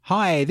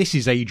Hi, this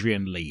is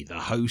Adrian Lee, the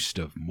host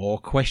of More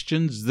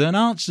Questions Than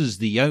Answers,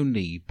 the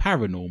only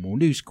paranormal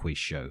news quiz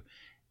show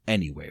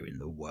anywhere in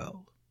the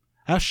world.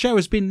 Our show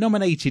has been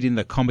nominated in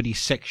the comedy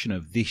section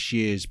of this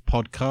year's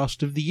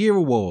Podcast of the Year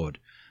award.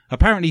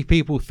 Apparently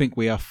people think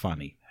we are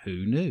funny.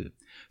 Who knew?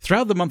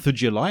 Throughout the month of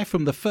July,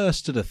 from the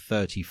 1st to the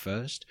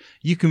 31st,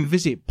 you can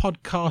visit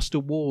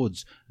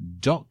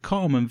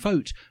podcastawards.com and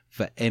vote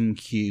for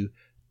MQTA.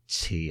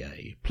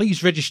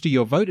 Please register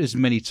your vote as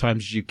many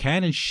times as you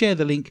can and share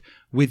the link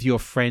with your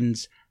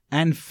friends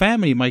and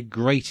family. My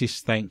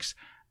greatest thanks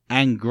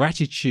and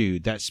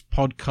gratitude. That's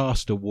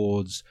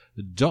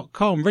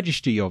podcastawards.com.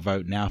 Register your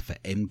vote now for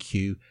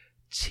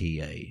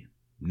MQTA.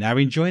 Now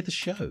enjoy the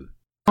show.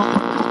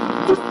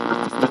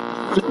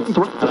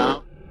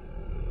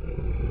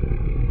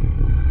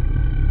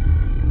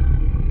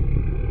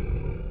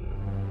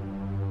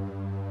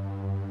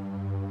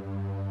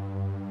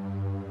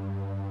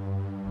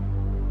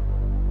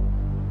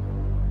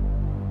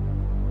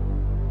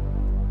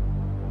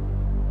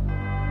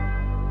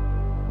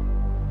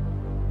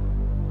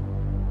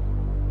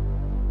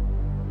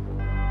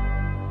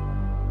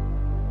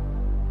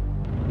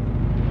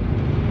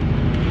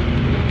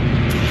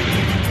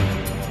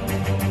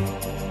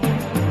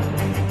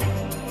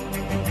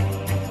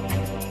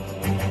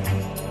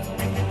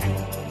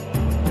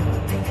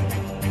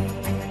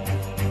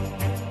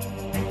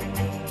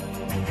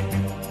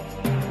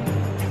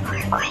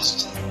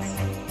 Questions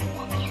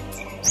and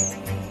answers.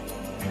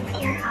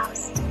 With your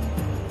host,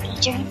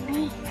 Adrian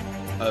Lee.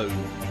 Oh,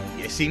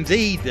 yes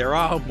indeed, there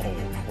are more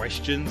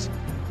questions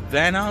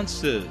than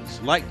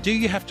answers. Like, do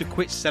you have to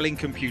quit selling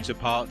computer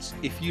parts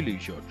if you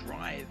lose your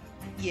drive?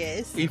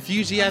 Yes.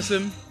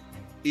 Enthusiasm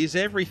is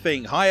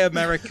everything. Hi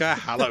America,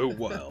 hello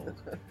world.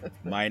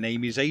 My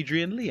name is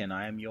Adrian Lee and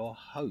I am your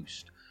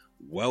host.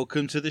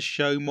 Welcome to the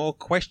show More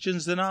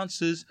Questions Than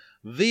Answers,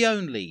 the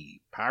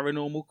only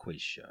paranormal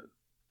quiz show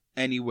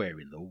anywhere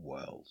in the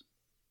world.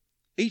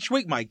 Each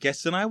week my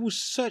guests and I will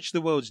search the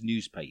world's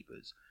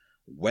newspapers,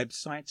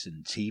 websites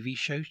and TV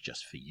shows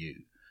just for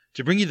you,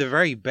 to bring you the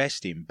very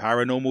best in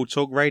paranormal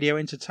talk radio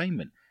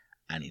entertainment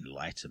and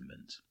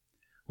enlightenment.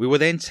 We will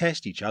then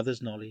test each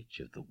other's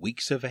knowledge of the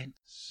week's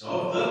events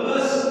of the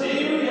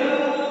mysterious,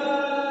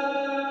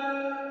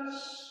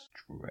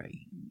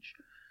 strange,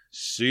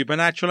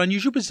 supernatural,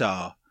 unusual,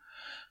 bizarre,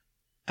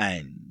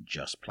 and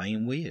just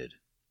plain weird.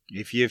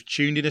 If you have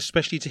tuned in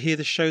especially to hear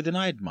the show, then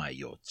I admire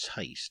your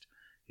taste.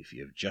 If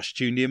you have just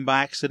tuned in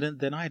by accident,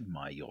 then I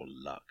admire your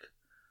luck.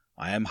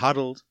 I am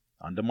huddled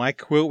under my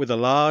quilt with a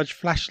large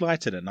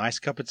flashlight and a nice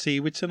cup of tea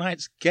with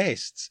tonight's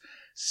guests,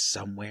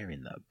 somewhere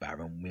in the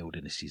barren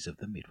wildernesses of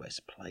the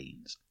Midwest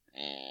Plains,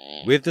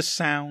 with the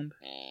sound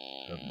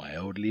of my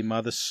elderly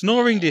mother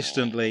snoring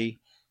distantly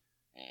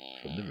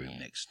from the room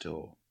next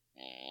door.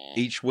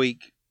 Each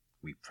week,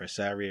 we press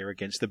our ear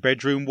against the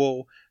bedroom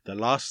wall. The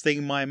last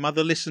thing my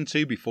mother listened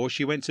to before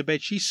she went to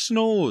bed, she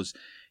snores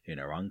in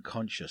her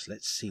unconscious.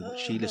 Let's see what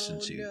she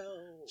listened to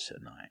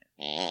tonight.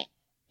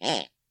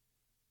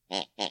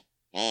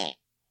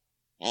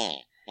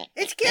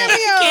 It's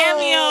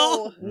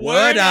Cameo!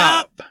 Word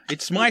up!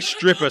 It's my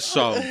stripper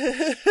song.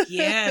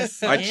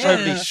 Yes. I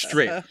totally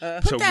strip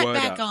Put to that Word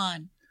back Up.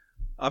 on.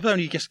 I'm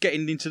only just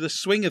getting into the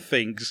swing of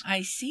things.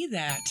 I see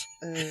that.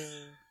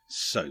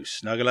 So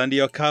snuggle under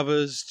your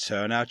covers,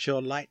 turn out your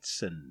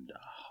lights, and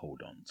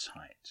hold on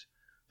tight.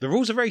 The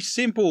rules are very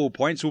simple.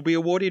 Points will be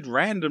awarded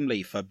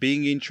randomly for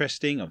being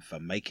interesting and for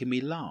making me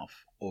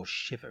laugh or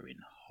shiver in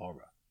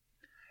horror.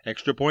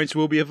 Extra points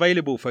will be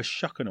available for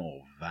shock and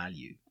awe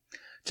value.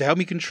 To help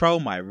me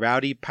control my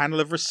rowdy panel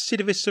of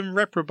recidivists and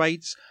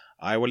reprobates,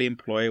 I will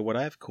employ what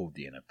I have called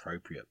the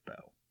inappropriate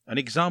bell. An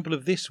example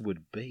of this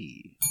would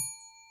be: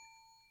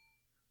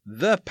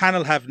 the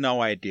panel have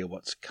no idea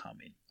what's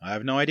coming. I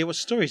have no idea what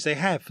stories they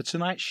have for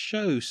tonight's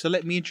show, so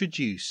let me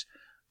introduce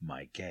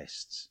my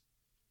guests.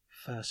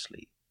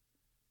 Firstly,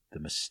 the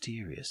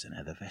mysterious and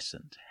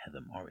effervescent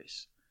Heather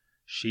Morris.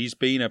 She's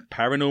been a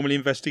paranormal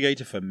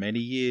investigator for many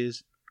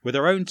years, with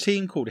her own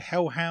team called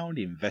Hellhound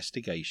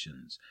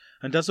Investigations,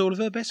 and does all of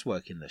her best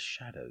work in the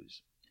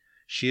shadows.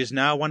 She is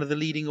now one of the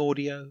leading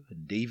audio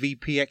and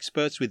DVP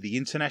experts with the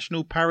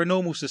International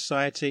Paranormal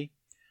Society,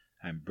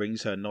 and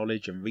brings her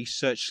knowledge and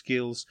research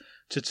skills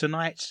to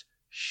tonight's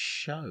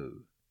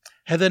show.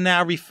 Heather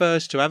now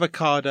refers to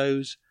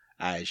avocados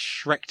as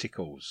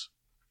Shrekticles.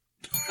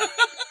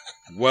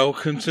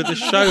 Welcome to the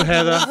show,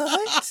 Heather.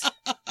 What?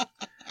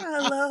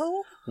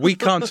 Hello? We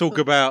can't talk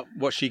about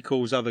what she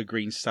calls other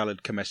green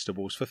salad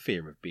comestibles for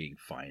fear of being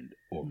fined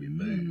or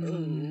removed.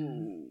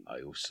 Ooh.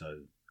 I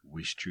also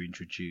wish to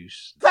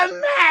introduce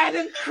The mad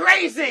and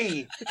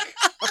crazy!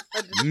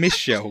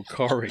 Michelle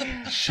Corrie.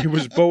 She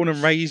was born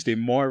and raised in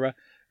Moira,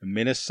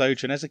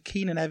 Minnesota, and has a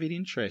keen and avid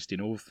interest in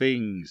all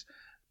things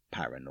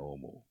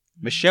paranormal.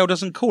 Michelle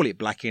doesn't call it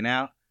blacking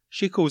out,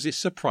 she calls it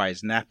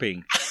surprise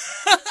napping.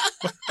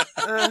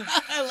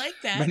 I like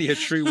that. Many a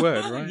true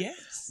word, right?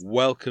 Yes.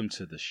 Welcome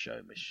to the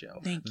show, Michelle.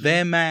 Thank you.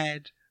 They're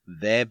mad,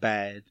 they're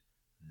bad,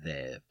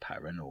 they're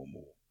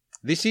paranormal.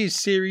 This is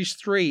Series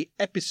 3,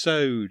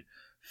 Episode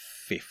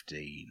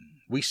E15.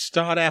 We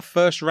start our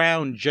first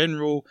round,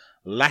 general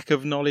lack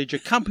of knowledge,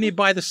 accompanied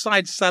by the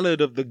side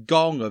salad of the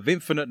gong of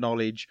infinite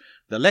knowledge,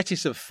 the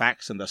lettuce of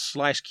facts, and the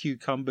sliced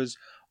cucumbers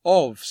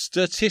of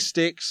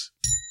statistics.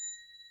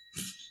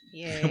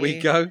 Yay. Here we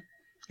go.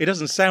 It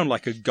doesn't sound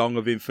like a gong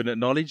of infinite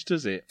knowledge,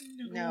 does it?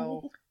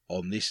 No.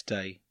 On this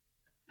day,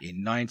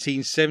 in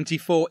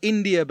 1974,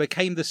 India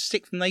became the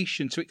sixth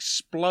nation to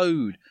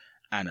explode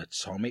an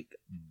atomic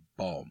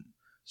bomb.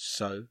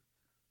 So,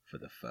 for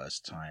the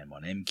first time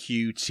on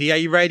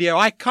MQTA radio,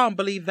 I can't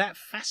believe that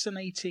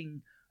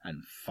fascinating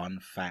and fun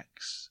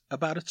facts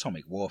about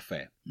atomic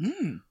warfare.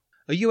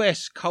 A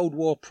US Cold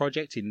War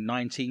project in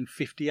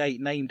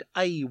 1958 named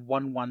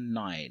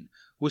A119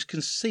 was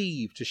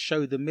conceived to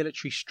show the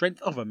military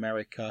strength of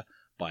America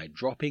by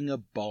dropping a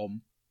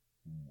bomb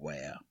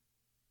where?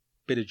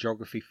 Bit of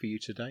geography for you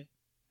today.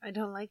 I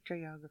don't like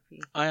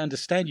geography. I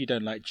understand you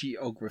don't like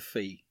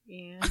geography.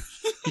 Yeah.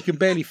 You can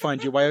barely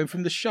find your way home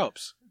from the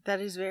shops. That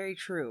is very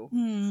true.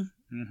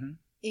 Mm-hmm.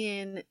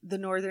 In the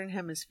Northern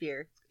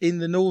Hemisphere. In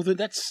the northern,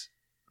 that's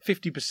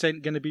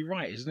 50% going to be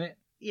right, isn't it?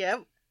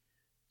 Yep.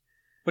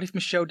 What if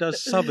Michelle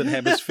does Southern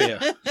Hemisphere?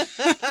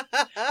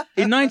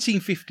 In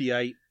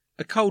 1958,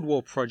 a Cold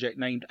War project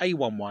named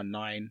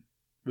A119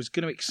 was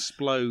going to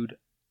explode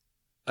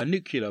a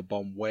nuclear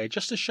bomb where,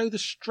 just to show the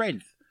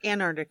strength.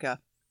 Antarctica.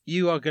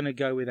 You are going to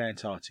go with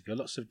Antarctica.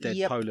 Lots of dead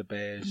polar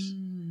bears.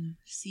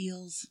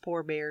 Seals.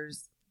 Poor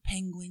bears.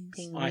 Penguins.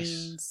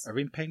 Ice. Are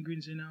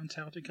penguins in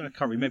Antarctica? I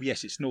can't remember.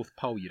 Yes, it's North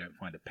Pole you don't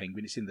find a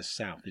penguin. It's in the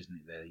south,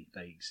 isn't it?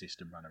 They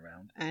exist and run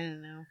around. I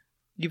don't know.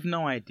 You've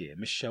no idea.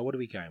 Michelle, what are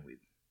we going with?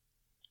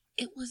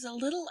 It was a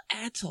little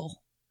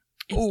atoll.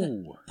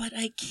 Oh. But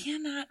I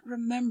cannot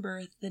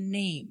remember the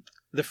name.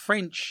 The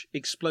French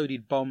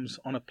exploded bombs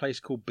on a place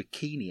called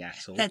Bikini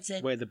Atoll. That's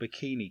it. Where the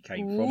bikini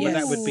came from. Yes. But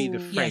that would be the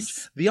French.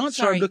 Yes. The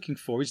answer Sorry. I'm looking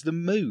for is the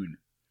moon.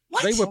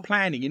 What? They were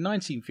planning in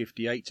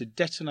 1958 to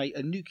detonate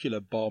a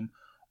nuclear bomb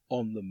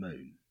on the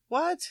moon.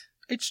 What?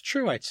 It's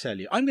true, I tell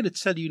you. I'm going to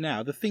tell you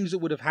now the things that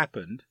would have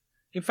happened.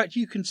 In fact,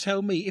 you can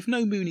tell me, if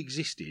no moon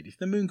existed, if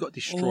the moon got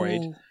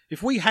destroyed,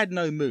 if we had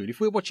no moon, if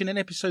we're watching an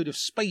episode of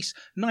Space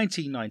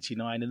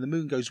 1999 and the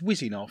moon goes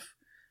whizzing off,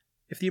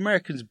 if the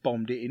Americans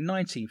bombed it in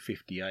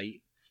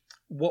 1958,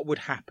 what would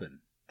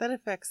happen? That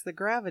affects the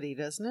gravity,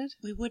 doesn't it?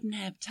 We wouldn't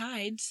have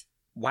tides.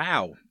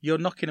 Wow, you're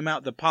knocking them out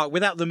of the park.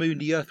 Without the moon,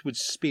 the Earth would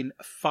spin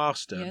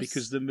faster Yes.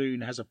 because the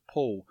moon has a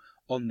pull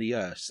on the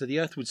Earth. So the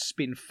Earth would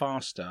spin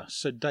faster,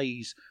 so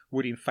days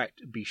would in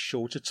fact be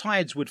shorter.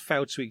 Tides would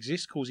fail to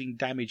exist, causing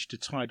damage to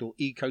tidal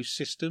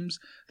ecosystems.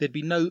 There'd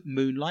be no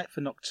moonlight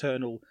for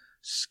nocturnal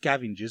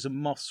scavengers, and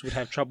moths would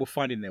have trouble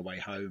finding their way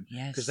home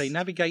because they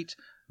navigate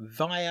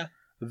via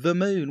the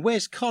moon.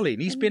 Where's Colin?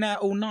 He's been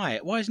out all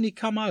night. Why hasn't he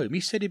come home? He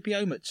said he'd be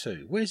home at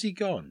 2. Where's he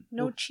gone?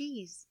 No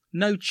cheese.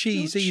 No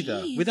cheese No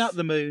either. cheese. Without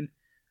the moon,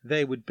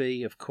 there would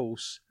be, of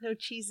course, No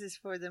cheeses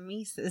for the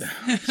Mises.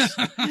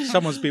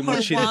 someone's been Or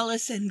watching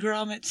Wallace and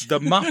Gromit. The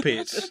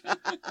Muppets.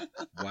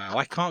 Wow,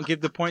 I can't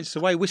give the points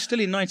away. We're still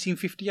in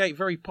 1958,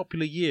 very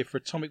popular year for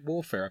atomic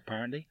warfare,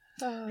 apparently.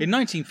 In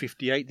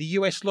 1958, the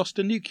US lost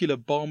a nuclear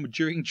bomb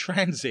during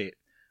transit.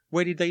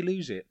 Where did they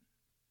lose it?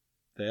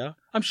 There.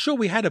 I'm sure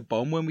we had a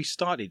bomb when we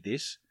started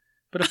this,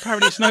 but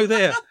apparently it's no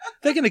there.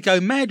 They're going to go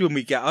mad when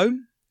we get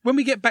home. When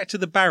we get back to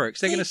the barracks,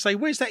 they're going to say,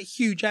 "Where's that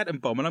huge atom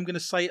bomb?" And I'm going to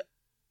say,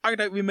 "I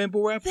don't remember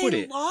where I put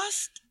it."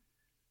 Lost?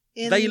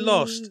 They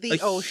lost the a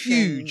ocean.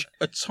 huge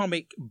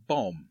atomic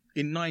bomb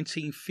in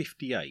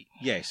 1958.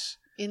 Yes.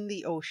 In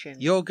the ocean.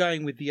 You're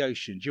going with the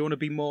ocean. Do you want to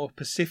be more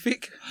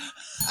Pacific?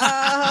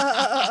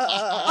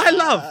 I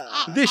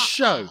love this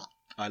show.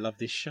 I love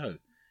this show.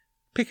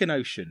 Pick an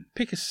ocean.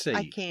 Pick a sea.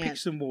 I can't. Pick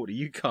some water.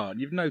 You can't.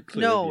 You've no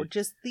clue. No, have you?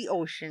 just the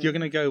ocean. You're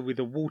going to go with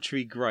a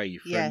watery grey.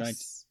 For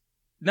Yes.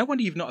 No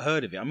wonder you've not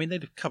heard of it. I mean,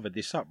 they'd have covered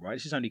this up, right?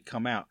 This has only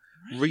come out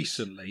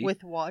recently.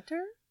 With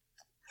water?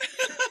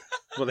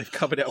 Well, they've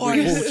covered it up Or,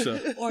 with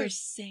water. or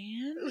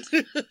sand?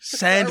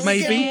 Sand, Are we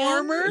maybe. getting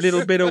warmer? A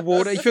little bit of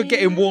water. If you're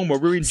getting warmer,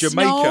 we're in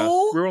Jamaica.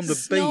 Snow? We're on the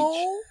Snow?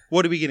 beach.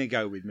 What are we going to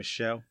go with,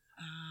 Michelle?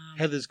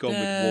 Heather's gone with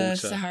water.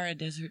 Sahara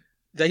Desert.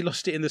 They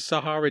lost it in the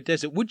Sahara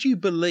Desert. Would you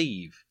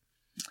believe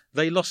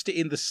they lost it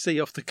in the sea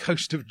off the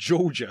coast of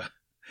Georgia?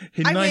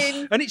 And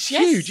it's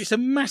yes. huge. It's a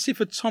massive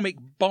atomic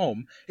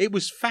bomb. It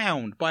was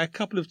found by a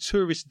couple of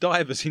tourist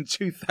divers in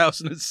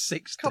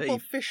 2016. Couple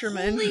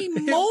fishermen. Holy It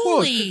was.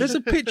 moly! There's a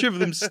picture of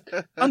them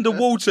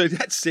underwater,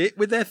 that's it,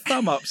 with their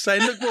thumb up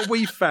saying, "Look what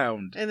we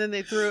found." And then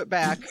they threw it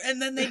back.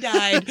 And then they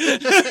died.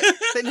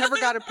 They never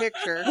got a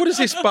picture. What does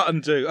this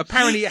button do?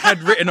 Apparently it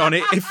had written on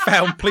it, "If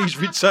found, please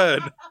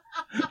return."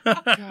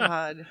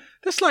 God.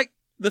 That's like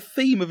the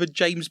theme of a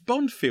James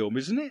Bond film,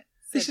 isn't it?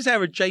 This is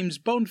how a James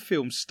Bond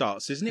film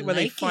starts, isn't it? I Where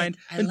they like find...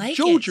 it. I And like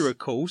Georgia, it. of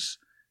course,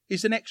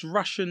 is an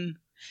ex-Russian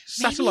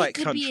satellite Maybe it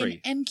could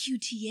country. be an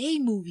MQTA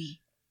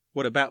movie.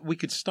 What about we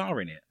could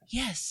star in it?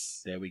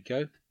 Yes. There we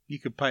go. You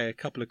could play a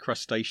couple of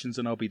crustaceans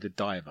and I'll be the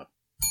diver.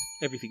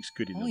 Everything's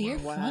good in Oh, the you're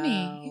world.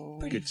 funny. You're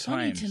pretty Good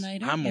funny times.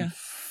 tonight, I'm aren't you? on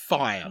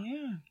fire.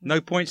 Yeah.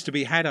 No points to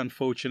be had,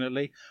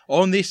 unfortunately.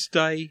 On this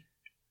day,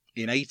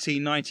 In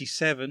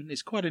 1897,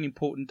 it's quite an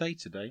important day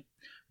today,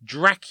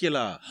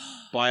 Dracula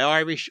by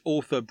Irish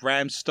author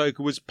Bram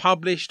Stoker was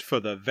published for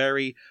the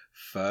very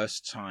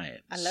first time.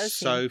 I love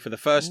So for the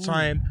first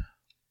time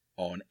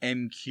on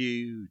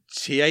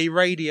MQTA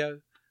radio,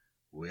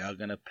 we are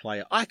going to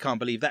play, I can't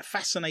believe that,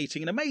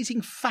 fascinating and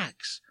amazing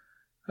facts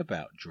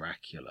about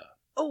Dracula.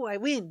 Oh, I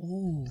win.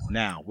 Ooh.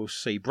 Now, we'll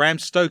see. Bram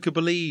Stoker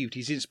believed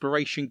his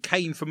inspiration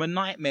came from a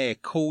nightmare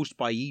caused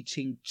by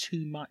eating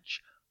too much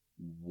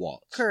what?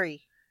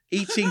 Curry.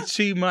 Eating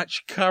too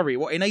much curry.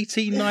 What, in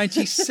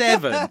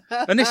 1897?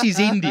 Unless he's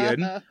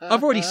Indian.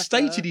 I've already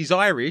stated he's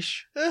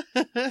Irish.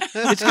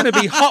 It's going to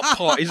be hot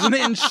pot, isn't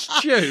it? And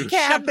stew.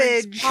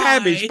 Cabbage.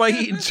 Cabbage by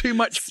eating too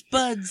much,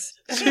 Spuds.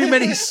 too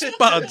many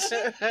spuds.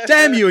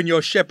 Damn you and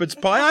your shepherd's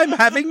pie. I'm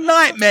having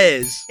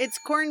nightmares. It's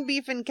corned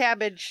beef and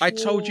cabbage. I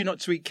told you not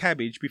to eat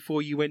cabbage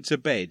before you went to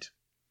bed.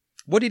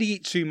 What did he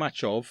eat too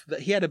much of?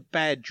 That he had a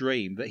bad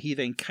dream that he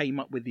then came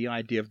up with the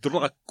idea of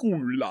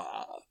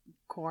Dracula.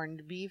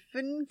 Corned beef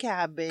and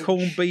cabbage.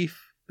 Corned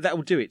beef, that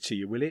will do it to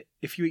you, will it?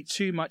 If you eat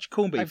too much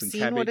corned beef I've and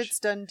seen cabbage. what it's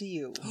done to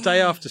you. Day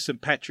after St.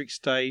 Patrick's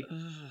Day,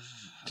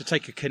 to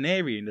take a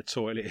canary in the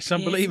toilet. It's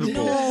unbelievable.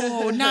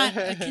 No,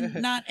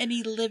 not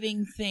any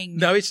living thing.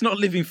 No, it's not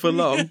living for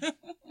long.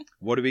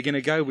 What are we going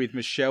to go with,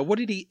 Michelle? What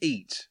did he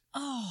eat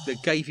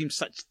that gave him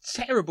such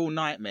terrible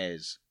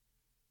nightmares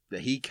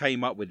that he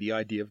came up with the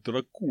idea of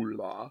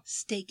Dracula?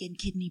 Steak and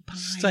kidney pie.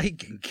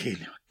 Steak and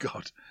kidney. Oh,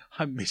 God,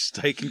 I miss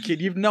steak and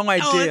kidney. You've no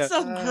idea. Oh, it's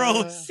so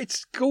gross.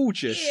 It's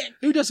gorgeous. Ick.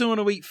 Who doesn't want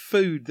to eat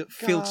food that God,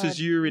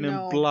 filters urine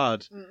no. and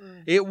blood?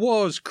 Mm-mm. It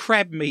was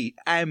crab meat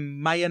and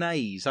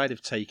mayonnaise. I'd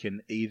have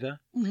taken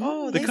either.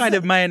 Oh, The they kind said-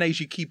 of mayonnaise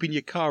you keep in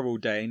your car all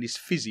day and is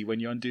fizzy when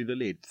you undo the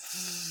lid.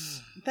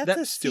 That's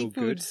that's a still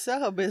seafood good.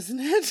 sub, isn't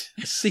it?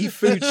 A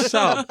seafood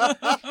sub.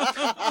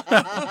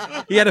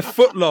 He had a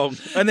foot long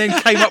and then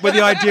came up with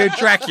the idea of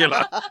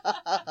Dracula.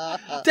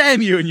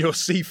 Damn you and your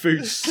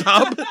seafood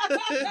sub.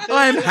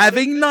 I am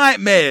having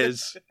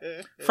nightmares.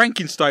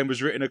 Frankenstein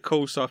was written, of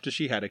course, after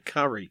she had a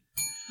curry.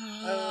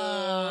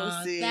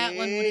 Oh, see? That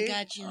one would have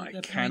got you I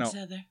the cannot points,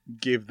 Heather.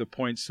 give the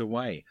points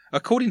away.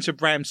 According to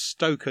Bram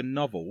Stoker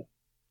novel,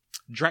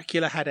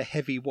 Dracula had a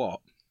heavy what?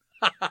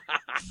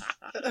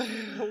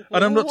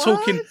 And I'm not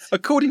talking. What?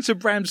 According to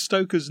Bram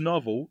Stoker's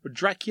novel,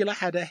 Dracula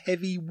had a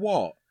heavy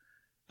what?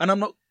 And I'm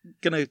not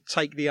going to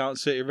take the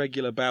answer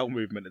irregular bowel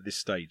movement at this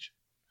stage.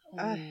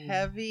 A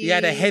heavy. He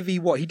had a heavy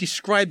what? He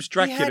describes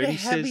Dracula He had a and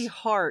he heavy says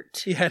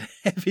heart. he had a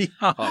heavy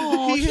heart.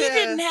 Oh, he Yeah.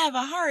 didn't have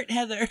a heart,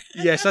 Heather.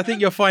 Yes, I think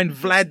you'll find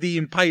Vlad the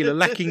Impaler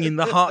lacking in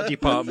the heart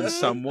department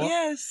somewhat.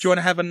 Yes. Do you want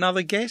to have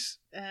another guess?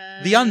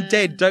 The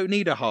undead don't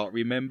need a heart,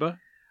 remember?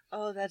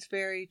 Oh, that's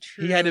very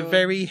true. He had a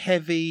very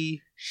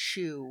heavy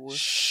shoe.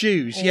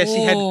 shoes. Yes,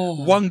 he had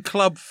Oh. one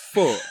club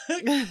foot.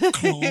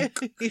 Clonk.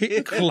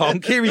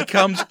 Clonk. Here he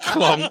comes.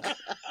 Clonk.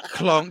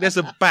 Clonk. There's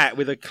a bat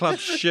with a club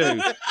shoe.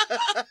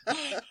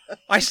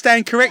 I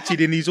stand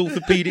corrected in these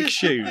orthopedic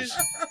shoes.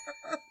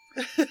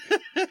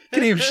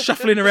 Can hear him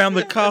shuffling around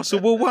the castle.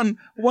 Well,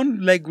 one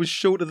leg was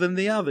shorter than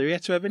the other. He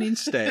had to have an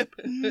instep.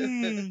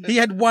 Mm, He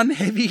had one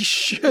heavy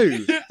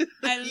shoe,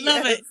 I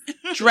love it.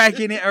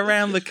 dragging it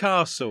around the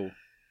castle.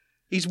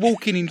 He's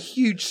walking in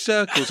huge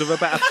circles of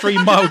about a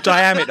 3-mile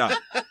diameter.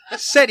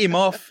 Set him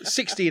off.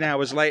 16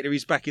 hours later,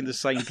 he's back in the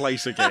same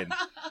place again.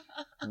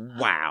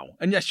 Wow.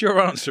 And that's your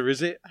answer,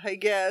 is it? I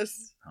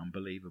guess.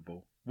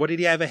 Unbelievable. What did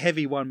he have a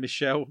heavy one,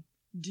 Michelle?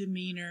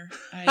 Demeanor.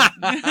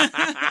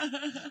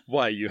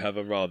 Why, you have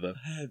a rather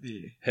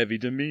Heavy. heavy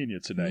demeanour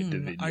tonight,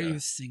 Davinia. Are you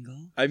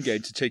single? I'm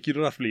going to take you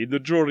roughly in the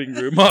drawing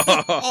room.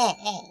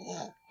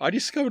 I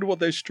discovered what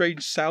those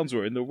strange sounds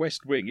were in the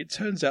West Wing. It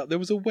turns out there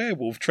was a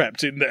werewolf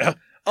trapped in there.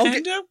 I'll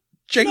get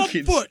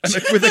Jenkins Clubfoot. and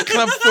with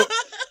a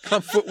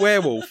clubfoot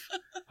werewolf.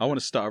 I want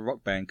to start a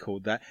rock band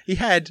called that. He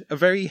had a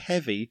very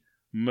heavy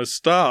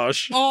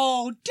moustache.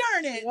 Oh,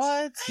 darn it.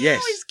 What? Yes. I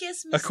always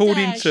guess mustache.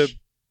 According to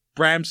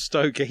Bram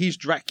Stoker, he's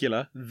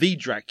Dracula,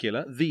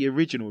 the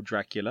original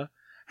Dracula,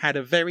 had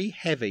a very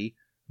heavy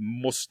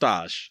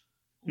moustache.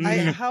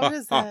 How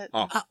does that?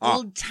 A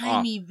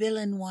old-timey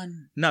villain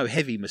one. No,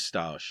 heavy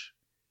moustache.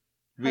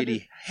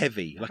 Really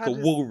heavy, like how a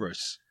does-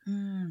 walrus.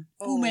 Fu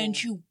Oh.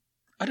 Manchu.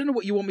 I don't know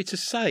what you want me to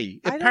say.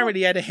 I don't-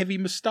 Apparently, he had a heavy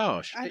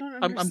moustache. I don't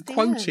I'm understand.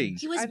 quoting.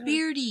 He was I don't-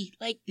 beardy,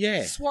 like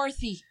Yeah.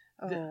 swarthy.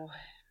 Oh,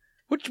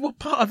 What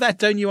part of that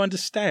don't you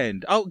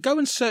understand? Oh, go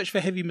and search for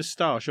heavy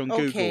moustache on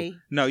Okay. Google.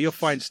 No, you'll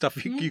find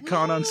stuff you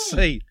can't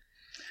unsee.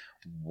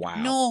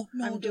 Wow. No,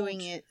 I'm don't.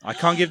 doing it. I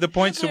can't give the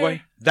points Heather.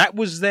 away. That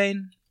was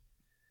then,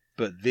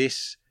 but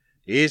this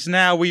is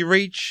now. We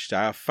reached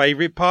our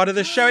favourite part of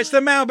the show. It's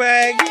the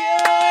mailbag.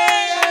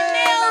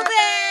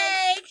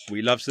 Mailbag!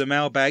 We love the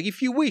mailbag.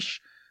 If you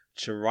wish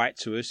to write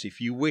to us,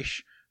 if you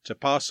wish to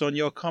pass on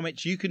your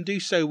comments, you can do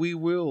so. We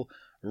will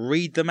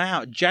read them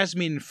out.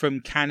 Jasmine from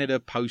Canada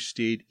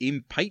posted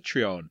in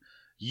Patreon.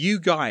 You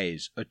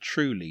guys are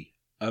truly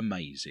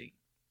amazing.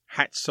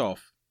 Hats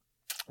off.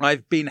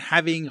 I've been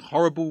having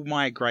horrible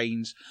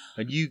migraines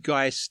and you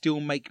guys still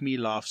make me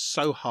laugh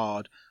so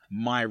hard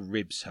my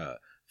ribs hurt.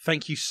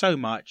 Thank you so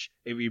much.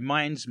 It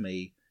reminds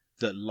me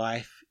that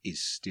life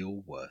is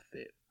still worth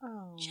it.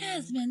 Oh,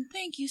 Jasmine,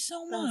 thank you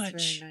so much.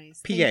 that's very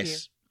nice. Thank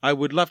P.S. I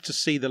would love to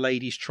see the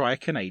ladies try a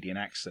Canadian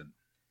accent.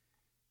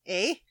 you.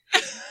 Eh?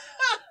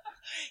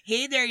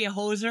 Hey there, you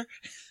hoser.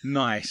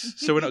 Nice.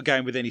 So we're not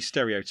going with any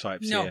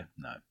stereotypes No. here?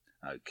 No.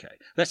 Okay.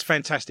 That's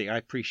fantastic. I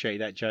appreciate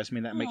that,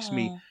 Jasmine. That makes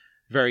me Aw.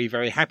 very,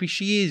 very happy.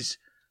 She is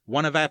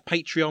one of our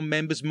Patreon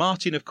members.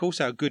 Martin, of course,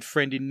 our good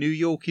friend in New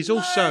York, is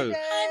also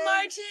Hi,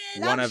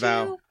 Martin. one Loves of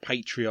our you.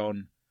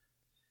 Patreon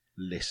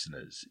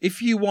listeners.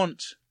 If you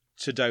want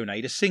to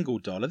donate a single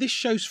dollar, this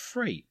show's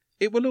free.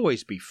 It will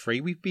always be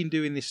free. We've been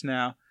doing this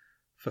now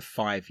for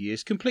 5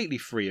 years, completely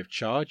free of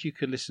charge. You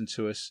can listen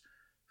to us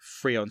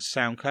free on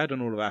SoundCloud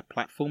and all of our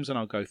platforms, and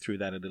I'll go through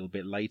that a little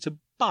bit later.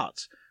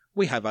 But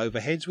we have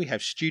overheads, we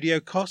have studio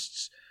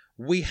costs,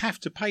 we have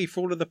to pay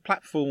for all of the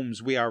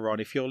platforms we are on.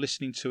 If you're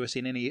listening to us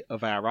in any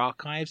of our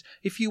archives,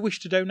 if you wish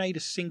to donate a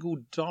single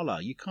dollar,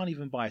 you can't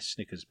even buy a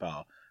Snickers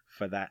bar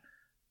for that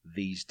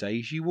these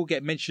days. You will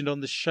get mentioned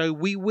on the show.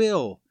 We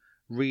will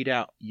read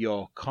out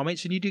your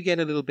comments, and you do get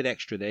a little bit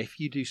extra there. If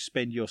you do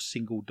spend your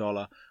single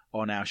dollar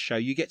on our show,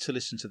 you get to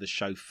listen to the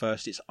show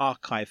first. It's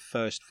archived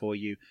first for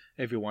you.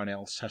 Everyone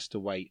else has to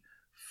wait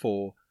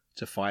 4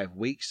 to 5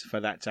 weeks for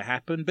that to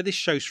happen. But this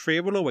show's free.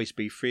 It will always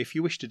be free. If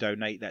you wish to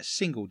donate that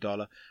single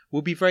dollar,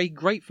 we'll be very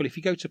grateful. If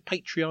you go to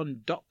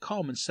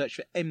patreon.com and search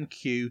for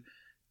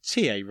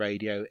MQTA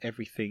Radio,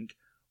 everything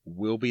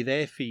will be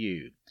there for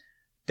you.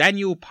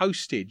 Daniel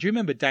posted. Do you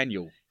remember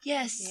Daniel?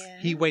 Yes. Yeah.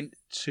 He went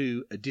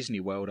to a Disney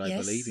World, I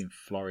Yes. believe, in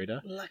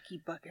Florida. Lucky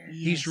bugger.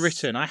 He's Yes.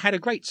 written, I had a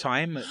great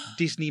time at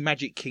Disney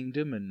Magic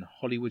Kingdom and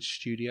Hollywood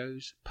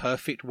Studios.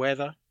 Perfect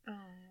weather. Oh.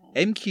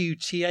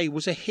 MQTA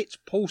was a hit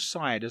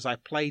poolside as I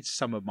played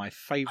some of my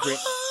favourite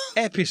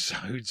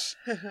episodes.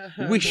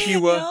 Wish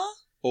you were Daniel?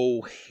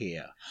 all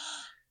here.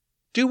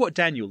 Do what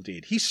Daniel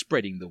did. He's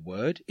spreading the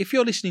word. If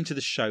you're listening to the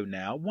show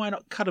now, why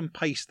not cut and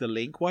paste the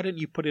link? Why don't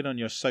you put it on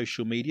your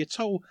social media?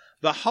 Tell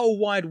the whole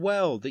wide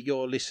world that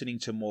you're listening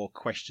to More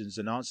Questions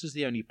Than Answers,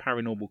 the only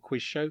paranormal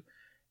quiz show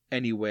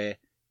anywhere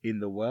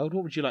in the world.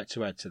 What would you like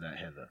to add to that,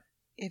 Heather?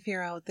 If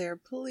you're out there,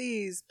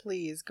 please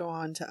go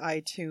on to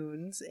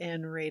iTunes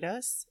and rate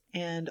us,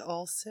 and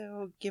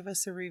also give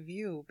us a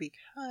review,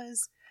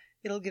 because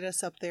it'll get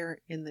us up there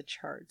in the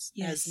charts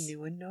Yes. as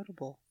new and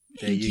notable.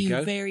 There Thank you you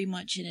go. very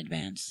much in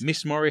advance.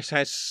 Miss Morris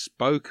has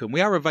spoken.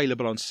 We are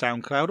available on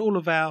SoundCloud. All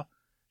of our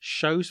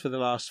shows for the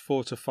last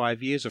 4 to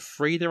 5 years are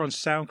free. They're on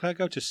SoundCloud.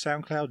 Go to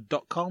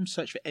soundcloud.com,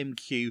 search for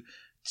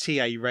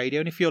MQTA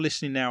Radio. And if you're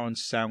listening now on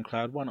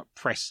SoundCloud, why not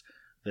press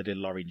the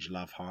little orange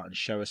love heart and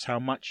show us how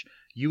much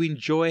you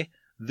enjoy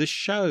the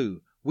show.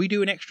 We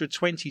do an extra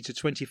 20 to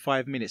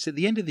 25 minutes. At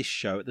the end of this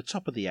show, at the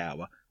top of the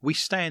hour, we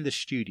stay in the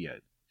studio.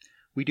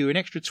 We do an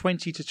extra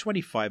 20 to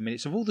 25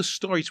 minutes of all the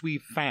stories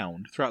we've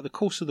found throughout the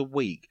course of the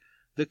week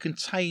that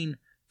contain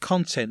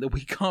content that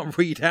we can't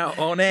read out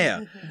on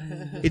air.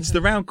 It's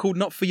the round called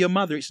Not For Your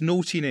Mother. It's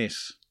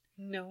naughtiness.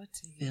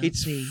 Naughty.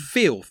 It's Filthy.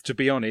 filth, to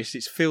be honest.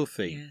 It's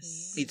filthy.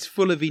 Yes. It's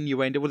full of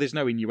innuendo. Well, there's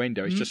no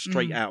innuendo. It's just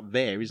straight Mm-mm. out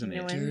there, isn't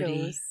it?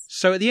 Innuendos.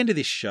 So at the end of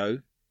this show,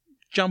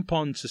 jump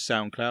on to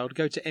SoundCloud,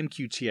 go to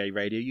MQTA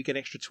Radio. You get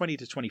extra 20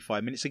 to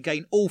 25 minutes.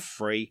 Again, all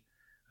free.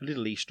 A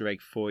little Easter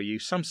egg for you.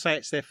 Some say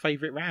it's their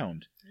favourite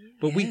round.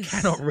 But we Yes.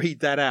 cannot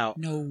read that out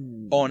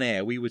No. on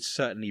air. We would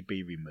certainly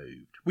be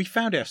removed. We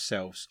found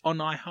ourselves on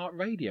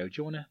iHeartRadio. Do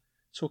you want to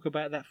talk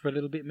about that for a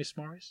little bit, Miss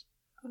Morris?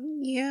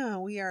 Yeah,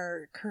 we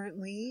are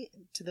currently,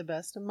 to the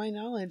best of my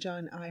knowledge,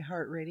 on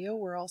iHeartRadio.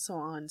 We're also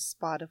on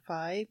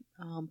Spotify,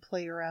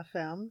 Player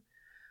FM,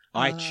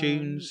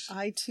 iTunes,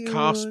 iTunes,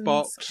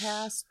 Castbox,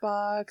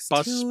 Buzzsprout.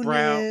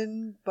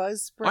 Buzzsprout.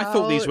 Buzzsprout. I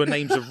thought these were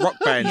names of rock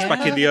bands Yeah.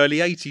 back in the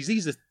early 80s.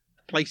 These are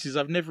places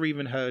I've never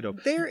even heard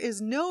of. There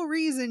is no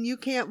reason you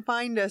can't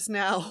find us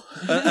now.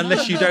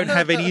 Unless you don't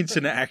have any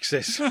internet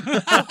access.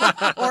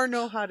 Or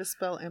know how to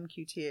spell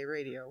MQTA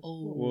Radio.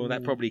 Oh. Well,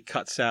 that probably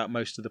cuts out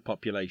most of the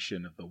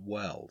population of the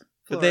world.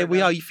 But there we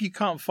Florida. are. If you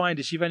can't find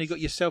us, you've only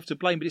got yourself to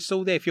blame. But it's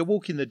all there. If you're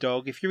walking the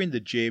dog, if you're in the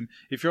gym,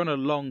 if you're on a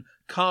long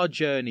car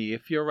journey,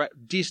 if you're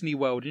at Disney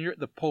World and you're at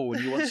the pool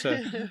and you want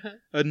to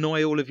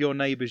annoy all of your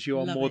neighbours, you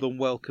are Love more it. than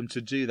welcome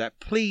to do that.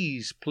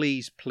 Please,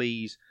 please,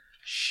 please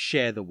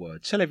share the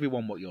word. Tell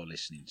everyone what you're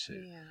listening to.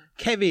 Yeah.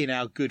 Kevin,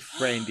 our good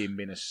friend in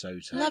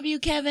Minnesota, Love you,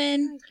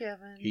 Kevin. Hi,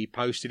 Kevin. he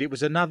posted it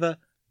was another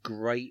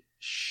great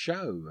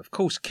show. Of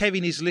course,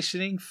 Kevin is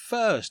listening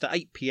first at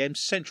 8 p.m.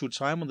 Central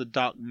Time on the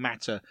Dark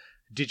Matter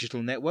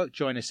Digital Network.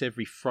 Join us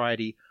every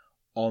Friday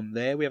on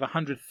there. We have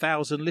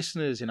 100,000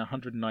 listeners in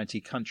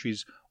 190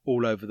 countries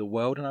all over the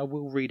world, and I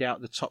will read out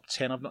the top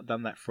 10. I've not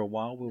done that for a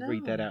while. We'll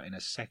read that No. out in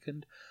a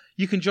second.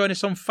 You can join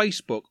us on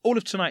Facebook. All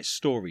of tonight's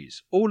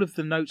stories, all of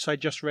the notes I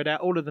just read out,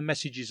 all of the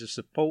messages of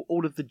support,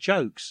 all of the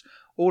jokes,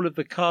 all of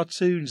the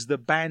cartoons, the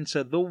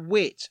banter, the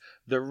wit,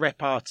 the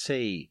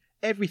repartee,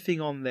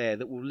 everything on there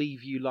that will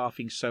leave you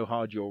laughing so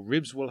hard your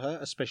ribs will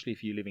hurt, especially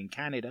if you live in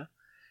Canada,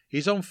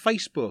 is on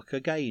Facebook.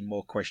 Again,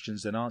 more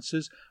questions than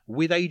answers.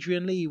 With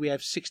Adrian Lee, we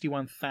have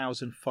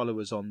 61,000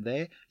 followers on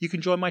there. You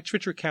can join my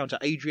Twitter account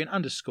at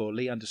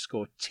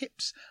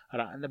Adrian_Lee_tips.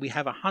 And we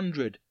have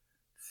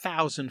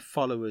 100,000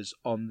 followers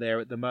on there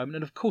at the moment.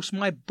 And of course,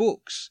 my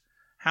books,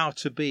 How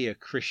to Be a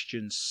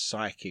Christian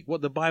Psychic,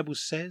 what the Bible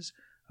says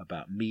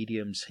about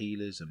mediums,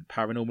 healers and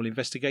paranormal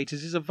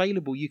investigators, is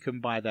available. You can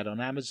buy that on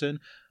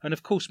Amazon. And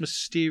of course,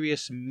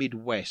 Mysterious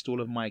Midwest,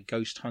 all of my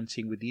ghost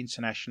hunting with the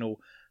International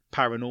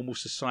Paranormal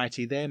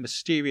Society there.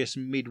 Mysterious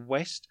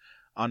Midwest,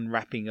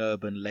 unwrapping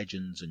urban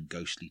legends and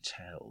ghostly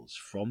tales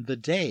from the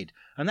dead.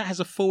 And that has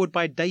a foreword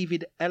by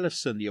David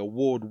Ellison, the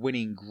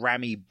award-winning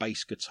Grammy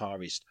bass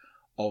guitarist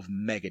of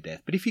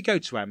Megadeth. But if you go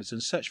to Amazon,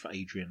 search for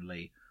Adrian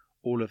Lee,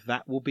 all of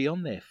that will be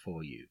on there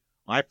for you.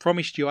 I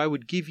promised you I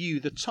would give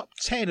you the top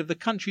 10 of the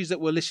countries that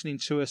were listening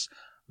to us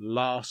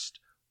last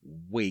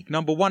week.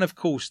 Number 1, of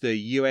course, the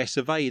US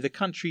of A, the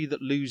country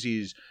that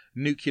loses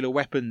nuclear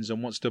weapons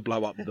and wants to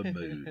blow up the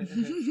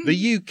moon.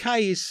 The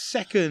UK is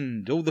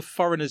second. All the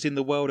foreigners in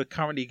the world are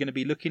currently going to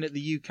be looking at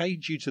the UK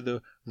due to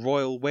the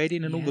royal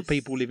wedding, and all the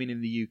people living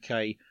in the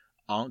UK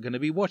aren't going to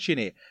be watching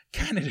it.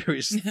 Canada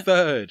is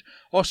third.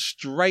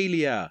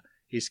 Australia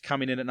is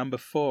coming in at number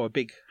 4. A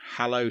big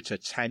hello to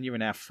Tanya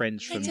and our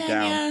friends from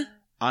down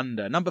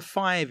under. Number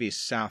 5 is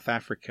South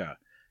Africa.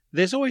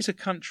 There's always a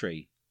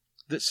country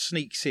that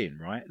sneaks in,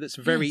 right? That's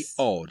very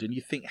odd. And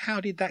you think, how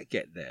did that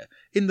get there?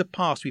 In the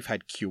past, we've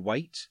had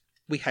Kuwait.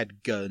 We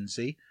had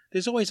Guernsey.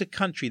 There's always a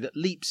country that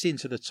leaps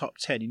into the top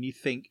 10. And you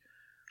think,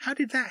 how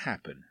did that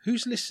happen?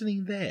 Who's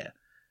listening there?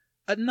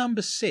 At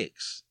number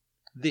 6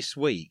 this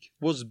week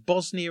was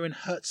Bosnia and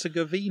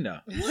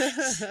Herzegovina.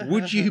 What?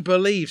 Would you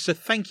believe? So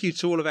thank you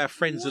to all of our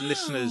friends and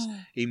listeners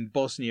in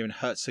Bosnia and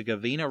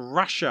Herzegovina.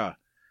 Russia.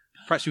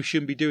 Perhaps we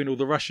shouldn't be doing all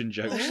the Russian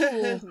jokes.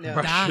 No.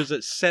 Russia's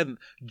at 7th.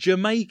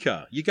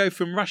 Jamaica. You go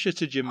from Russia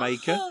to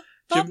Jamaica.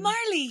 Bob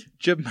Marley.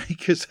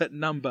 Jamaica's at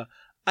number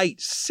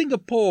 8.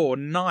 Singapore,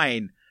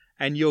 9.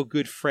 And your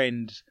good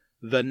friend,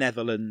 the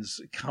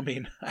Netherlands,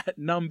 coming at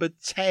number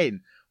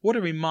 10. What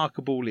a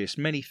remarkable list.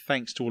 Many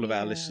thanks to all of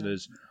our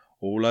listeners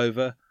all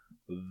over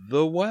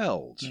the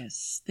world.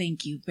 Yes,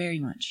 thank you very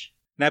much.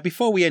 Now,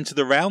 before we enter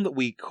the round that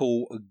we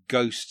call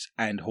Ghosts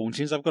and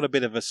Hauntings, I've got a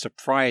bit of a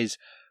surprise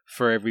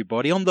for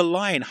everybody. On the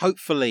line,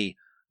 hopefully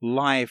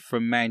live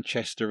from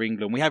Manchester,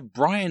 England, we have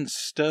Brian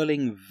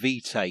Sterling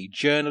Vitae,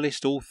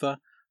 journalist, author,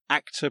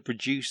 actor,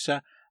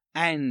 producer,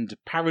 and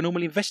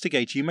paranormal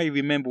investigator. You may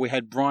remember we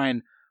had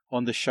Brian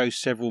on the show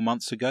several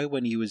months ago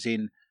when he was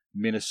in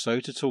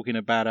Minnesota talking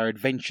about our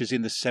adventures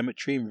in the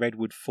cemetery in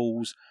Redwood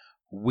Falls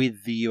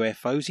with the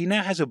UFOs. He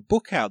now has a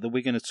book out that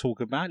we're going to talk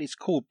about. It's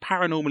called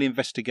Paranormal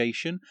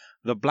Investigation,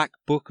 the Black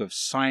Book of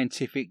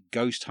Scientific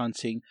Ghost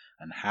Hunting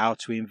and How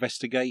to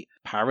Investigate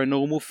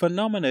Paranormal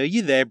Phenomena. Are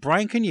you there,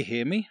 Brian? Can you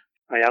hear me?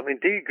 I am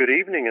indeed. Good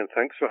evening, and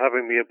thanks for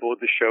having me aboard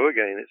the show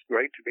again. It's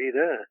great to be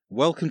there.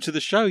 Welcome to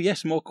the show.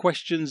 Yes, more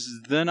questions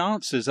than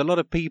answers. A lot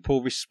of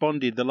people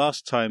responded the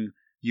last time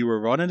you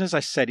were on, and as I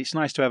said, it's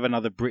nice to have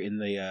another Brit in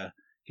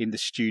the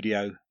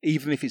studio,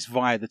 even if it's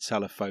via the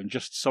telephone,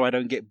 just so I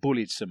don't get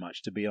bullied so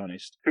much, to be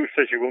honest. Who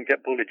says you won't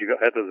get bullied? You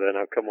got Heather there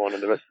now. Come on,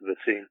 and the rest of the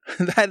team.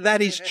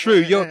 that is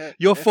true.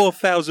 You're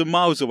 4,000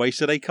 miles away,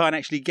 so they can't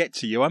actually get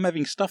to you. I'm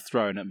having stuff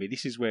thrown at me.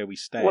 This is where we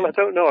stand. Well, I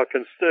don't know. I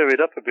can stir it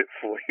up a bit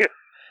for you.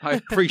 I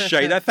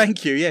appreciate that.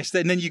 Thank you. Yes,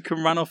 then you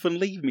can run off and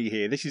leave me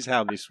here. This is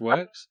how this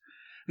works.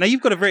 Now,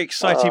 you've got a very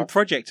exciting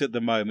project at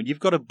the moment. You've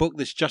got a book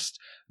that's just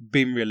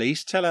been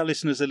released. Tell our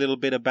listeners a little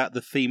bit about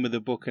the theme of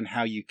the book and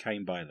how you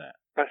came by that.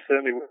 I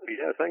certainly will.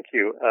 Yeah, thank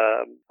you.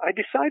 I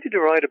decided to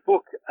write a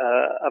book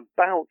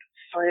about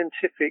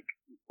scientific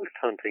ghost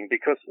hunting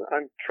because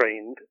I'm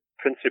trained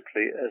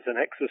principally as an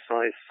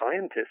exercise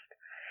scientist.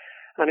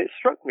 And it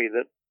struck me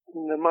that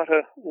no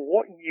matter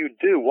what you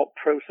do, what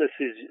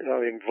processes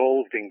are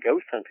involved in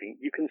ghost hunting,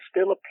 you can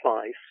still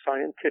apply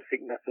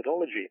scientific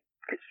methodology.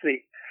 It's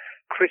the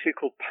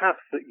critical path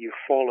that you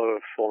follow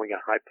of forming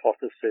a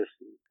hypothesis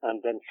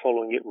and then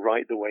following it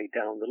right the way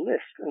down the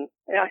list. And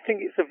I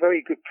think it's a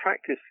very good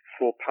practice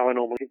for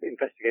paranormal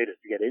investigators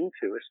to get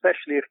into,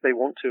 especially if they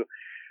want to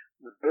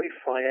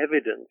verify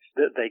evidence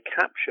that they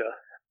capture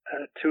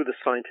to the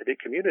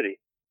scientific community.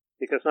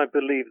 Because I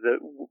believe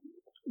that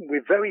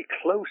we're very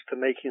close to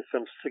making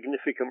some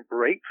significant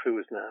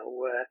breakthroughs now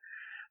where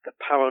the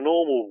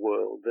paranormal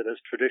world that has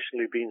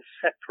traditionally been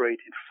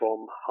separated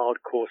from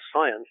hardcore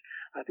science,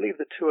 I believe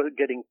the two are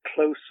getting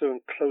closer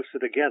and closer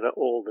together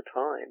all the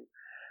time.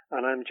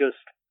 And I'm just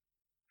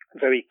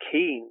very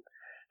keen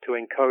to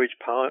encourage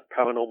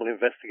paranormal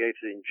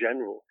investigators in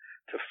general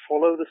to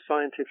follow the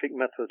scientific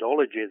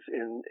methodologies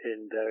in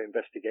their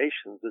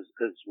investigations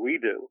as we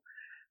do.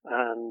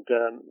 And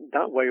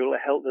that way it will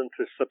help them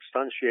to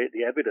substantiate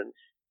the evidence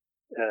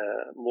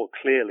more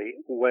clearly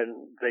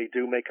when they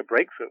do make a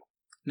breakthrough.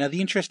 Now,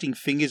 the interesting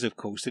thing is, of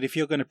course, that if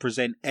you're going to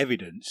present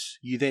evidence,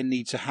 you then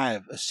need to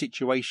have a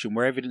situation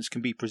where evidence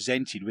can be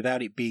presented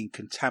without it being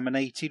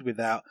contaminated,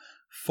 without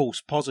false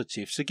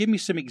positives. So give me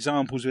some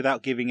examples,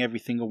 without giving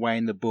everything away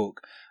in the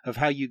book, of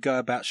how you go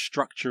about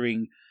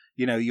structuring,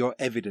 your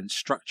evidence,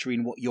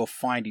 structuring what you're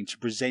finding to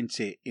present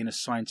it in a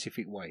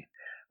scientific way?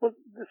 Well,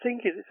 the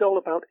thing is, it's all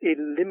about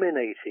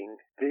eliminating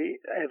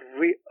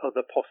every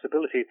other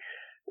possibility.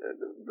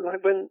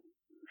 Like when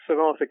Sir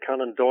Arthur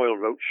Conan Doyle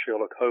wrote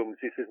Sherlock Holmes,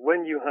 he says,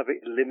 when you have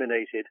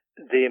eliminated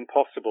the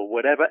impossible,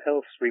 whatever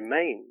else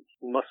remains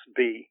must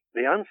be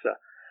the answer.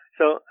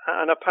 So,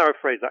 and I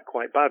paraphrase that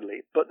quite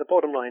badly, but the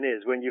bottom line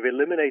is, when you've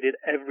eliminated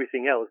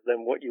everything else,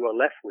 then what you are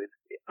left with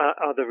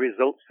are the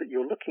results that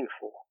you're looking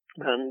for.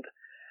 And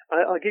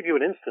I'll give you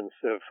an instance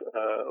of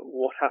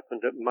what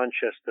happened at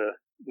Manchester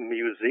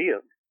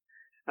Museum.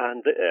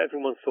 And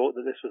everyone thought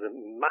that this was a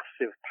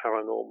massive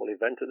paranormal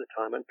event at the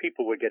time, and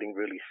people were getting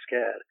really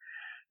scared.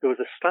 There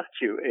was a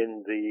statue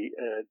in the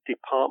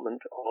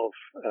Department of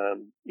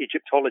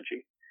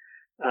Egyptology,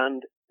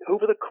 and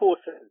over the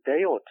course of a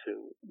day or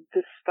two,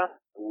 this statue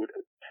would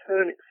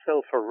turn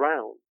itself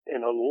around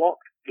in a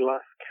locked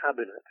glass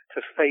cabinet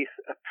to face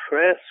a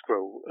prayer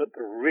scroll at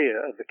the rear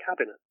of the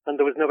cabinet. And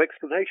there was no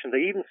explanation.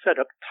 They even set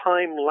up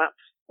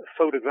time-lapse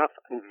photograph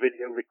and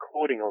video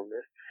recording on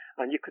this,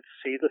 and you could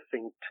see the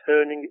thing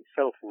turning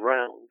itself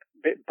round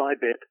bit by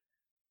bit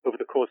over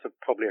the course of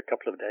probably a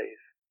couple of days.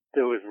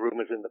 There was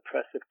rumours in the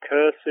press of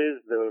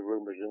curses. There were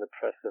rumours in the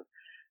press of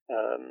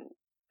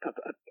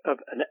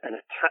an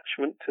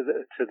attachment to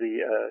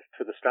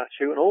the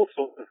statue, and all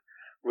sorts of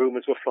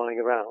rumours were flying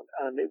around.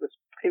 And it was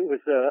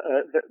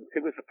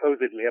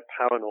supposedly a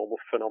paranormal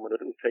phenomenon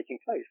that was taking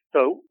place.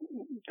 So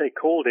they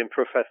called in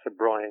Professor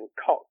Brian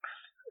Cox,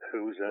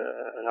 who's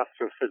an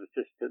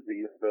astrophysicist at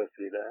the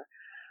university there,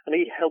 and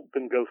he helped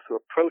them go through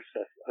a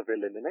process of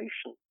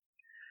elimination.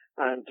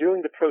 And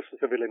during the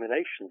process of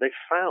elimination, they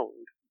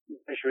found,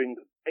 measuring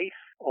the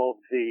base of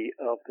the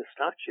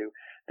statue,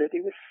 that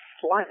it was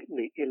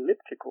slightly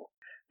elliptical.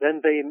 Then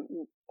they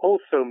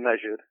also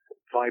measured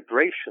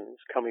vibrations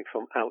coming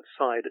from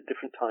outside at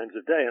different times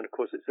of day. And of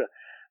course, it's a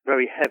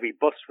very heavy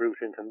bus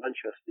route into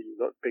Manchester.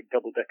 You've got big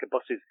double-decker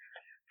buses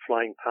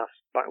flying past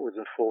backwards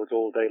and forwards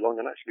all day long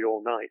and actually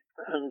all night.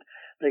 And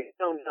they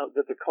found out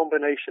that the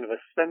combination of a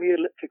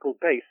semi-elliptical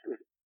base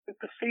was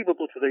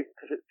imperceivable to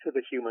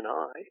the human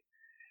eye,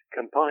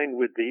 combined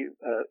with the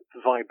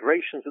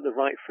vibrations at the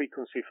right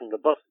frequency from the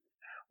bus,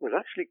 was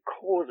actually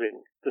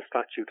causing the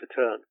statue to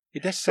turn.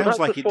 That sounds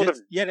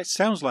that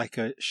sounds like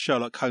a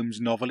Sherlock Holmes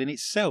novel in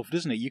itself,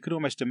 doesn't it? You could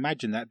almost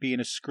imagine that being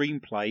a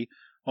screenplay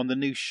on the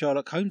new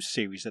Sherlock Holmes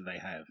series that they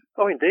have.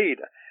 Oh, indeed.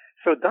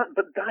 But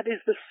that is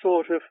the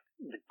sort of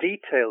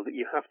detail that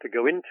you have to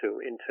go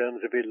into in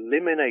terms of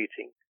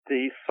eliminating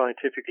the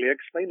scientifically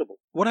explainable.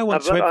 What I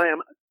want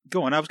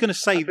Go on, I was going to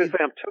say...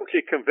 I'm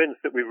totally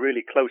convinced that we're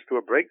really close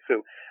to a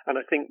breakthrough. And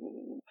I think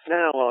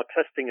now our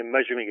testing and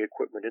measuring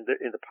equipment in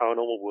the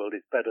paranormal world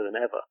is better than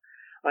ever.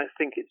 I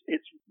think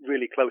it's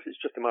really close.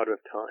 It's just a matter of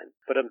time.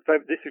 But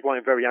this is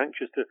why I'm very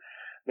anxious to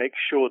make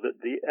sure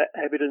that the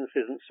evidence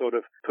isn't sort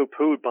of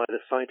poo-pooed by the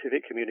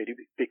scientific community,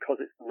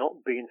 because it's not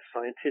being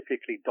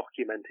scientifically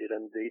documented,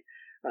 and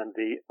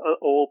the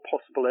all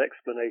possible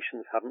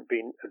explanations haven't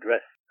been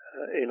addressed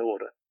in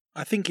order.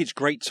 I think it's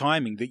great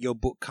timing that your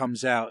book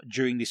comes out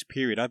during this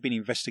period. I've been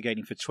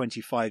investigating for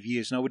 25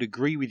 years, and I would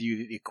agree with you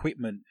that the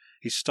equipment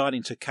is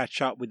starting to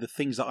catch up with the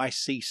things that I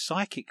see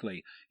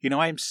psychically.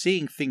 I am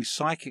seeing things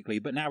psychically,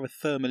 but now a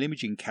thermal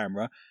imaging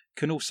camera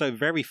can also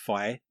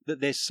verify that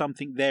there's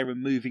something there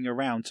and moving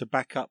around to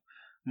back up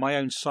my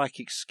own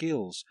psychic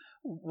skills.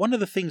 One of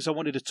the things I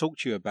wanted to talk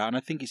to you about, and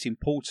I think it's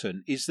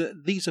important, is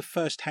that these are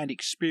first-hand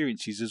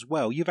experiences as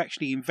well. You've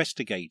actually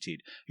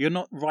investigated. You're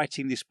not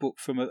writing this book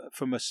from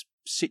a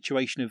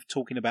situation of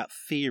talking about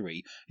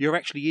theory. You're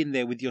actually in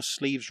there with your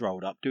sleeves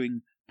rolled up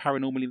doing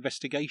paranormal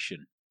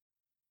investigation.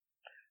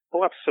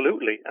 Oh,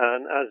 absolutely.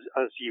 And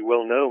as you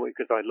well know,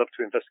 because I love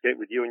to investigate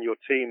with you and your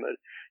team,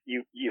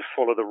 you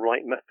follow the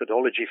right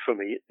methodology for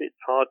me. It's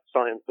hard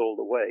science all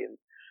the way,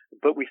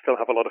 but we still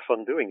have a lot of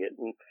fun doing it.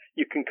 And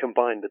you can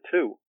combine the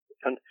two.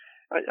 And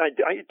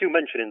I do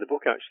mention in the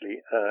book,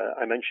 actually,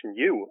 I mention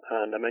you,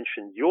 and I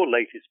mention your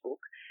latest book,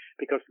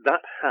 because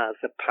that has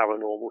a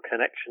paranormal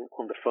connection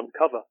on the front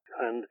cover.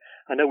 And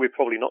I know we've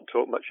probably not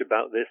talked much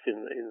about this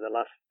in the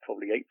last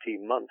probably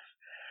 18 months,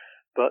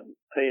 but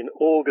in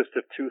August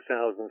of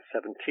 2017,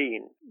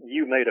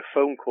 you made a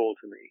phone call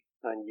to me,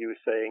 and you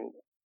were saying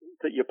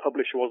that your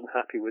publisher wasn't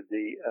happy with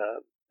the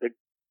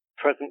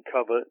present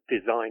cover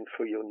design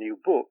for your new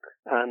book,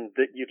 and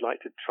that you'd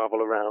like to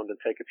travel around and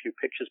take a few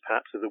pictures,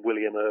 perhaps of the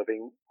William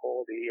Irving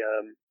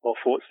or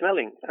Fort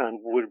Snelling, and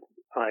would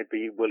I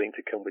be willing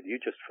to come with you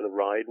just for the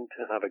ride and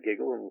to have a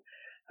giggle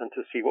and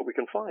to see what we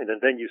can find? And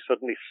then you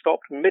suddenly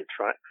stopped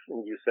mid-tracks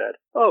and you said,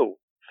 "Oh,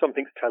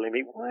 something's telling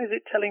me. Why is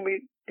it telling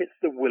me it's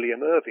the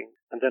William Irving?"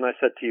 And then I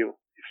said to you,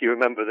 if you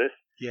remember this,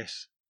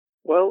 yes.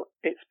 Well,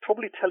 it's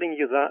probably telling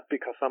you that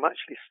because I'm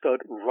actually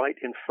stood right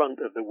in front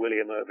of the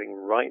William Irving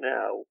right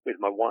now with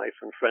my wife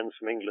and friends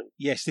from England.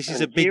 Yes, this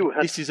is a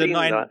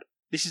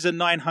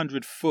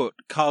 900-foot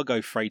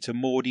cargo freighter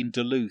moored in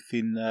Duluth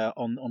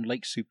on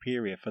Lake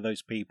Superior. For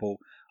those people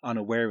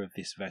unaware of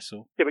this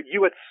vessel. Yeah, but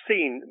you had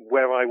seen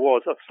where I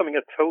was, or something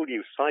I told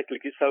you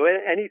psychically. So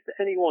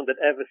anyone that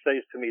ever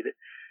says to me that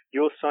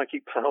your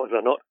psychic powers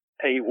are not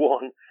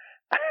A1,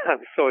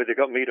 I'm sorry they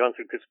got me to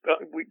answer, because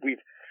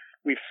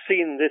we've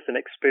seen this and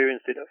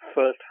experienced it at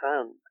first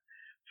hand.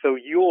 So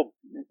your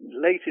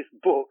latest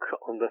book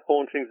on the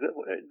hauntings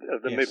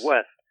of the Yes.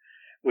 Midwest,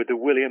 with the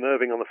William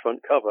Irving on the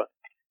front cover,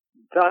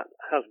 that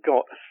has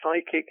got a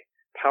psychic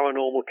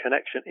paranormal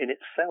connection in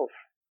itself.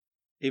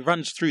 It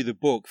runs through the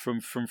book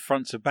from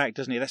front to back,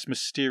 doesn't it? That's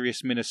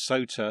mysterious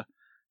Minnesota,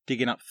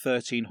 digging up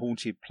 13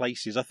 haunted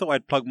places. I thought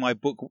I'd plug my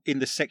book in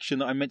the section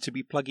that I meant to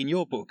be plugging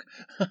your book.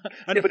 Yeah,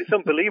 but it's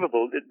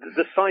unbelievable.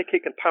 The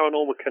psychic and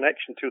paranormal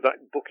connection to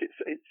that book,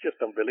 it's just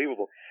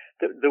unbelievable.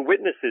 The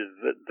witnesses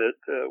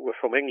that were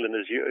from England,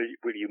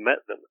 when you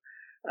met them,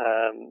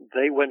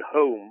 they went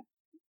home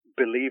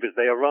believers.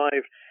 They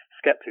arrived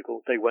skeptical.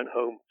 They went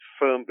home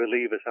firm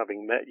believers,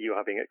 having met you,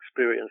 having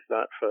experienced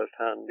that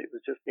firsthand. It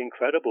was just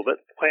incredible.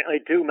 But I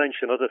do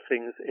mention other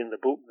things in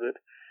the book that,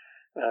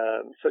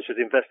 such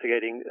as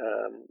investigating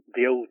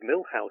the old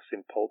mill house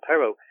in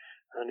Polperro.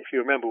 And if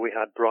you remember, we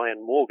had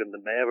Brian Morgan,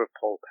 the mayor of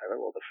Polperro,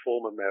 or the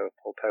former mayor of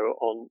Polperro,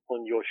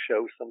 on your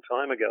show some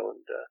time ago,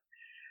 and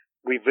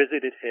we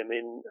visited him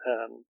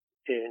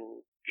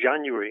in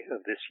January of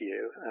this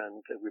year,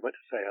 and we went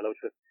to say hello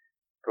to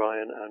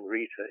Brian and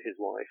Rita, his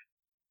wife.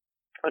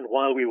 And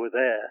while we were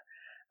there,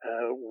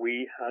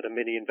 we had a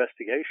mini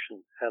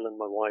investigation. Helen,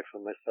 my wife,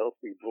 and myself,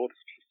 we brought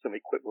some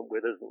equipment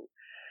with us, and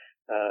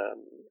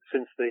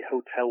since the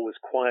hotel was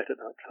quiet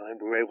at that time,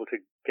 we were able to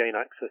gain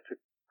access to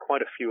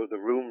quite a few of the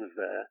rooms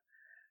there,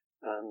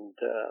 and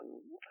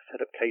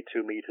set up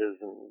K2 meters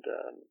and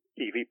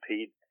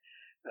EVP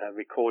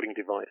recording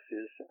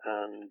devices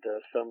and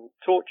some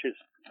torches.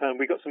 And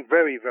we got some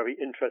very, very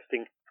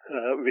interesting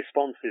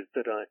responses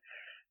that I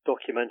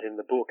document in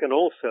the book. And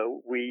also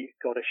we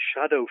got a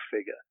shadow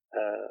figure,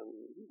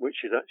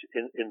 which is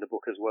actually in the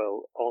book as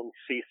well, on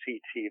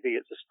CCTV.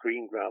 It's a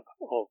screen grab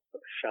of a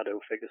shadow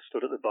figure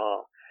stood at the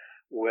bar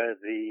where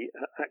the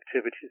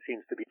activity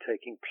seems to be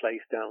taking place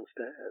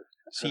downstairs.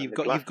 So you've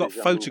got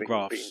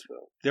photographs.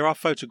 There are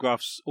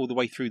photographs all the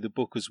way through the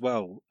book as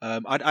well.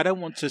 I don't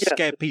want to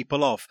scare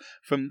people off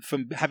from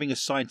having a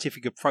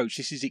scientific approach.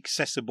 This is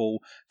accessible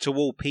to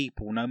all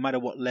people, no matter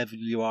what level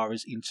you are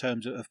as in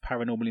terms of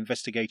paranormal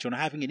investigation or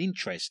having an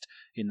interest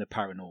in the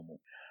paranormal.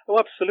 Oh,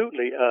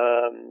 absolutely.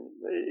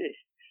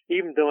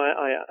 Even though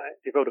I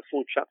devote a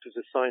full chapter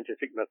to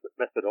scientific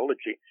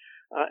methodology,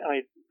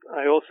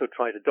 I also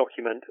try to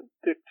document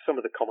some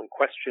of the common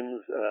questions,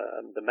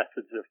 the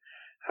methods of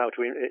how to,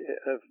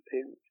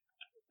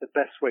 the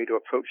best way to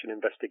approach an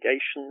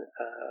investigation,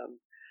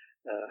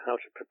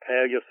 how to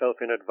prepare yourself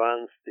in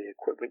advance, the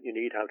equipment you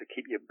need, how to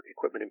keep your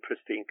equipment in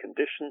pristine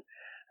condition,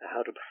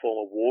 how to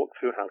perform a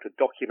walkthrough, how to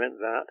document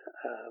that,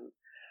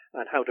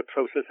 and how to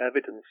process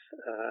evidence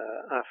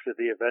after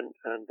the event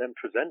and then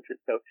present it.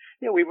 So,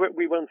 we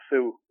run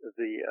through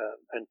the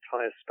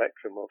entire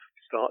spectrum of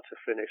start to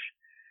finish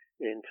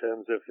in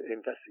terms of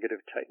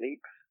investigative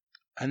techniques.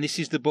 And this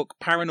is the book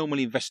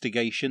Paranormal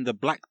Investigation, the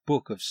Black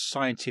Book of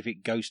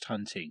Scientific Ghost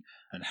Hunting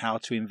and How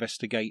to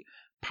Investigate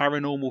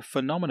Paranormal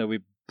Phenomena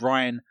with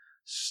Brian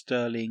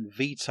Sterling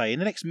Vitae. In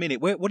the next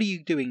minute, what are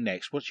you doing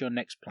next? What's your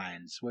next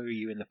plans? Where are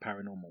you in the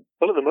paranormal?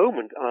 Well, at the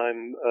moment,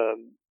 I'm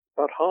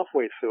about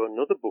halfway through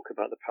another book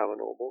about the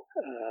paranormal,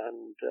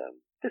 and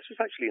this was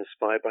actually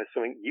inspired by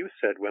something you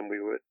said when we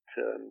were at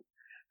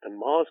the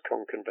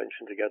MarsCon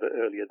convention together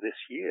earlier this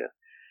year.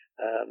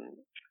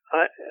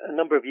 A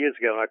number of years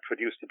ago, I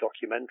produced a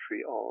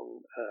documentary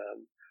on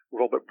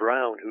Robert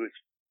Brown, who's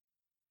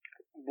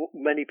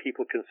many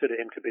people consider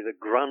him to be the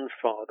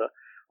grandfather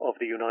of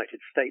the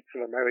United States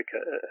of America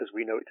as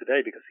we know it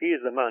today, because he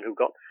is the man who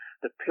got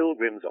the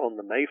Pilgrims on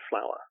the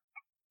Mayflower.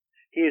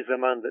 He is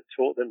the man that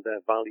taught them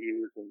their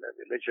values and their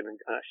religion and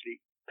actually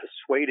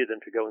persuaded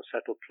them to go and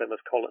settle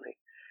Plymouth Colony.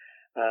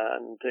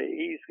 And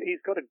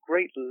he's got a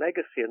great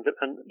legacy. And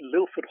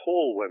Lilford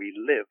Hall, where he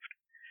lived,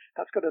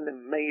 that's got an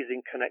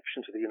amazing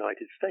connection to the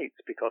United States,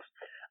 because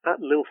at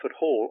Lilford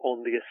Hall,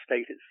 on the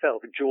estate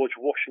itself, George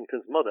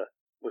Washington's mother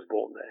was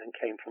born there and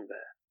came from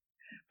there.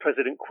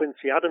 President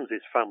Quincy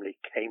Adams's family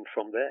came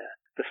from there.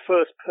 The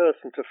first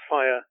person to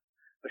fire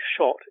a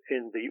shot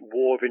in the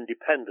War of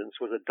Independence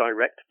was a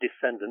direct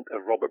descendant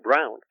of Robert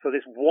Brown. So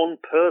this one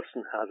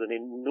person has an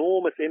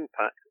enormous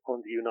impact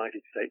on the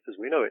United States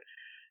as we know it.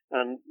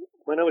 And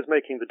when I was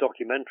making the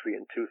documentary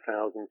in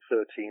 2013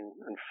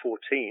 and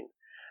 14,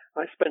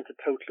 I spent a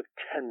total of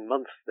 10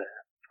 months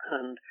there.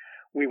 And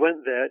we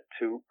went there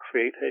to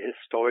create a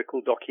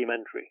historical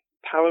documentary.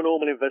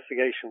 Paranormal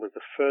investigation was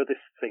the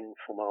furthest thing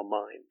from our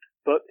mind.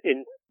 But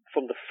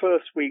from the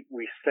first week,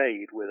 we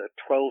stayed with a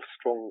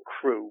 12-strong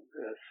crew,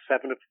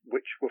 seven of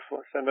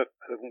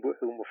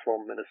whom were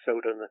from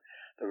Minnesota, and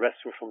the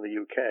rest were from the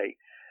UK.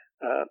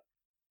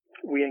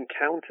 We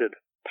encountered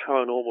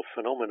paranormal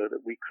phenomena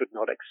that we could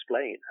not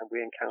explain, and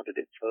we encountered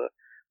it for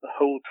the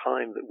whole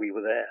time that we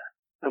were there.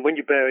 And when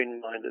you bear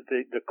in mind that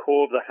the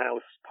core of the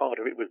house, part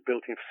of it was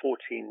built in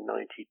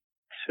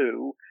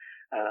 1492,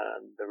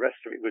 and the rest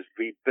of it was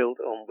rebuilt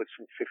onwards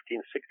from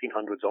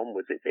 1600s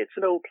onwards. It's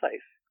an old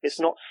place. It's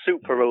not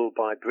super old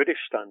by British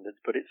standards,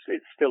 but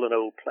it's still an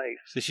old place.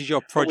 So this is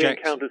your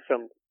project. We encountered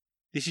some.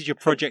 This is your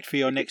project for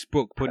your next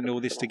book, putting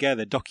all this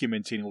together,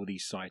 documenting all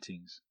these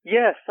sightings.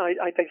 Yes,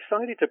 I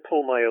decided to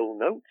pull my old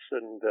notes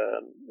and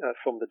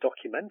from the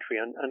documentary,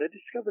 and I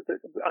discovered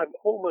that I've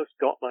almost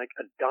got like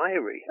a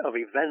diary of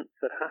events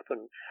that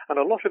happened, and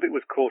a lot of it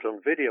was caught on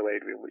video,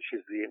 Adrian, which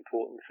is the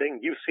important thing.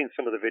 You've seen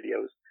some of the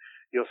videos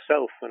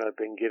yourself when I've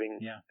been giving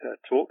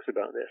talks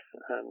about this,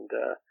 and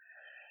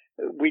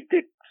we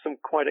did some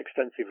quite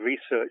extensive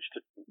research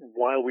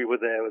while we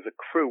were there as a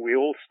crew. We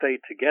all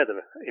stayed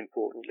together,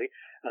 importantly,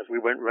 as we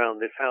went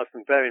round this house.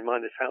 And bear in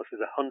mind, this house is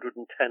 110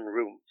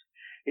 rooms.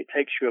 It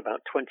takes you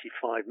about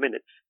 25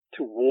 minutes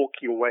to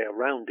walk your way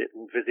around it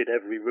and visit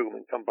every room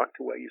and come back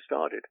to where you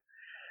started.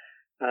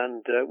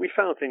 And we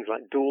found things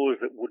like doors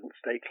that wouldn't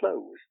stay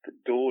closed,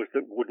 doors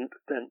that wouldn't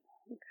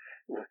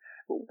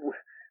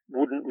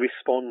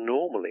respond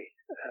normally,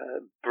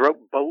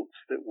 bolts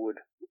that would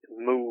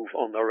move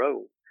on their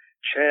own,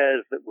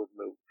 chairs that would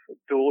move, a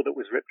door that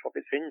was ripped off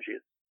its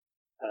hinges,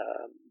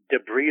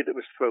 debris that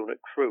was thrown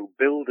at crew,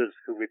 builders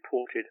who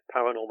reported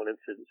paranormal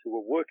incidents who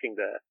were working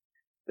there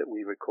that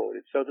we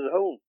recorded. So there's a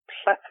whole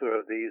plethora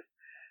of these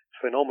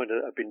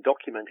phenomena that have been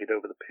documented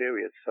over the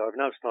period. So I've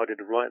now started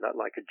to write that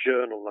like a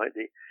journal, like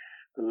the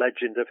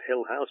legend of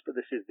Hill House, but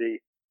this is the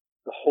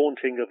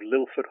haunting of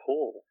Lilford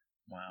Hall.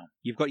 Wow.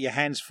 You've got your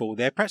hands full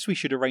there. Perhaps we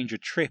should arrange a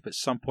trip at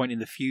some point in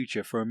the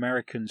future for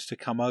Americans to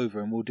come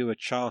over, and we'll do a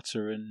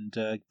charter and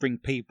bring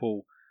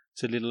people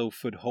to Little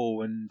Ilford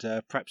Hall and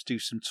perhaps do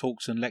some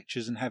talks and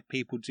lectures and have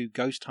people do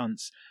ghost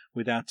hunts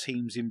with our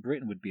teams in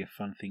Britain. Would be a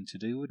fun thing to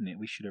do, wouldn't it?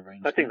 We should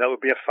arrange I think that would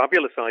be a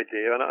fabulous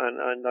idea,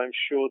 and I'm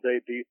sure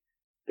they'd be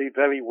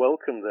very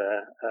welcome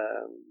there.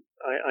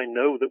 I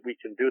know that we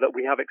can do that.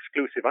 We have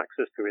exclusive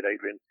access to it,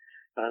 Adrian.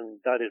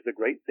 And that is the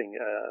great thing,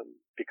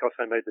 because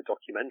I made the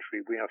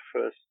documentary, we have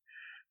first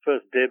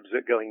dibs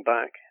at going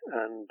back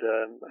and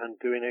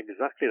doing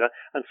exactly that.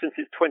 And since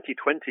it's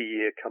 2020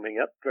 year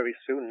coming up very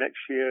soon,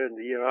 next year and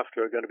the year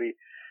after are going to be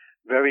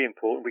very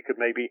important. We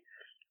could maybe,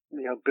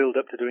 build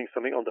up to doing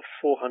something on the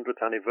 400th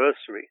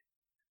anniversary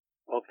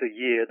of the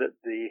year that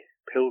the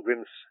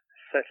Pilgrims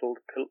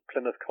settled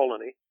Plymouth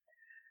Colony.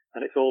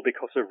 And it's all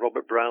because of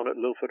Robert Brown at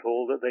Lilford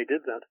Hall that they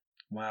did that.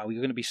 Wow,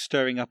 you're going to be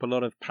stirring up a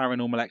lot of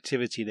paranormal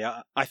activity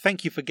there. I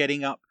thank you for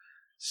getting up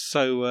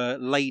so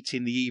late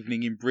in the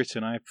evening in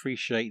Britain. I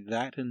appreciate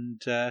that.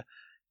 And,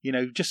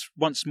 just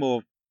once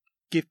more,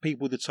 give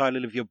people the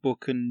title of your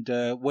book and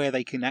where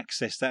they can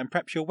access that. And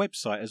perhaps your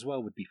website as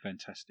well would be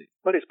fantastic.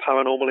 Well, it's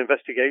Paranormal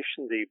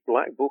Investigation, the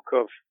black book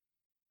of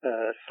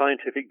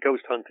scientific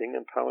ghost hunting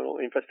and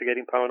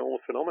investigating paranormal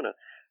phenomena.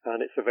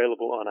 And it's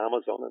available on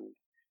Amazon. And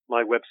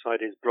my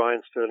website is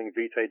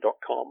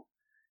briansterlingvitae.com.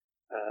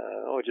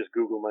 Or just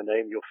Google my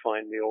name, you'll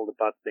find me, all the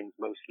bad things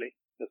mostly,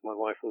 as my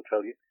wife will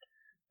tell you.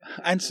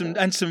 And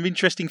some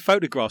interesting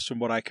photographs from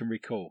what I can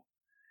recall.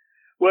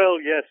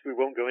 Well, yes, we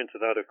won't go into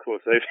that, of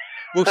course.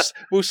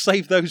 We'll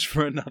save those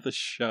for another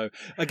show.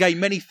 Again,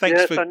 many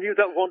thanks. Yes, I knew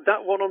that one.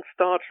 That one on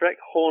Star Trek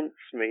haunts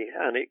me,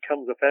 and it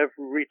comes up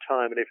every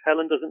time. And if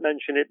Helen doesn't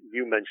mention it,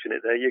 you mention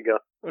it. There you go.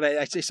 Well,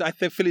 I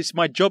feel it's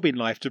my job in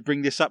life to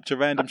bring this up to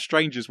random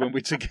strangers when we're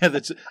together.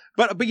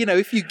 But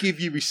if you give,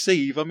 you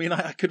receive. I mean,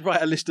 I could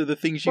write a list of the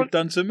things you've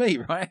done to me,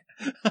 right?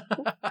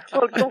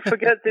 Well, don't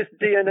forget this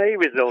DNA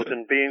result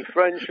and being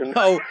French.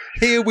 Oh,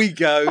 here we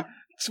go.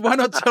 So why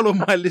not tell all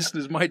my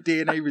listeners my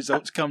DNA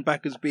results come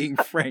back as being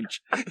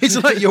French? It's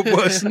like your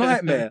worst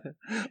nightmare.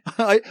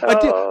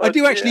 I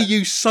do actually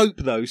use soap,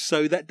 though,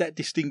 so that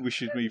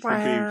distinguishes me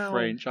from being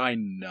French. I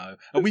know.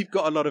 And we've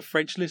got a lot of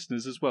French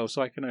listeners as well,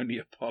 so I can only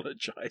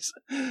apologise.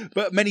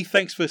 But many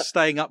thanks for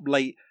staying up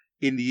late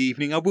in the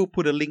evening. I will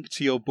put a link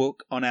to your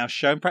book on our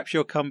show, and perhaps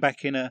you'll come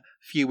back in a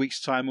few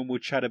weeks' time and we'll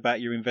chat about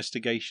your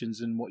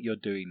investigations and what you're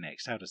doing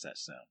next. How does that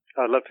sound?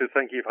 I'd love to.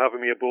 Thank you for having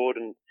me aboard,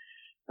 and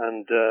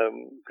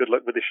good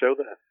luck with the show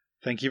there.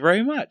 Thank you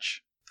very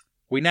much.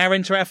 We now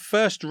enter our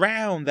first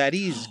round, that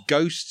is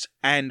Ghosts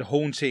and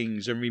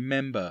Hauntings. And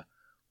remember,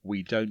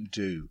 we don't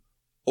do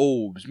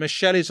orbs.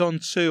 Michelle is on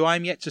 2.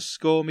 I'm yet to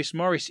score. Miss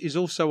Morris is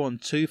also on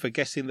 2 for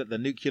guessing that the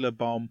nuclear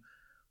bomb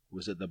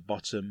was at the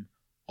bottom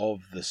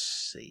of the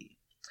sea.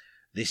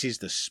 This is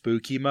the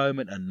spooky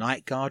moment a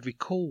night guard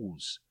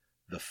recalls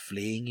the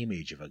fleeing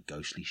image of a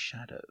ghostly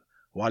shadow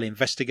while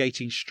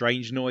investigating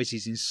strange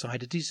noises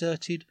inside a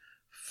deserted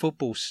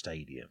football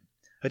stadium.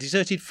 A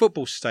deserted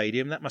football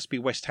stadium? That must be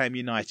West Ham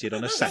United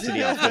on a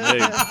Saturday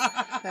afternoon.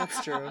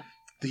 That's true.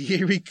 The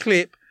eerie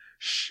clip,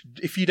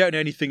 if you don't know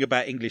anything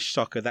about English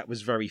soccer, that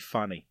was very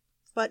funny.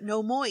 But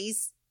no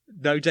Moyes.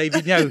 No,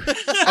 David, no.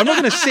 I'm not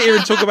going to sit here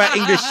and talk about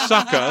English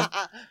soccer.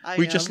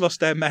 We just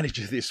lost our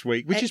manager this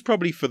week, which is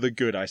probably for the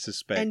good, I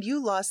suspect. And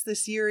you lost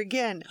this year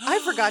again. I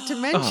forgot to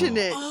mention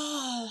it.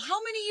 Oh,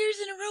 how many years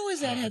in a row is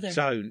that, Heather?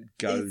 Don't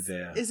go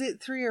there. Is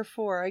it 3 or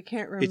 4? I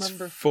can't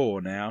remember. It's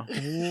 4 now.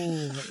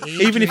 Ooh,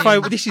 Even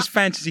if this is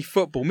fantasy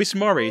football. Miss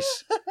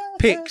Morris,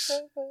 picks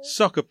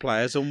soccer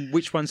players on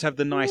which ones have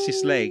the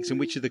nicest legs and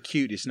which are the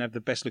cutest and have the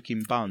best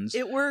looking buns.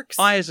 It works.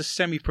 I, as a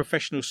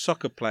semi-professional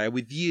soccer player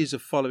with years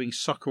of following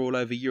soccer all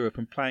over Europe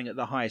and playing at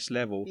the highest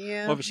level,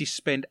 obviously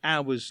spend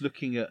hours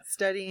looking at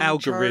studying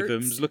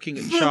algorithms, charts. looking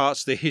at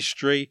charts, the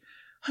history.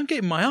 I'm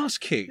getting my ass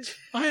kicked.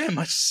 I am.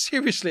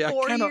 Seriously, I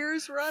cannot. 4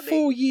 years running.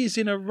 4 years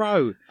in a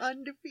row.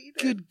 Undefeated.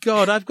 Good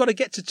God, I've got to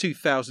get to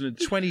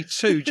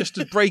 2022 just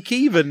to break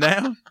even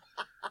now.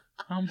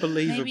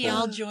 Unbelievable. Maybe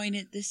I'll join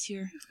it this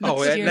year. Oh,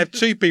 Next and year. have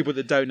two people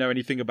that don't know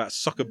anything about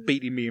soccer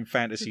beating me in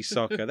fantasy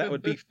soccer. That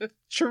would be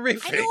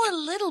terrific. I know a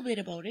little bit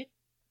about it.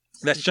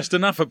 That's just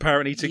enough,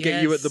 apparently, to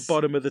get you at the Yes.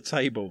 bottom of the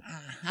table.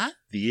 Uh-huh.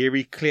 The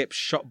eerie clip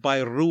shot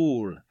by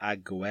Raul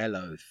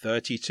Aguelo,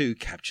 32,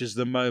 captures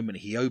the moment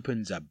he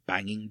opens a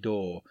banging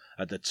door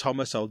at the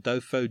Thomas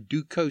Adolfo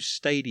Ducos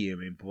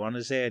Stadium in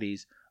Buenos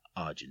Aires,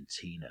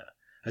 Argentina.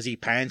 As he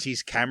pans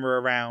his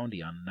camera around,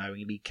 he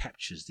unknowingly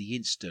captures the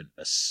instant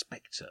a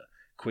spectre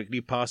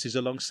quickly passes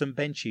along some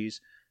benches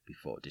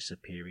before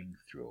disappearing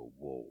through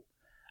a wall.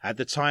 At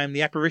the time,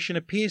 the apparition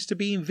appears to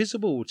be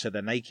invisible to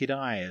the naked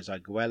eye as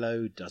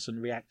Aguelo doesn't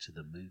react to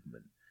the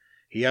movement.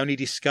 He only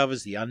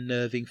discovers the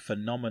unnerving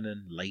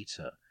phenomenon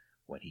later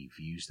when he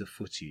views the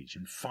footage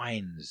and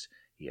finds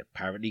he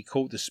apparently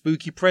caught the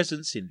spooky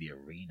presence in the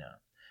arena.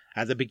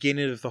 At the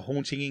beginning of the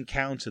haunting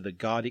encounter, the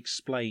guard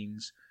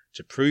explains,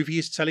 to prove he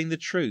is telling the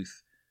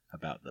truth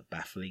about the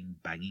baffling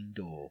banging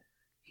door,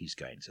 he's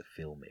going to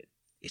film it.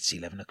 It's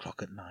 11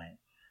 o'clock at night,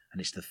 and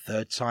it's the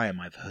third time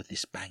I've heard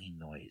this banging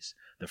noise.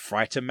 The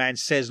frightened man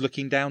says,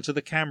 looking down to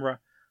the camera,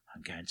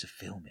 I'm going to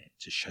film it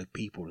to show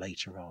people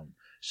later on,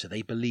 so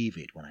they believe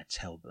it when I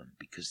tell them,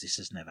 because this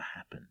has never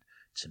happened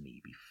to me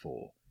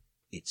before.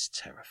 It's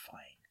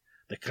terrifying.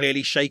 The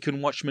clearly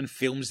shaken watchman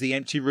films the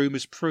empty room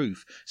as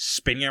proof,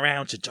 spinning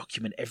around to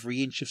document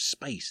every inch of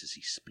space as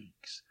he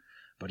speaks.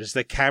 But as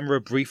the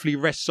camera briefly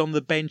rests on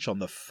the bench on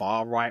the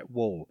far right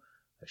wall,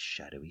 a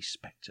shadowy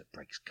spectre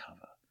breaks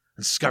cover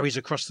and scurries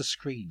across the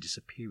screen,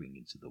 disappearing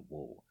into the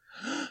wall.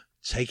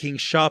 Taking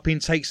sharp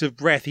intakes of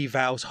breath, he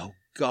vows, Oh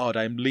God,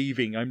 I'm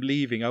leaving,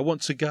 I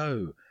want to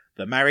go.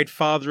 The married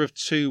father of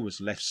two was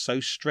left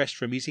so stressed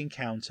from his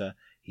encounter,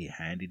 he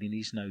handed in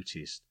his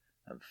notice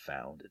and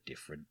found a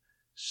different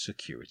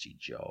security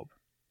job.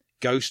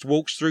 Ghost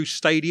walks through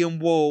stadium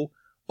wall,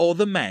 or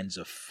the man's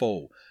a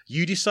fool.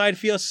 You decide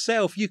for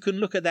yourself. You can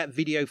look at that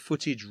video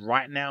footage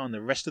right now and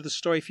the rest of the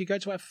story if you go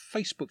to our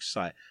Facebook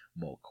site.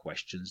 More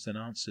questions than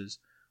answers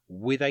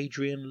with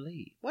Adrian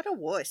Lee. What a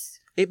wuss.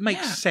 It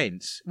makes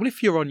sense. Well,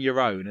 if you're on your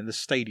own and the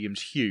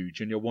stadium's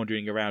huge and you're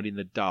wandering around in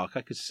the dark,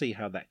 I could see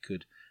how that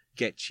could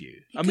get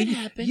you. It could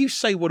happen. You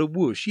say what a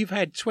whoosh. You've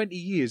had 20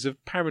 years of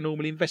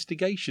paranormal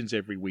investigations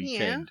every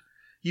weekend.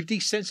 You've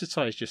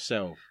desensitized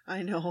yourself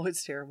I know,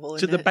 it's terrible.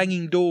 to the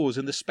banging doors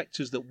and the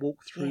spectres that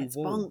walk through it's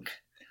walls. bunk.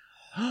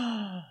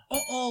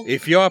 Uh-oh.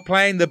 If you're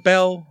playing the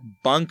Bell,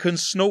 Bunk and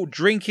Snort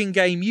drinking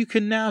game, you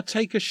can now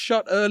take a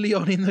shot early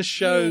on in the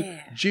show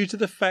due to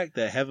the fact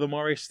that Heather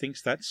Morris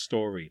thinks that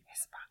story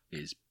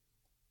is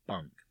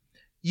bunk.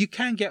 You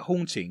can get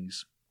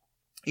hauntings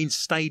in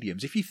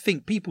stadiums if you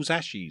think people's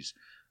ashes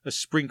are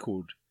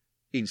sprinkled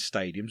in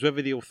stadiums,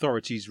 whether the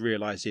authorities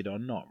realise it or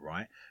not,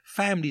 right?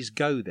 Families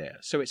go there,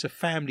 so it's a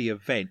family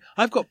event.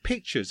 I've got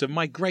pictures of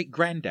my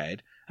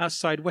great-granddad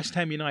outside West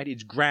Ham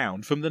United's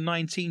ground from the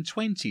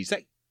 1920s.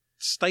 That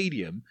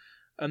stadium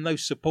and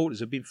those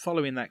supporters have been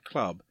following that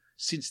club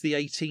since the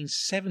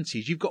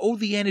 1870s. You've got all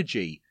the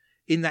energy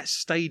in that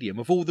stadium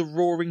of all the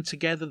roaring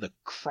together, the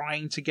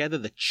crying together,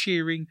 the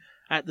cheering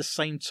at the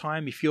same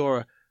time. If you're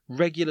a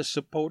regular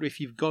supporter,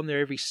 if you've gone there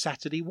every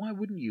Saturday, why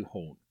wouldn't you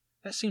haunt?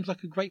 That seems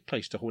like a great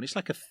place to haunt. It's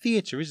like a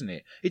theatre, isn't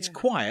it? It's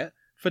quiet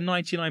for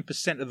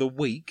 99% of the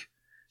week,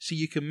 so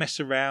you can mess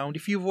around.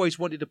 If you've always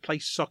wanted to play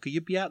soccer,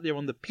 you'd be out there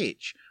on the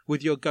pitch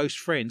with your ghost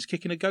friends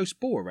kicking a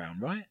ghost ball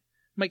around, right?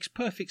 Makes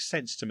perfect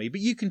sense to me.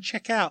 But you can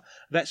check out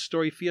that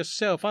story for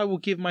yourself. I will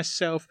give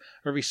myself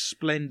a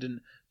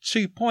resplendent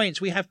 2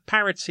 points. We have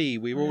parity.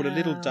 We were all a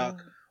little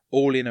duck,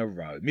 all in a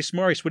row. Miss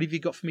Morris, what have you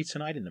got for me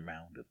tonight in the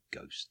round of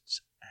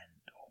ghosts and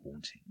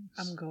hauntings?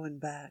 I'm going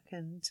back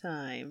in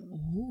time.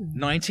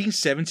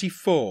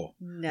 1974.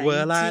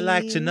 Well, I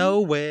like to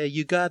know where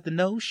you got the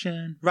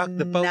notion. Rock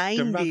the boat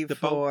and rock the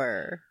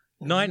boat.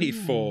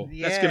 94.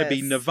 Ooh, That's going to be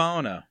yes.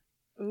 Nirvana.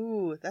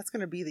 Ooh, that's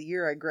going to be the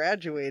year I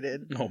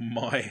graduated. Oh,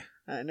 my.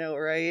 I know,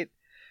 right?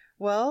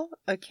 Well,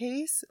 a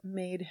case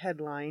made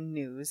headline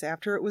news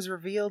after it was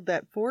revealed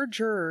that 4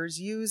 jurors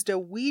used a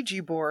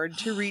Ouija board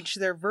to reach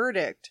their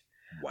verdict.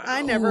 Wow.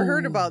 I never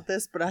heard about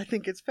this, but I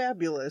think it's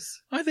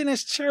fabulous. I think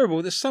that's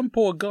terrible that some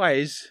poor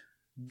guy's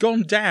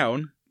gone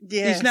down.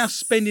 Yes. He's now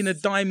spending a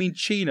dime in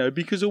Chino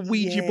because a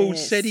Ouija board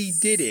said he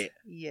did it.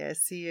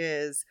 Yes, he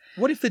is.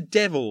 What if the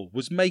devil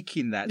was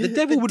making that? The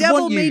devil would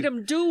devil want you. made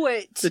him do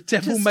it. The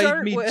devil to made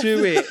start me with.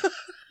 do it.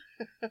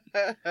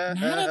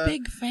 Not a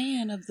big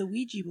fan of the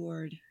Ouija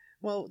board.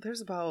 Well, there's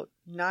about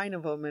 9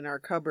 of them in our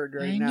cupboard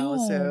right I now,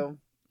 know. so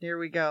here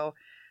we go.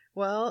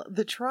 Well,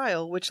 the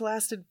trial, which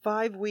lasted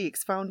 5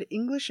 weeks, found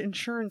English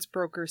insurance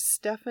broker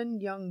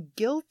Stephen Young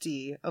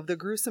guilty of the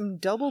gruesome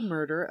double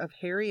murder of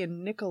Harry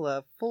and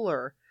Nicola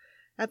Fuller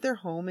at their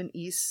home in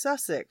East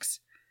Sussex.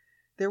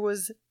 There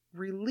was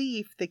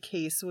relief the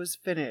case was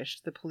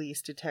finished, the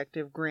police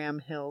detective Graham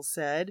Hill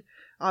said.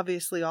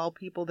 Obviously, all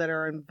people that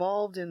are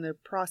involved in the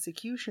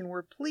prosecution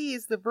were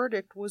pleased the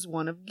verdict was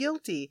one of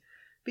guilty,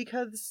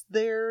 because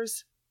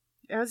there's,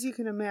 as you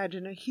can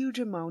imagine, a huge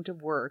amount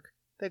of work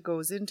that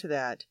goes into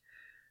that.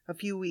 A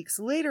few weeks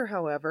later,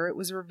 however, it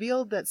was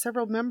revealed that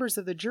several members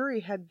of the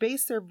jury had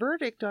based their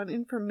verdict on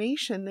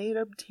information they had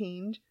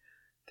obtained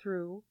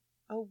through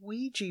a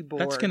Ouija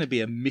board. That's going to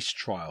be a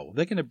mistrial.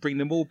 They're going to bring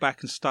them all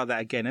back and start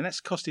that again, and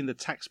that's costing the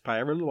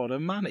taxpayer a lot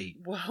of money.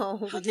 Well,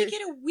 how'd they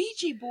get a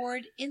Ouija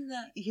board in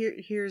the...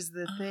 Here's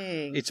the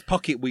thing. It's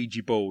pocket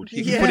Ouija board.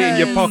 You can put it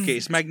in your pocket.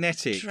 It's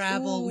magnetic.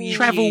 Travel Ouija.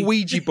 Travel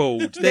Ouija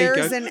board. There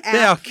you go. An app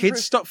there,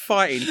 kids, stop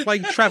fighting. Play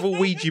travel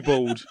Ouija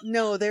board.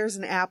 No, there's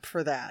an app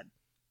for that.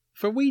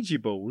 For Ouija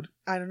board?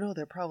 I don't know.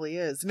 There probably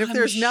is. And if I'm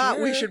there's not,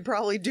 we sure. should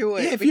probably do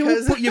it. Yeah, if you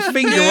all put your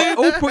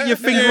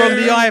finger on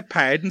the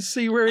iPad and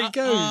see where it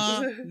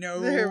goes. No.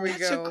 There we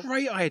That's go. a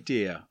great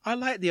idea. I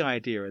like the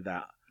idea of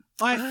that.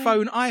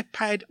 iPhone,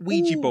 iPad,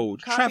 Ouija board.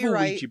 Travel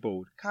copyright. Ouija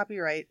board.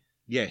 Copyright.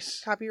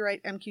 Yes.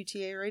 Copyright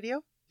MQTA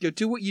radio.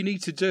 Do what you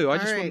need to do. I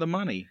just All want right. the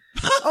money.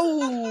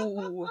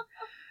 Oh.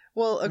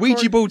 Well,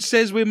 Ouija board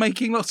says we're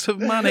making lots of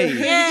money.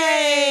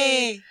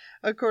 Yay!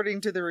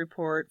 According to the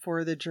report, 4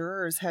 of the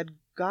jurors had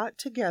got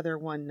together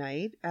one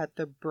night at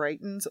the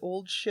Brighton's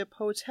Old Ship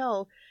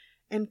Hotel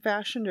and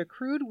fashioned a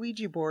crude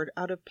Ouija board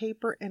out of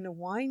paper and a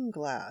wine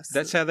glass.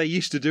 That's how they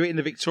used to do it in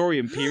the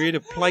Victorian period.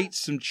 Of plates,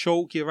 some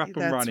chalk, you're up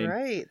and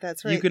running.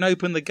 That's right. You can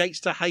open the gates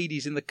to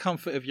Hades in the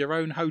comfort of your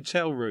own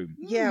hotel room.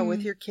 Yeah,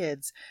 with your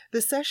kids.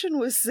 The session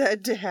was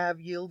said to have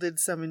yielded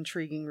some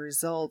intriguing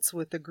results,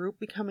 with the group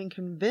becoming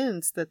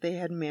convinced that they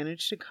had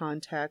managed to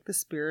contact the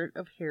spirit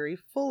of Harry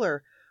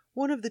Fuller,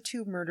 one of the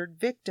 2 murdered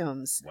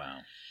victims. Wow.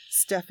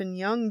 Stephen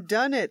Young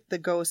done it, the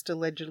ghost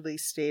allegedly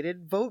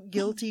stated. Vote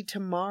guilty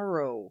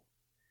tomorrow,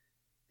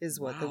 is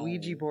what the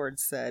Ouija board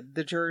said.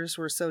 The jurors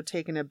were so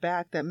taken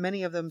aback that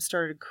many of them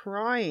started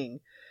crying.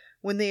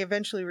 When they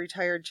eventually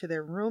retired to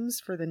their rooms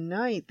for the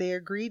night, they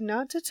agreed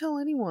not to tell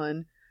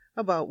anyone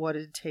about what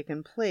had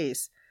taken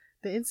place.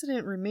 The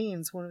incident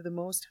remains one of the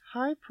most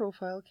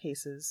high-profile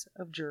cases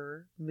of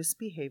juror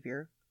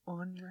misbehavior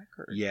on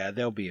record. Yeah,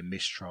 there'll be a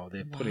mistrial.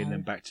 They're putting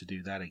them back to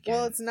do that again.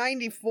 Well, it's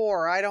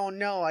 94. I don't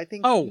know. I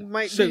think Oh, you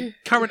might so be...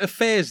 current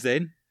affairs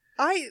then?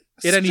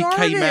 It only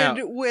came out.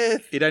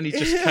 It only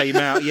just came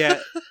out, yeah.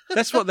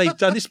 That's what they've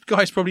done. This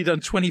guy's probably done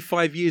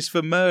 25 years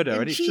for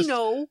murder. And it's just,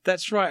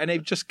 that's right. And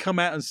they've just come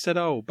out and said,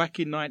 oh, back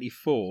in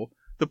 94.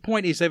 The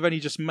point is they've only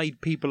just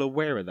made people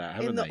aware of that,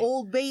 haven't they? In the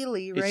Old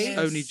Bailey, right? It's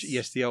only,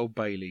 yes, the Old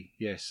Bailey.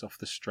 Yes, off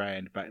the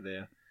Strand back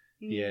there.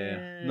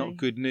 Yeah, not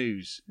good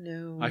news.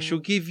 No. I shall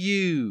give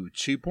you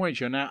 2 points.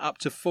 You're now up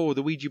to 4.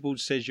 The Ouija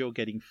board says you're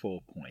getting 4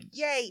 points.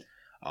 Yay!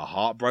 A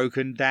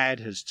heartbroken dad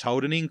has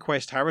told an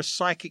inquest how a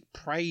psychic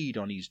preyed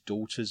on his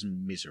daughter's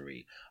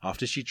misery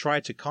after she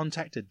tried to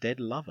contact a dead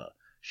lover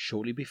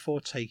shortly before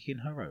taking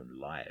her own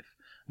life.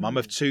 Mum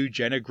of 2,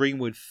 Jenna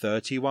Greenwood,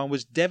 31,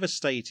 was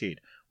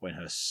devastated when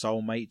her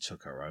soulmate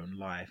took her own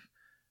life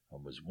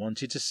and was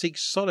wanted to seek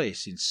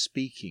solace in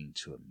speaking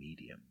to a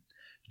medium.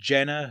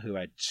 Jenna, who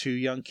had 2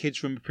 young kids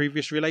from a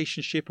previous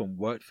relationship and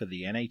worked for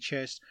the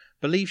NHS,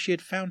 believed she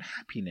had found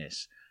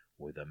happiness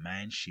with a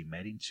man she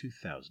met in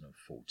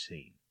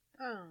 2014.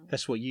 Oh.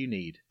 That's what you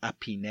need.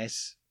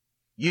 Happiness.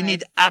 You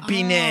need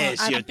happiness.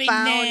 I You're-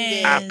 found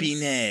it.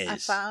 Happiness.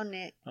 I found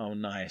it. Oh,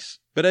 nice.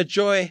 But her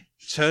joy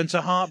turned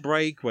to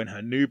heartbreak when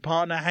her new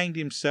partner hanged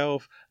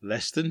himself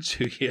less than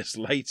 2 years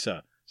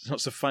later. It's not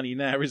so funny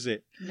now, is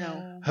it?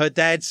 No. Her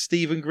dad,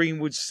 Stephen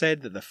Greenwood,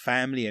 said that the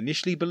family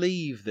initially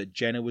believed that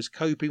Jenna was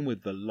coping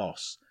with the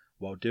loss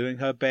while doing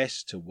her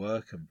best to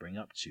work and bring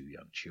up 2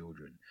 young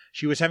children.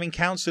 She was having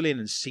counselling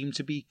and seemed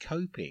to be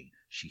coping.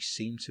 She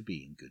seemed to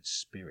be in good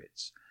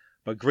spirits.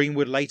 But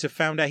Greenwood later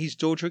found out his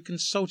daughter had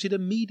consulted a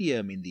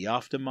medium in the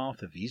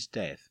aftermath of his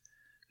death,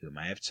 who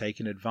may have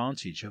taken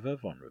advantage of her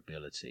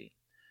vulnerability.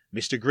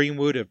 Mr.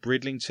 Greenwood of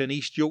Bridlington,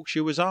 East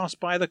Yorkshire, was asked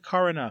by the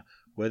coroner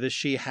whether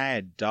she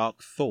had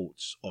dark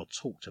thoughts or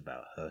talked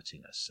about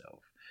hurting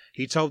herself.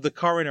 He told the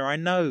coroner, I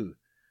know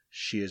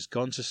she has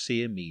gone to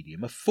see a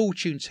medium, a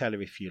fortune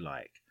teller if you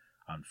like.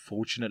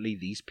 Unfortunately,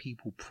 these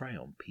people prey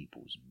on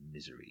people's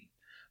misery.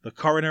 The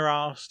coroner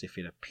asked if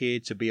it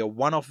appeared to be a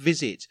one-off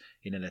visit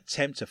in an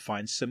attempt to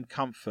find some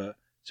comfort,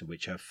 to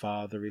which her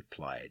father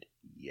replied,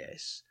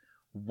 yes,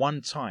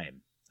 one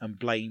time, and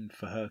blamed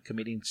for her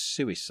committing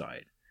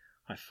suicide.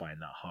 I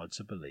find that hard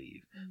to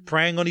believe.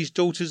 Preying on his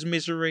daughter's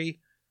misery,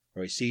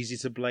 or it's easy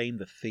to blame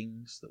the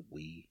things that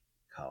we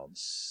can't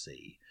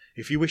see.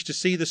 If you wish to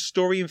see the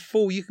story in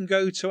full, you can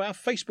go to our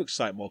Facebook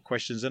site, More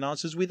Questions and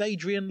Answers with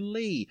Adrian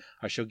Lee.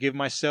 I shall give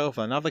myself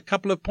another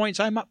couple of points.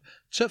 I'm up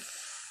to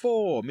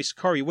 4. Miss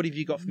Corrie, what have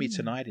you got for me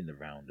tonight in the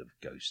round of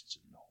ghosts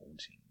and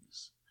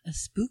hauntings? A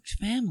spooked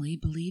family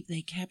believed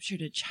they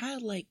captured a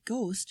childlike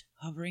ghost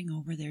hovering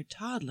over their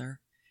toddler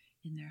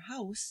in their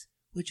house,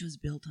 which was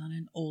built on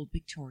an old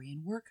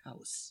Victorian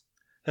workhouse.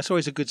 That's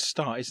always a good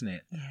start, isn't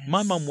it? Yes.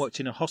 My mum worked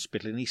in a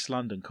hospital in East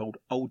London called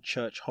Old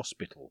Church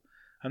Hospital,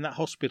 and that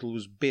hospital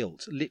was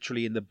built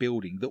literally in the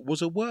building that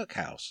was a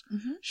workhouse.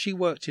 Mm-hmm. She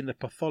worked in the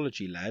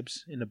pathology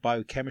labs, in the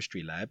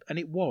biochemistry lab, and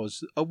it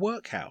was a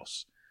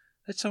workhouse.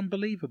 It's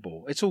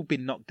unbelievable. It's all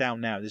been knocked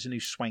down now. There's a new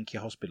swanky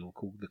hospital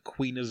called the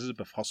Queen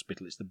Elizabeth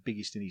Hospital. It's the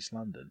biggest in East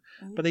London.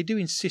 Ooh. But they do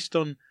insist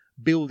on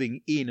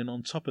building in and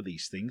on top of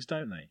these things,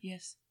 don't they?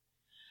 Yes.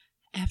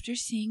 After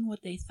seeing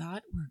what they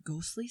thought were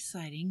ghostly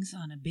sightings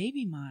on a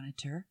baby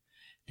monitor,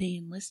 they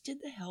enlisted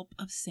the help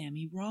of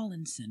Sammy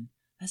Rawlinson,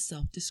 a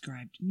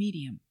self-described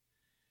medium.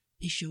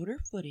 They showed her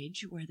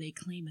footage where they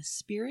claim a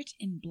spirit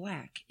in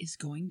black is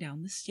going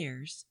down the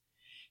stairs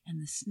and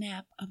the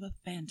snap of a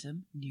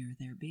phantom near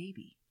their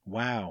baby.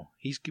 Wow.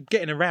 He's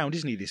getting around,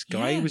 isn't he, this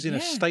guy? Yeah, he was in a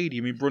yeah.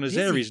 stadium in Buenos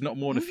Busy. Aires not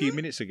more than a few Mhm.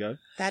 minutes ago.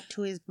 That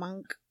to his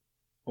bunk.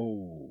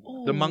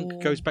 Oh. The monk Oh.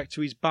 goes back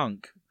to his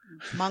bunk.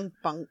 Monk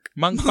bunk.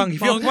 Monk bunk.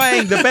 If you're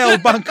playing the Bell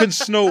Bunk and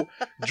Snort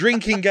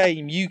drinking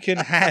game, you can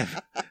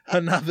have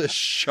another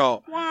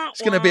shot.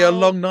 It's going to be a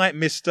long night,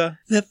 mister.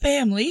 The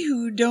family,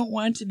 who don't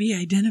want to be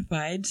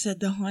identified, said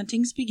the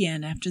hauntings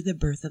began after the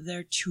birth of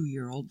their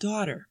 2-year-old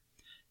daughter.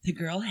 The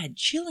girl had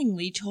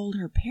chillingly told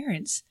her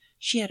parents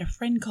she had a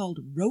friend called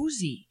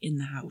Rosie in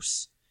the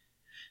house.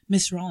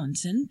 Miss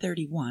Rawlinson,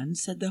 31,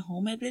 said the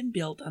home had been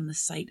built on the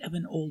site of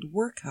an old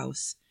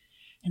workhouse,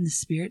 and the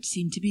spirits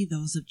seemed to be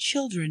those of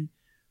children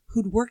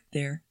who'd worked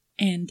there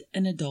and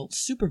an adult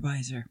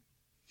supervisor.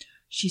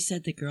 She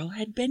said the girl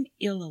had been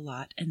ill a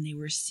lot and they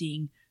were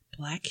seeing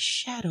black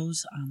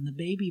shadows on the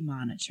baby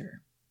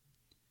monitor.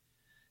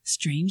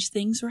 Strange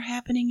things were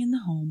happening in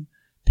the home,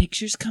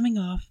 pictures coming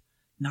off,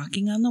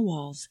 knocking on the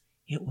walls.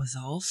 It was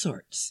all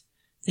sorts.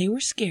 They were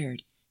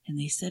scared, and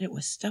they said it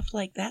was stuff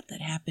like that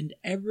that happened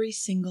every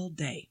single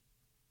day.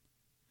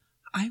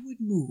 I would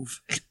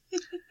move.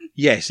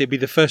 Yes, it'd be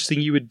the first thing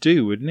you would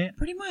do, wouldn't it?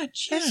 Pretty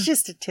much, yeah. That's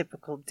just a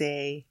typical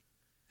day.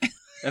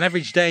 An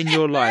average day in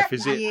your life,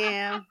 is it?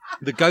 Yeah.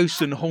 The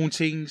ghosts and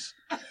hauntings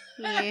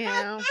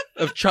Yeah.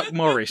 of Chuck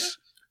Morris.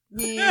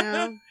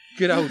 Yeah.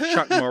 Good old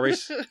Chuck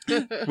Morris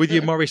with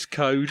your Morris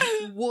code.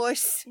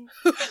 Wuss.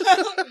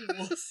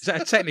 Is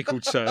that a technical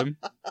term?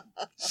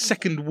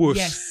 Second wuss.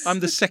 Yes.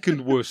 I'm the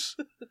second wuss.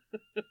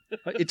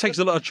 It takes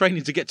a lot of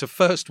training to get to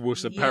first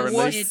wuss, apparently.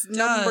 Yes, Wuss it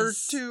number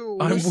does. 2.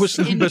 I'm wuss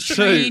In number 2.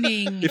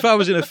 training. If I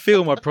was in a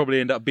film, I'd probably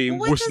end up being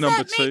What wuss does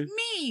number that 2. make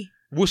me?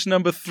 Wuss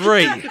number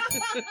 3.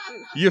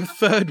 You're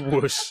third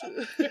wuss.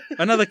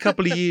 Another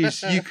couple of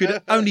years, you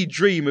could only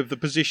dream of the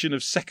position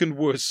of second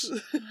wuss.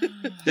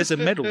 There's a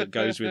medal that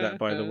goes with that,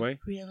 by the way.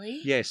 Really?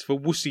 Yes, for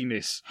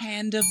wussiness.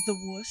 Hand of the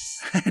wuss.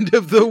 Hand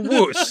of the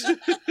wuss.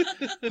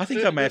 I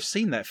think I may have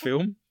seen that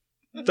film.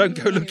 Don't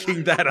go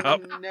looking that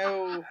up.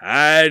 No.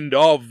 Hand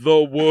of the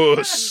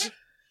wuss.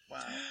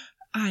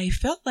 I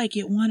felt like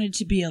it wanted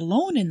to be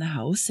alone in the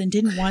house and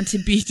didn't want to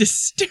be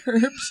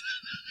disturbed.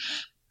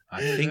 I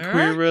think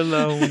we're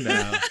alone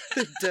now.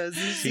 It doesn't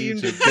Seem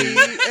seem to to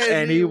be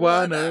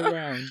anyone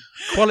around.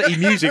 Quality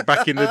music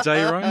back in the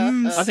day, right?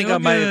 I think so I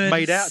may have good.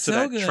 made out to So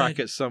that good. track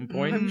at some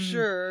point. I'm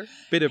sure.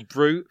 Bit of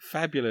brute,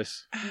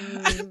 fabulous.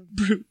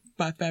 Brute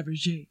by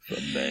Fabergé.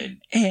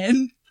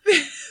 And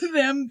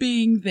them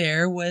being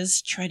there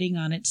was treading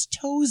on its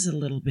toes a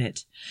little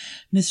bit.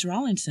 Miss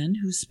Rawlinson,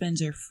 who spends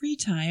her free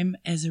time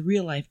as a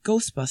real-life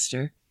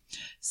ghostbuster,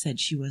 said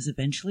she was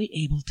eventually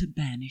able to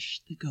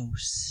banish the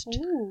ghost.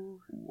 Ooh.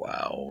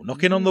 Wow.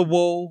 Knocking on the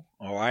wall.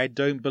 Oh, I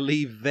don't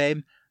believe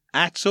them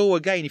at all.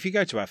 Again, if you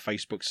go to our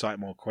Facebook site,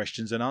 More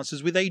Questions and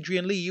Answers with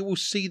Adrian Lee, you will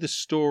see the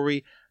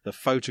story, the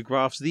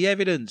photographs, the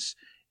evidence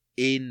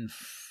in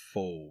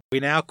full.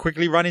 We now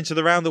quickly run into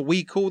the round that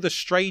we call the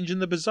strange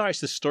and the bizarre. It's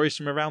the stories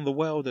from around the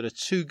world that are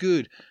too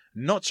good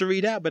not to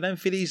read out, but don't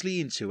fit easily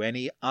into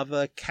any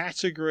other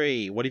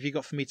category. What have you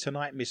got for me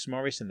tonight, Miss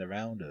Morris, in the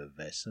round of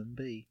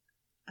S&B?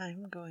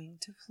 I'm going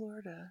to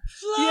Florida.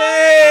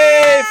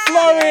 Yay!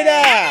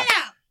 Florida!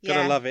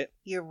 Gotta Yeah. love it.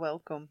 You're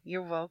welcome.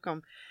 You're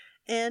welcome.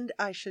 And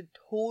I should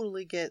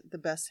totally get the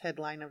best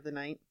headline of the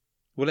night.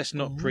 Well, let's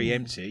not Ooh.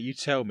 preempt it. You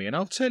tell me, and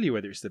I'll tell you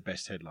whether it's the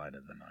best headline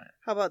of the night.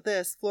 How about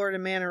this? Florida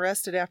man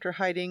arrested after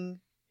hiding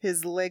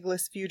his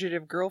legless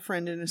fugitive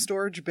girlfriend in a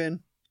storage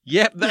bin.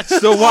 Yep, that's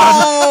the one.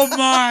 Oh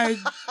my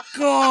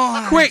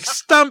god! Quick,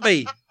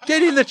 Stumpy,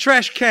 get in the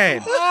trash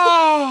can.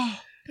 Oh,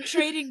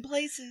 trading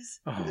places.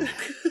 Oh,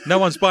 no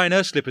one's buying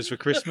her slippers for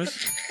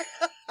Christmas.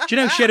 Do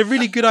you know she had a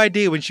really good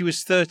idea when she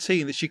was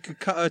 13 that she could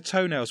cut her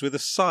toenails with a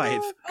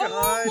scythe?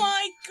 Oh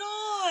my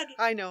god!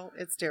 I know,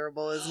 it's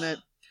terrible, isn't it?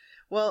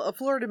 Well, a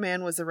Florida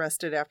man was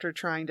arrested after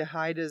trying to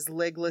hide his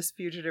legless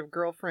fugitive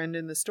girlfriend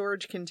in the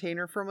storage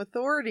container from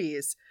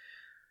authorities.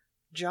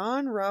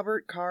 John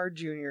Robert Carr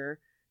Jr.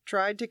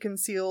 tried to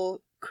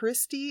conceal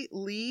Christy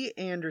Lee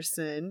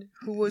Anderson,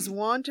 who was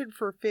wanted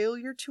for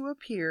failure to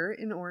appear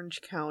in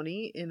Orange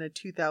County in a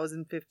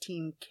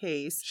 2015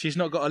 case. She's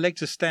not got a leg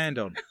to stand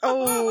on.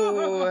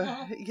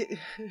 Oh,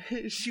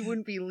 she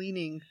wouldn't be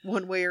leaning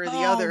one way or the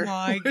other. Oh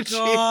my would she?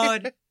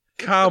 God.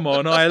 Come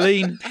on,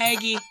 Eileen.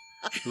 Peggy.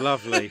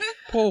 Lovely.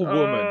 Poor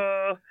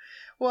woman.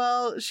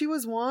 Well, she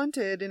was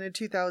wanted in a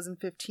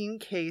 2015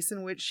 case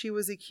in which she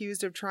was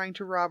accused of trying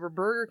to rob a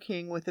Burger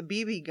King with a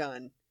BB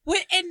gun.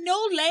 Wait, and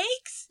no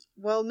legs?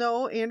 Well,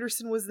 no,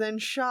 Anderson was then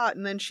shot,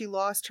 and then she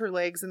lost her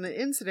legs in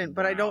the incident,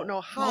 but I don't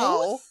know how.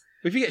 Both?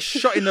 If you get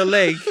shot in the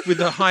leg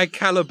with a high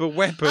caliber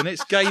weapon,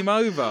 it's game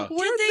over.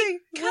 Where Did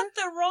they cut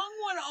the wrong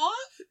one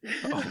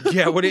off? Oh,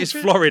 yeah, well, it is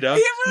Florida.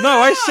 Yeah, No,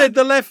 I right. said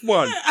the left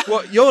one.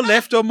 What, your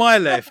left or my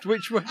left?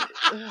 Which one?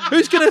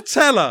 Who's going to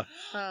tell her?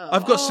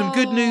 I've got some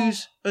good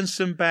news and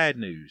some bad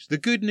news. The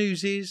good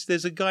news is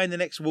there's a guy in the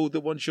next ward that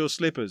wants your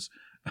slippers.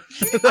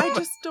 I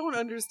just don't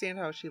understand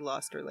how she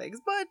lost her legs,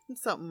 but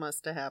something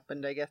must have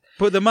happened, I guess.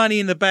 Put the money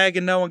in the bag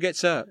and no one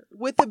gets hurt.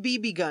 With the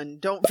BB gun.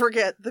 Don't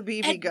forget the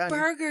BB At gun.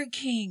 Burger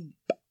King.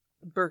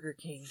 Burger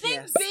King, Think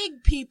yes.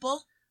 big,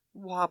 people.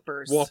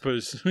 Whoppers.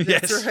 Whoppers.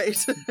 That's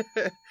Yes.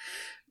 right.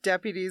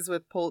 Deputies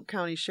with Polk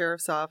County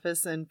Sheriff's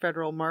Office and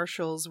federal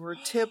marshals were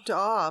tipped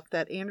off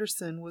that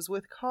Anderson was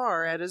with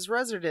Carr at his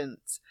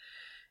residence.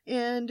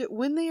 And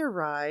when they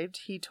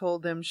arrived, he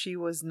told them she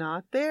was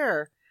not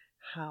there.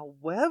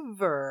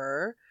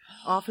 However,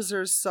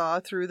 officers saw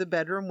through the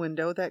bedroom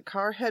window that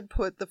Carr had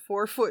put the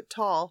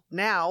 4-foot-tall,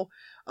 now,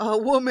 a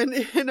woman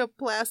in a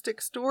plastic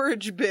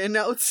storage bin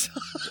outside.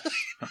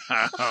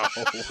 Was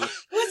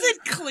it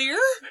clear?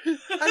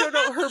 I don't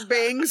know, her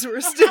bangs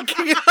were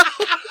sticking out.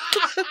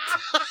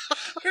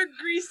 Her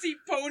greasy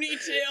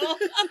ponytail.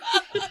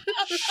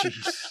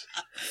 Jeez.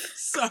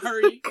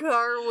 Sorry.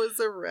 Carr was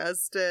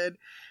arrested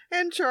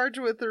and charged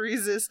with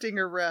resisting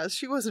arrest.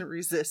 She wasn't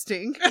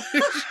resisting.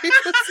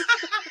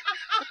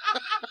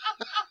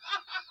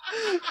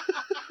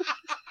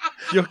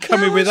 You're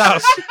coming with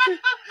us.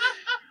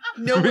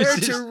 Nowhere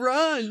Resist- to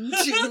run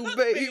to,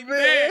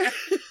 baby.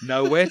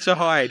 Nowhere to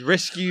hide.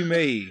 Rescue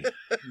me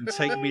and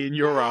take me in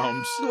your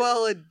arms.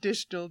 While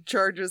additional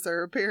charges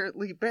are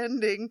apparently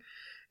pending,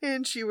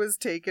 and she was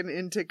taken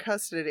into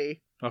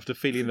custody. After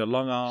feeling the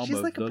long arm She's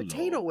of like the a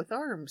potato law. with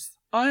arms.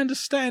 I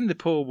understand the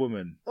poor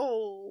woman.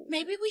 Oh.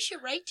 Maybe we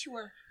should write to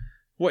her.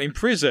 What, in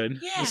prison?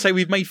 Yeah. And say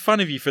we've made fun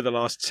of you for the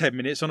last 10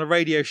 minutes on a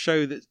radio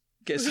show that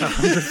gets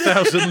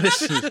 100,000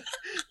 listeners.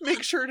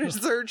 Make sure to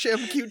search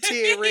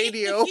MQTA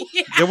radio.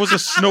 Yeah. There was a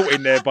snort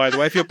in there, by the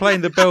way. If you're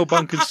playing the Bell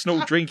Bunk and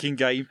Snort drinking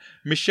game,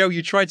 Michelle,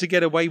 you tried to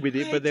get away with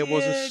it, I but there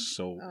was a did.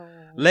 snort. Oh.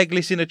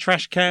 Legless in a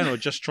trash can or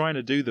just trying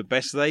to do the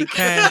best they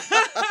can.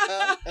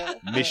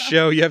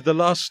 Michelle, you have the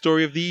last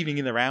story of the evening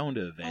in the round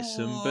of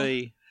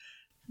S&B.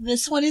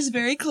 This one is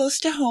very close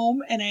to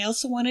home, and I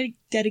also want to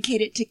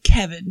dedicate it to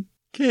Kevin.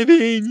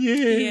 Kevin, yeah.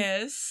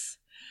 Yes.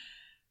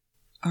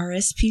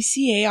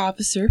 RSPCA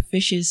officer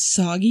fishes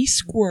soggy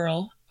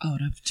squirrel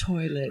out of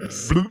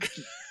toilets.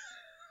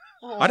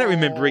 I don't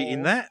remember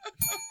eating that.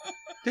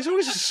 There's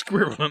always a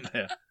squirrel on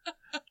there.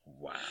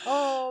 Wow.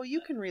 Oh,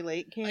 you can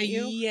relate, can't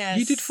you? Yes.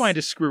 You did find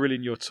a squirrel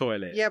in your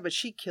toilet. Yeah, but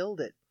she killed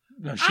it.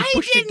 No, she I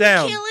pushed didn't it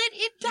down. kill it.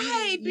 It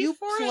died You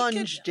before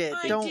plunged I it. could.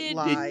 I Don't did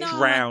lie. It not.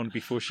 drowned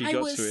before she I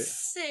got was to it.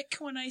 sick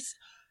when I.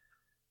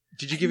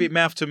 Did you give it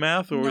mouth to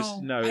mouth, or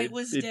it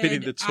was it'd dead. been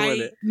in the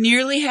toilet? I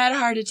nearly had a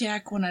heart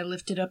attack when I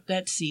lifted up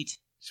that seat.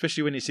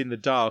 Especially when it's in the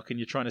dark and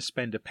you're trying to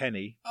spend a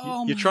penny.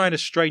 Oh You're my trying to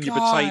strain your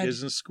God.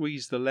 potatoes and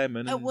squeeze the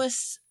lemon. It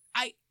was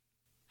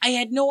I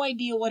had no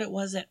idea what it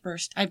was at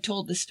first. I've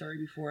told this story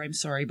before. I'm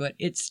sorry, but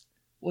it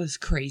was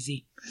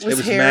crazy. It was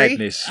hairy?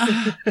 madness.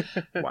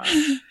 Wow.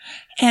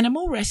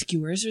 Animal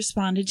rescuers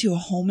responded to a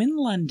home in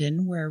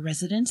London where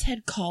residents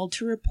had called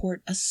to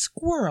report a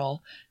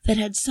squirrel that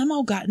had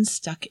somehow gotten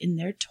stuck in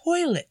their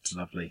toilet.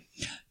 Lovely.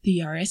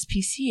 The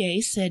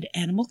RSPCA said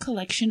animal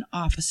collection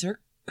officer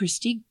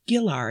Christy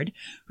Gillard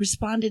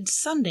responded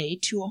Sunday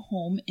to a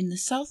home in the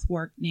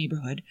Southwark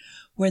neighborhood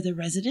where the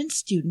resident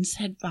students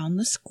had found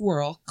the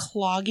squirrel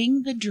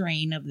clogging the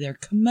drain of their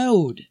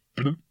commode.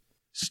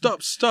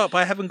 Stop.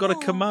 I haven't got a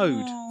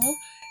commode. Oh.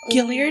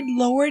 Gillard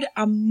lowered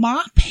a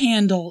mop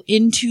handle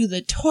into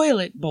the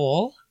toilet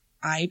bowl.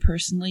 I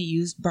personally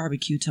used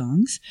barbecue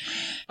tongs.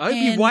 I hope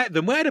you wiped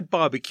them. We had a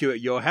barbecue at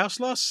your house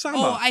last summer.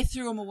 Oh, I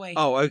threw them away.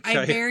 Oh, okay.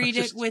 I buried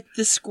it with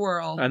the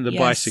squirrel. And the Yes,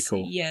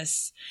 bicycle.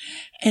 Yes.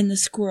 And the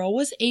squirrel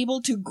was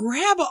able to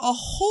grab a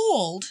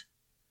hold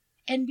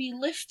and be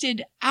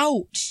lifted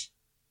out.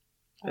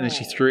 And then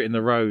she threw it in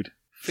the road.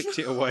 Flicked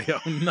it away.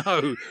 Oh,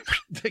 no.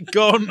 They're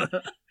gone.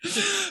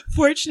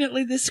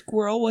 Fortunately, the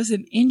squirrel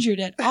wasn't injured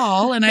at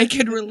all, and I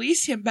could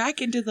release him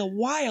back into the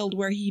wild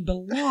where he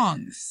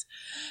belongs.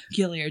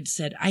 Gillard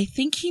said, I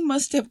think he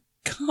must have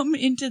come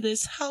into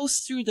this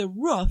house through the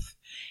roof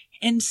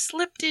and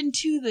slipped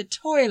into the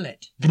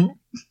toilet.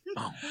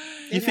 Oh,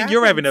 It you think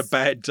you're having a happens.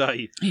 bad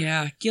day?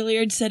 Yeah,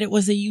 Gilliard said it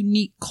was a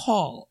unique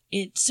call.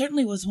 It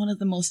certainly was one of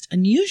the most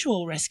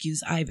unusual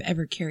rescues I've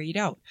ever carried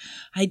out.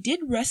 I did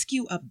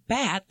rescue a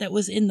bat that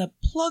was in the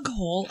plug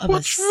hole of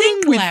What's a wrong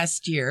sink with-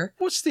 last year.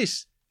 What's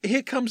this?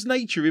 Here comes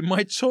nature in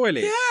my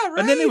toilet. Yeah, right.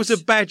 And then there was a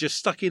badger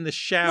stuck in the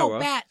shower. No,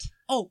 bat.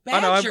 Oh,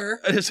 I know, badger.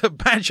 there's a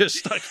badger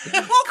stuck.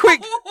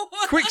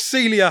 Quick,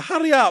 Celia,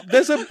 hurry up.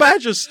 There's a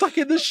badger stuck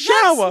in the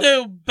shower. That's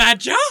no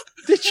badger.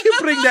 Did you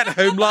bring that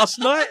home last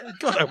night?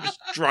 God, I was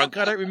drunk.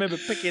 I don't remember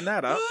picking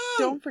that up.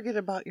 Don't forget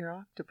about your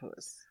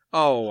octopus.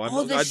 Oh, I'm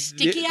Oh, not, the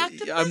sticky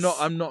octopus?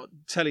 I'm not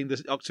telling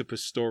the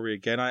octopus story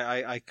again.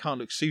 I can't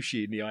look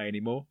sushi in the eye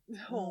anymore.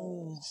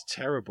 Oh. It's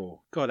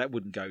terrible. God, that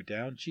wouldn't go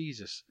down.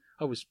 Jesus.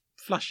 I was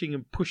flushing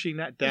and pushing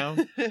that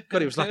down.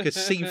 God, it was like a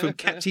scene from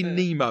Captain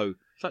Nemo.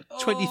 It's like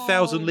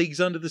 20,000 Oh. leagues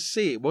under the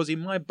sea. It was in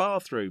my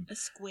bathroom. A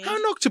squid. How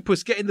an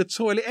octopus get in the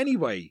toilet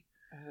anyway?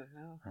 I don't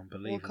know.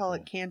 Unbelievable. We'll call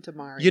it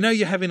Cantamari. You know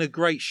you're having a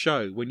great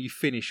show when you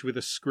finish with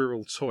a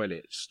squirrel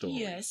toilet story.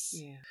 Yes.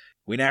 Yeah.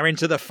 We now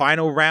enter the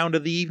final round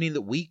of the evening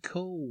that we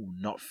call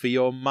Not For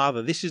Your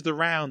Mother. This is the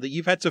round that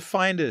you've had to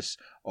find us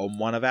on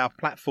one of our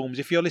platforms.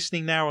 If you're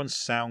listening now on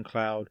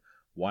SoundCloud,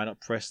 why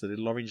not press the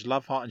little orange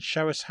love heart and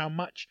show us how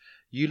much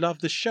you love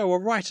the show,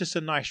 or write us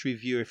a nice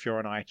review if you're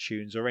on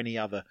iTunes or any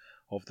other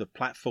of the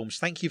platforms.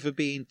 Thank you for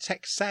being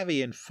tech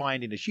savvy and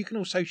finding us. You can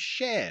also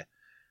share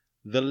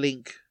the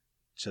link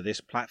to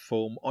this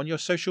platform on your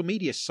social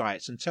media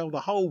sites and tell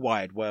the whole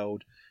wide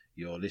world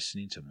you're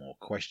listening to More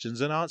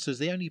Questions and Answers,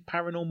 the only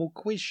paranormal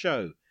quiz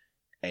show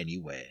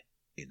anywhere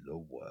in the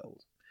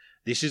world.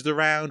 This is the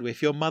round where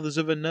if your mother's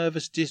of a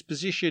nervous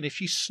disposition, if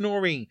she's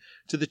snoring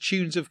to the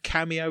tunes of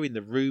Cameo in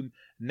the room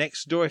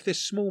next door, if there's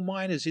small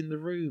minors in the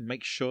room,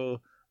 make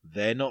sure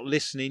they're not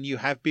listening. You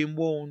have been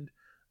warned.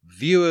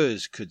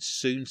 Viewers could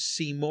soon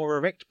see more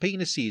erect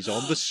penises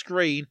on the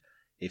screen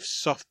if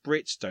soft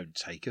Brits don't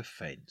take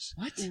offence.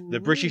 What? The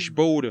British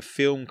Board of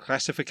Film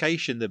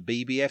Classification, the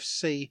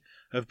BBFC,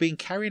 have been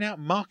carrying out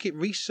market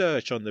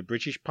research on the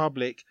British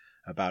public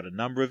about a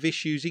number of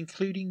issues,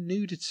 including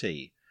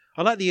nudity.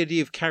 I like the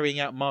idea of carrying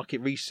out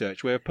market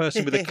research where a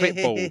person with a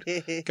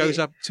clipboard goes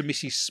up to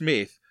Mrs.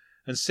 Smith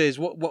and says,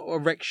 "What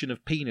erection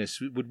of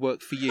penis would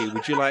work for you?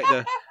 Would you like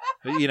the,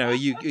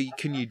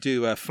 can you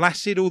do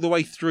flaccid all the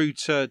way through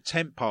to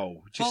tent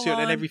pole? Do you Hold see it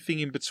and on. everything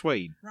in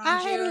between?"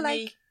 Wrong,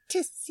 Jeremy.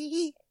 to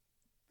see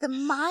the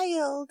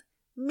mild,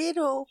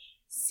 middle,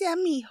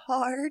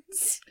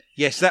 semi-hards.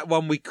 Yes, that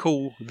one we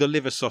call the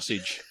liver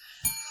sausage.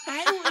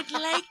 I would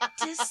like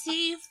to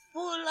see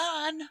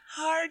full-on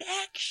hard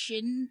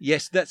action.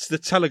 Yes, that's the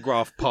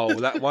telegraph pole,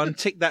 that one.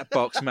 Tick that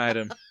box,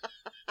 madam.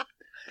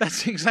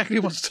 That's exactly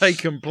what's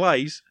taken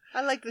place.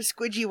 I like the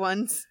squidgy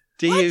ones.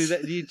 Do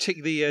you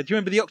tick the? Do you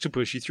remember the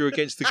octopus you threw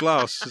against the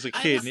glass as a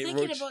I kid? was and it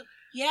thinking rolled- about,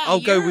 yeah, I'll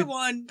go your with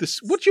one.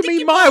 What do you Sticky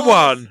mean, my balls.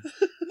 one?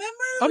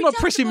 Remember? I'm we not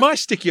talked pressing about- my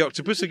sticky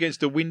octopus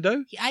against a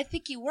window. I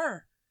think you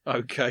were.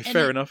 Okay,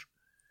 fair enough.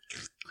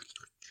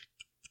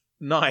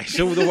 Nice,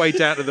 all the way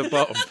down to the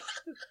bottom.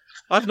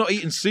 I've not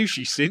eaten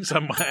sushi since, I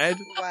might add.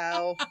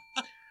 Wow.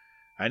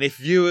 And if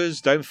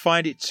viewers don't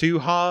find it too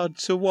hard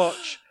to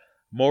watch,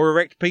 more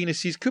erect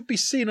penises could be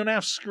seen on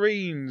our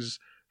screens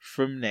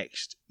from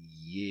next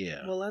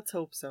year. Well, let's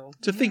hope so.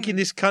 To think in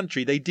this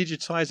country they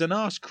digitise an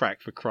arse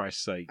crack, for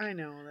Christ's sake. I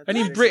know. That's And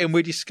in ridiculous. Britain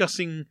we're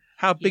discussing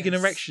how big an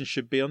Yes. erection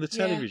should be on the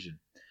Yeah. television.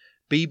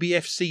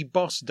 BBFC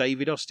boss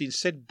David Austin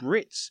said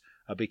Brits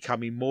are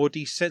becoming more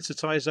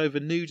desensitised over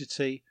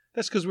nudity.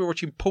 That's because we're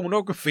watching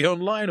pornography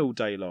online all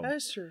day long.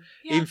 That's true.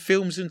 Yeah. In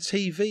films and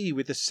TV,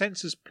 with the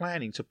censors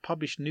planning to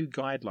publish new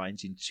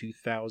guidelines in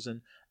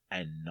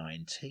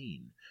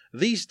 2019.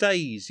 These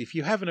days, if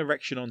you have an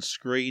erection on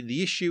screen,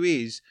 the issue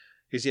is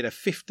it a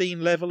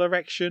 15 level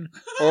erection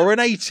or an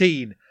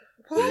 18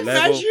 Who level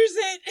measures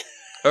it?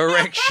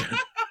 erection?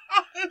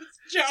 Whose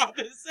job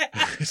is that?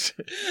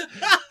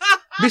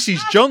 Mrs.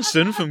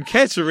 Johnson from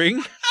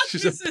Kettering,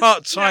 she's a Mrs.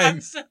 part-time,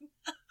 Johnson.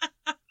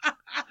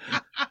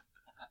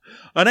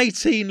 an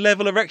 18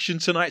 level erection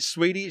tonight,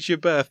 sweetie, it's your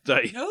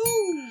birthday. No.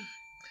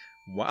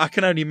 Well, I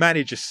can only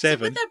manage a So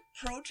 7. with a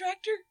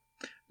protractor?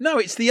 No,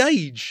 it's the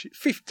age,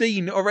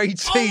 15 or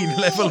 18 Oh,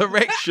 level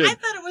erection. I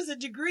thought it was a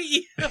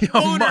degree.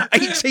 Oh, my,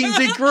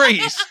 18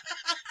 degrees.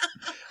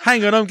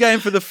 Hang on, I'm going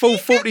for the full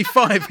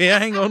 45 here.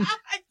 Hang on.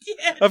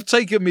 I've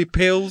taken me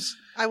pills.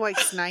 I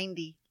wax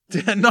 90.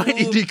 90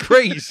 Oh.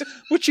 degrees.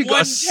 What you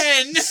got?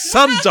 110.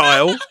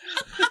 Sundial?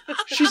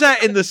 She's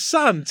out in the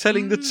sun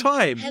telling the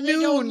time. And they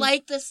don't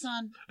like the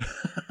sun.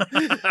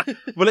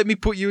 Well, let me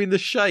put you in the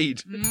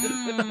shade.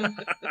 Mm.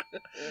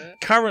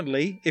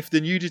 Currently, if the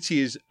nudity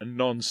is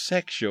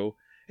non-sexual,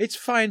 it's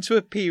fine to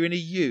appear in a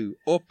U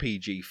or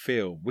PG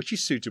film, which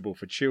is suitable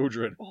for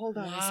children. Hold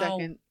on Wow. a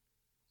second.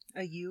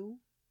 A U?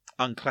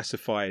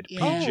 Unclassified,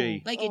 Yeah.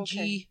 PG. Like a Okay.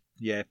 G.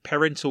 Yeah,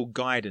 parental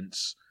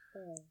guidance.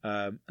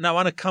 Oh. No,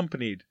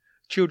 unaccompanied.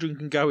 Children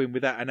can go in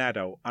without an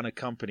adult,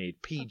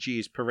 unaccompanied. PG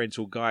is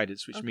parental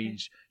guidance, which Okay.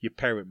 means your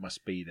parent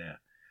must be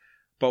there.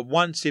 But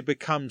once it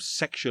becomes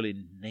sexual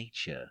in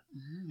nature,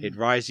 it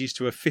rises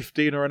to a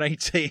 15 or an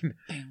 18,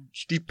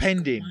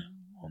 depending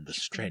on the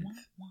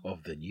strength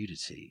of the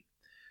nudity.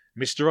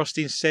 Mr.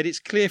 Austin said it's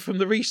clear from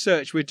the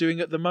research we're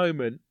doing at the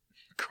moment.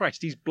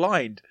 Christ, he's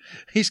blind.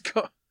 He's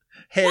got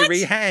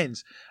hairy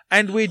hands.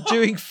 And we're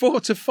doing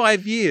 4 to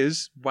 5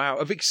 years,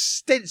 of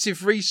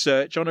extensive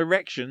research on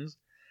erections.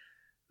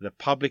 The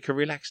public are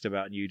relaxed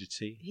about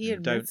nudity. He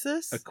and admits don't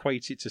this?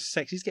 equate it to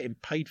sex. He's getting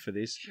paid for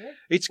this. Sure.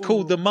 It's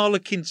called the Mull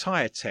of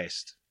Kintyre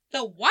test.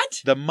 The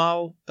what? The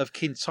Mull of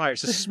Kintyre.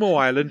 It's a small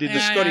island in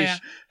the Scottish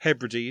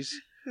Hebrides.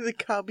 The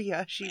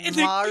Kabayashi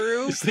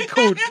Maru. It's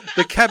called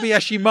the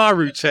Kabayashi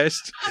Maru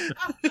test.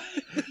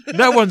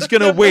 No one's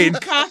going to win.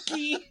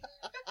 Cocky.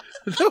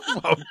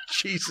 Oh,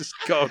 Jesus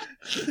God.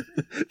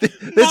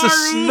 There's a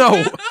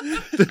snort.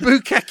 The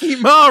Bukaki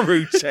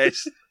Maru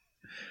test.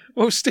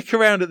 We'll stick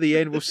around at the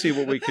end. We'll see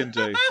what we can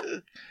do.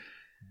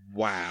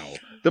 Wow.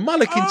 The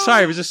Mull of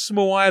Kintyre is a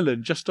small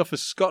island just off of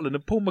Scotland,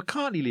 and Paul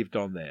McCartney lived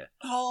on there.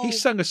 He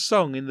sung a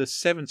song in the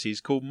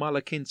 70s called Mull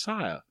of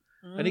Kintyre,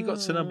 and he got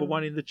to number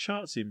 1 in the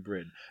charts in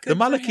Britain. The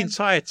Mull of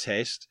Kintyre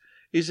test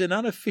is an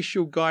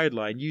unofficial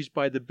guideline used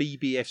by the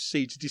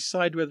BBFC to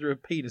decide whether a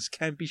penis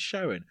can be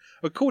shown.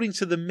 According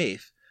to the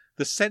myth,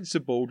 the censor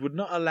board would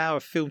not allow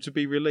a film to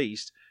be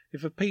released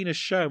if a penis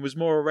shown was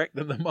more erect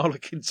than the Mull of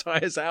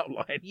Kintyre's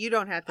outline. You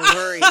don't have to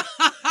worry.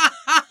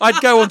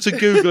 I'd go onto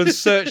Google and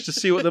search to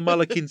see what the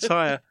Mull of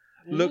Kintyre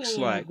looks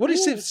like. What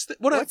is it?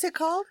 What's it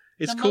called?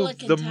 It's The called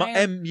the Mull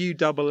of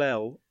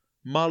MULL,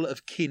 Mull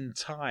of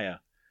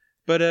Kintyre.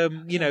 But,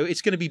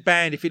 it's going to be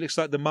banned if it looks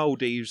like the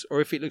Maldives, or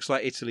if it looks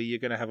like Italy, you're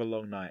going to have a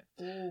long night.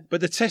 Ooh.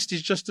 But the test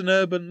is just an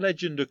urban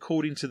legend,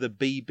 according to the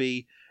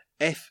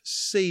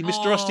BBFC.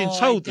 Mr. Austin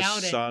told The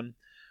Sun,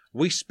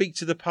 we speak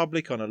to the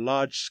public on a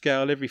large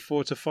scale every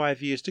 4 to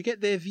 5 years to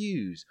get their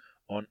views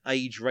on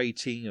age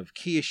rating of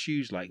key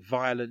issues like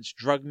violence,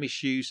 drug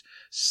misuse,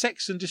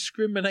 sex and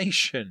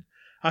discrimination.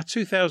 Our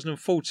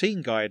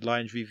 2014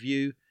 guidelines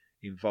review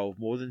involved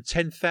more than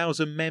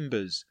 10,000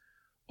 members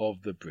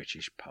of the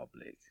British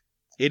public.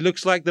 It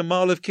looks like the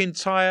Mull of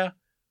Kintyre,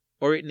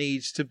 or it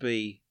needs to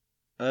be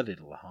a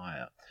little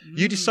higher.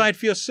 You decide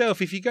for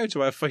yourself. If you go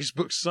to our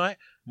Facebook site,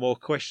 More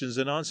Questions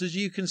Than Answers,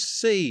 you can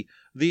see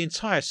the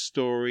entire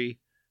story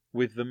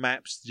with the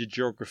maps, the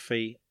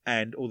geography,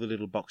 and all the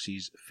little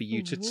boxes for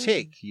you to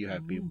tick. You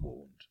have been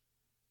warned.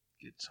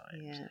 Good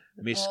times. Yeah.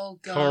 Miss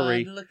God,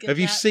 Corrie, look at have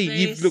you that seen, face.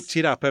 you've looked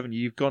it up, haven't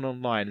you? You've gone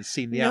online and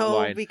seen the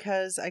outline. No,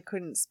 because I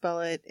couldn't spell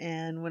it,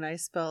 and when I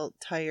spelled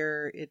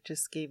tire, it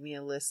just gave me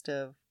a list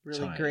of really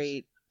Tires.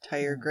 great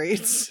tire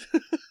grades.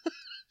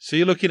 So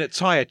you're looking at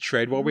tyre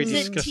tread while we're Is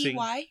it discussing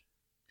TY?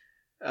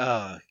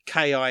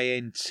 Kintyre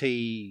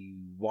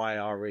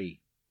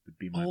would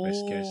be my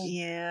best guess.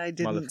 Yeah, I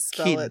Mull didn't of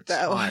spell it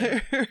that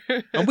way.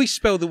 And we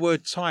spell the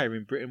word tyre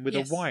in Britain with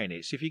Yes. a Y in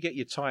it. So if you get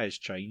your tyres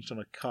changed on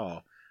a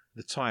car,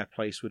 the tyre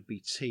place would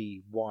be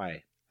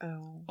TYRE.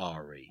 Oh,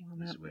 well,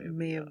 is that where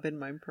may we have are. been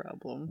my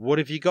problem. What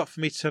have you got for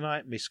me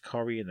tonight, Miss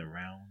Corrie, in the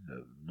round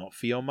of Not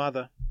For Your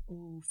Mother?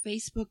 Ooh,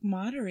 Facebook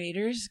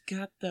moderators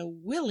got the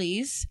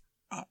willies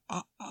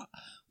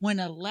when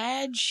a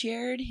lad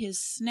shared his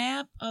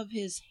snap of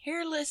his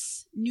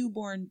hairless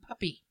newborn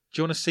puppy.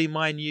 Do you want to see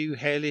my new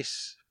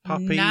hairless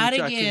puppy? Not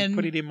I again. can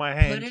put it in my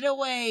hand. Put it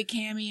away,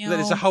 Cameo.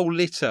 There's a whole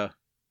litter.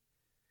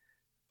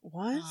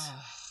 What?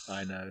 Oh,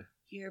 I know.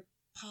 your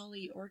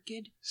Polly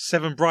Orchid.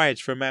 7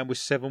 Brides for a Man with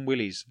 7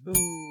 Willies.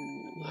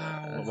 Ooh.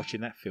 I'm not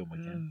watching that film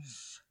again.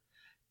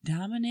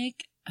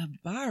 Dominic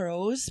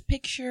Abaro's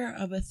picture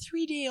of a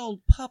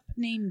 3-day-old pup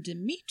named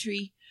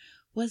Dimitri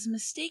was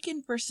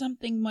mistaken for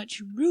something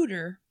much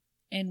ruder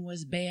and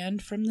was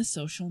banned from the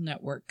social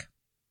network.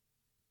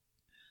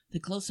 The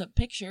close-up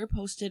picture,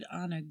 posted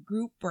on a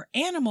group for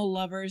animal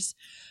lovers,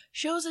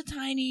 shows a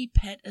tiny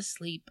pet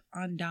asleep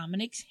on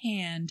Dominic's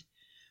hand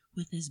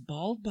with his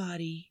bald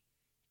body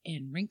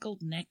and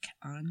wrinkled neck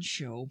on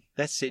show.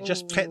 That's it.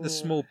 Just pet the Ooh.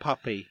 small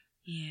puppy.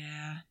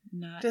 Yeah,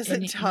 not Does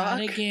it not talk?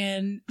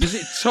 again. Does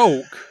it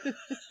talk?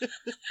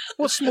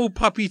 What small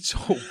puppy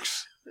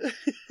talks?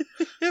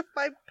 If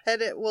I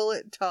pet it, will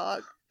it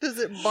talk? Does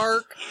it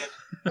bark?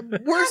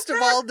 Worst of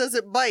all, does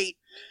it bite?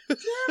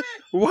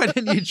 Why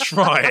don't you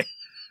try?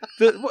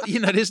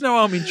 There's no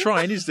harm in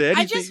trying, is there?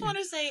 I just want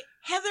to say,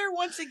 Heather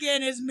once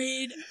again has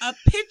made a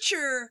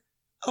picture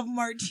of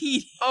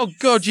martini. Oh,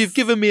 God, you've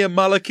given me a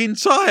Mull of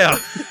Kintyre.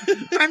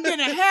 I'm going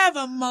to have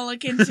a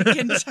mulligan to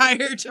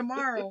Kintyre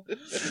tomorrow.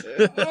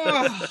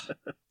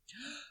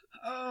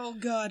 Oh,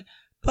 God.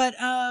 But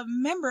a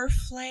member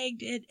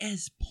flagged it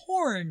as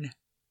porn.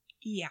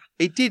 Yeah.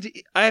 It did.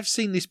 I have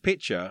seen this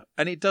picture,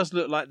 and it does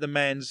look like the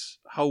man's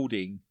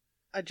holding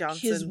A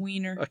Johnson. His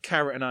wiener. a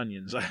carrot and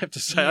onions, I have to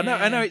say. I know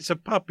Yeah. it's a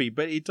puppy,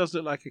 but it does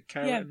look like a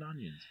carrot Yeah. and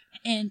onions.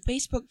 And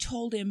Facebook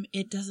told him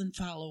it doesn't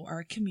follow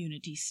our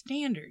community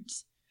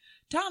standards.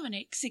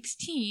 Dominic,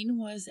 16,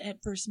 was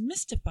at first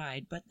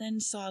mystified, but then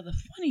saw the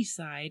funny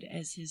side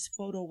as his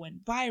photo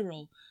went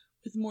viral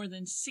with more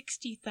than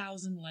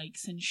 60,000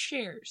 likes and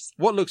shares.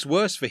 What looks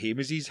worse for him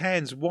is his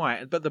hand's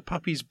white, but the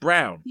puppy's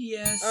brown.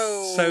 Yes.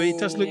 Oh. So it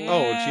does look Yeah.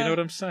 odd. Do you know what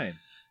I'm saying?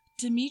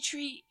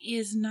 Dimitri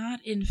is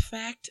not, in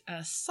fact,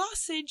 a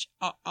sausage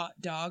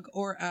dog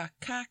or a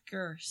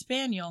cocker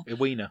spaniel. A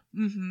wiener.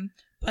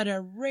 But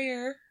a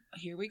rare,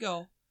 here we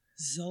go,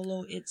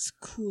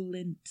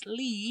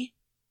 Zoloitzkullentli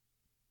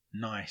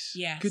Nice.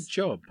 Yes. Good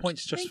job.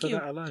 Points just Thank for you.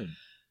 that alone.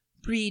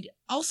 breed,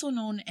 also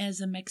known as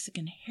a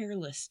Mexican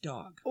hairless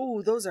dog.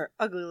 Oh, those are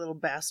ugly little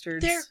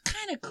bastards. They're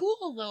kind of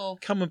cool, though.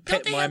 Come and Don't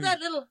pet they my have that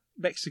little...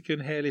 Mexican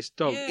hairless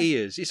dog Yeah.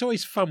 ears. It's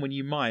always fun when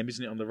you mime,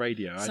 isn't it, on the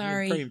radio?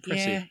 Sorry. Very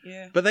impressive.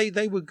 Yeah. But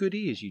they were good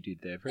ears you did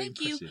there. Very Thank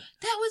impressive. you.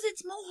 That was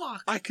its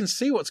mohawk. I can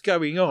see what's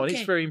going on. Okay.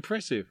 It's very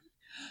impressive.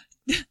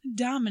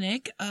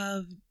 Dominic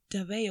of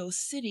Davao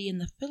City in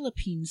the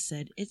Philippines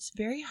said, "It's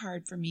very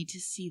hard for me to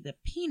see the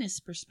penis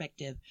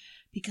perspective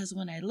because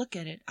when I look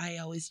at it, I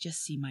always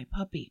just see my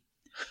puppy."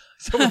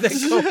 So what they're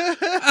called.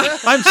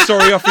 I'm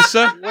sorry,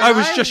 officer. I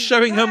was just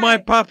showing her my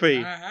puppy.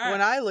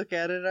 When I look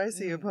at it, I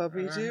see a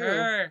puppy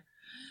too.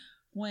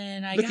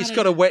 When I Look, it's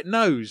got a wet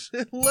nose.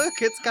 Look,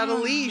 it's got a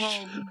leash.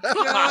 Oh,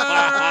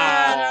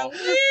 God, a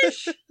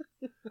leash.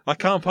 I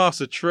can't pass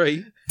a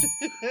tree.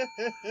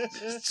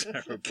 It's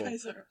terrible.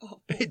 Guys are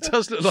awful. It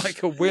does look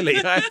like a willy,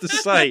 I have to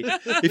say.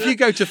 If you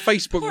go to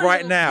Facebook Poor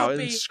right little now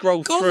puppy. and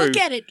scroll Go through, look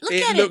at it. Look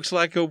at it looks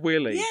like a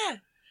willy. Yeah.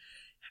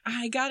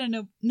 I got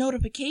a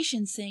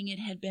notification saying it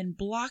had been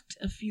blocked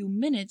a few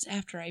minutes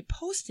after I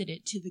posted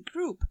it to the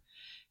group.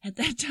 At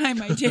that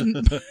time, I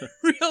didn't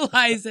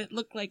realize it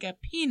looked like a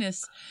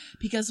penis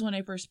because when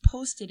I first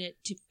posted it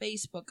to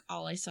Facebook,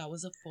 all I saw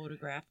was a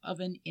photograph of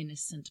an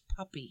innocent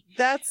puppy.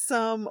 That's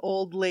some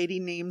old lady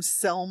named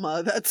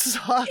Selma that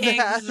saw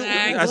that. Exactly.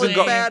 Hasn't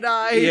got bad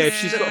eyes. Yeah, if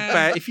she's got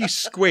bad. If you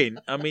squint,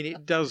 I mean,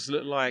 it does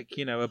look like,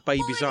 you know, a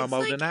baby's Well, arm it's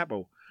holding like- an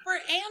apple. For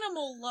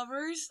animal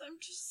lovers, I'm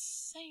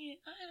just saying,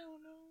 I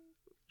don't know.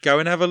 Go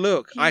and have a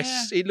look. Yeah.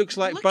 It looks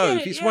like Look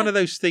both. at it, It's yeah. one of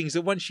those things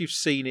that once you've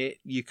seen it,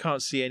 you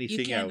can't see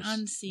anything You else.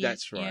 can't unsee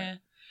That's it. right.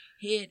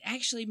 Yeah. It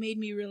actually made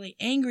me really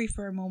angry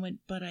for a moment,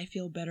 but I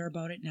feel better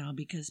about it now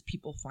because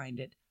people find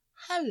it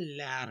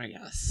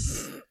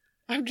hilarious.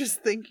 I'm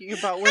just thinking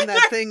about when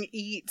that thing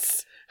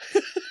eats.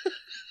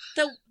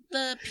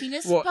 The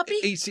penis What? puppy?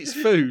 It eats its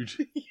food.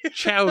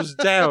 Chows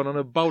down on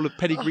a bowl of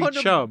pedigree On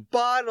a chum.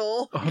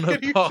 bottle. On a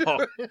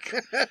bottle.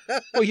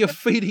 Well, you're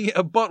feeding it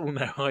a bottle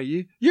now, are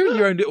you? You're in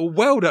your own little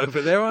world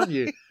over there, aren't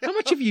you? How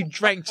much have you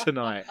drank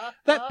tonight?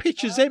 That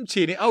pitcher's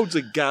empty and it holds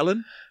a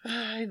gallon.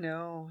 I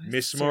know. It's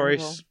Miss terrible.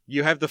 Morris,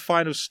 you have the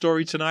final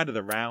story tonight of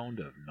the round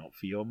of Not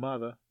For Your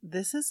Mother.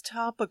 This is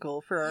topical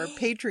for our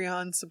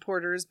Patreon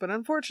supporters, but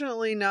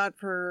unfortunately not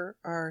for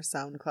our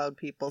SoundCloud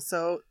people.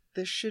 So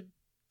this should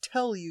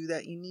tell you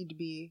that you need to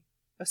be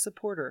a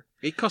supporter.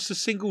 It costs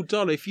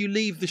 $1. If you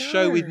leave the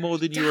show with more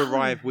than you $1.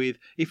 arrive with,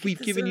 if we've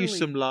this given you early.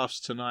 some laughs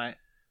tonight,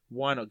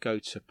 why not go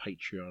to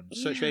Patreon?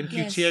 Search for Yeah.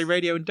 MQTA Yes.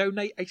 Radio and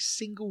donate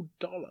 $1.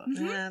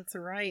 That's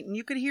right. And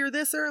you could hear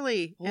this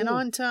early and Ooh.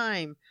 on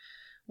time.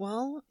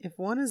 Well, if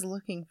one is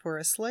looking for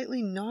a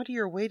slightly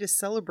naughtier way to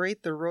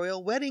celebrate the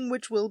royal wedding,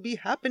 which will be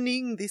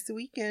happening this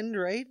weekend,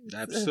 right?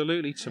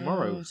 Absolutely,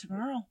 tomorrow. Oh,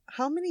 tomorrow.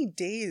 How many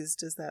days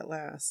does that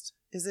last?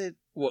 Is it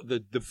What, the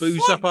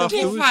booze up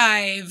afterwards?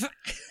 45.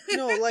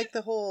 no like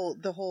the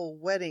whole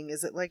wedding?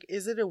 Is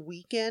it a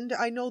weekend?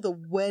 I know the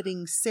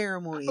wedding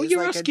ceremony. Oh, is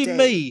you're like asking a day.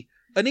 me,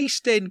 an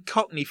East End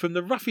cockney from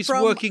the roughest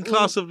From working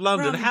class of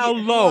London, from how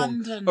long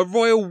London. a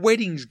royal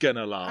wedding's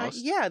gonna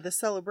last? Yeah, the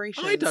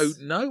celebration. I don't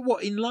know.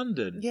 What, in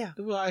London? Yeah.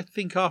 Well, I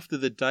think after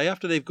the day,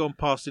 after they've gone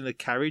past in the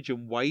carriage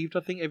and waved, I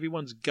think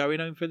everyone's going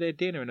home for their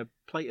dinner and a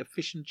plate of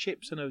fish and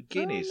chips and a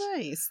Guinness. Oh,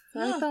 nice.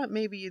 Yeah. I thought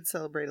maybe you'd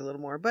celebrate a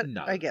little more, but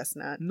No. I guess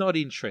not. Not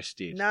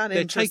interested. Not they're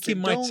interested.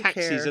 taking my Don't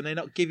taxes care. and they're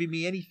not giving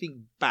me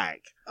anything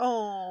back.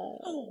 Oh.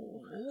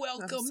 Oh,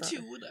 welcome I'm to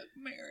sorry.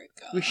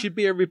 America. We should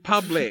be a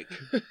republic.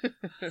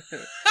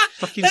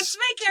 Fucking Let's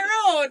make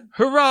our own.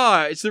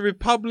 hurrah! It's the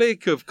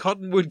Republic of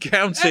Cottonwood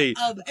County.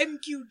 Of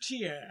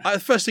MQTA. The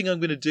first thing I'm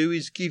going to do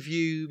is give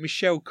you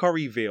Michelle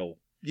Corrieville.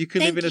 You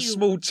can live Thank in a you.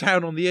 small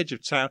town on the edge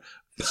of town.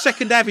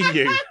 Second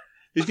Avenue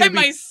is By going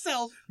to be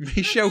myself.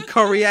 Michelle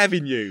Corrie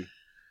Avenue.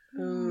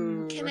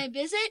 Ooh. Can I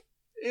visit?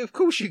 Of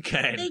course you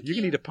can. Thank You're going to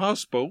you. need a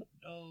passport.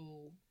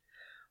 Oh.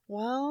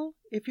 Well,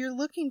 if you're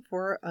looking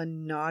for a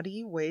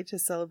naughty way to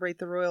celebrate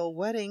the royal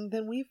wedding,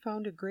 then we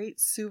found a great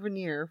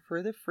souvenir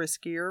for the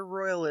friskier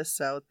royalists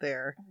out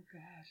there. Oh,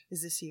 God.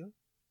 Is this you?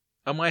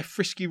 Am I a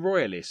frisky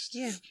royalist?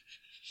 Yeah.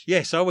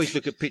 Yes, I always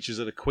look at pictures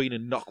of the Queen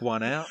and knock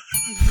one out.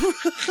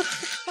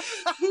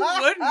 Who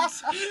wouldn't?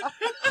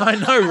 I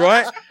know,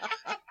 right?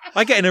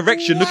 I get an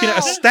erection looking at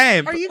a Wow.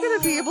 stamp. Are you going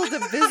to be able to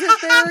visit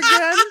there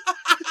again?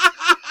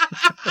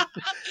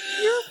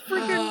 You're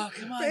freaking. Oh,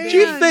 come on. Do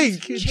you Man.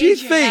 think? Change Do you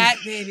your think? hat,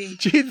 baby.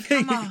 Do you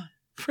think Come on.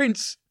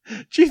 Prince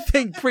Do you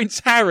think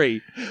Prince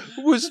Harry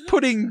was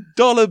putting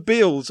dollar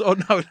bills or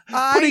no?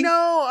 I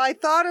know. I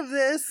thought of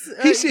this.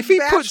 If he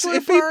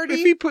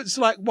puts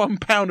like £1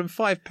 and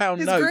 £5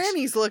 his notes,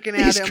 granny's looking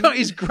at he's him. got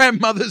his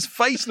grandmother's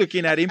face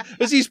looking at him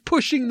as he's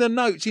pushing the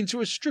notes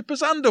into a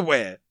stripper's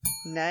underwear.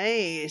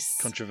 Nice.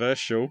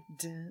 Controversial.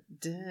 Bum,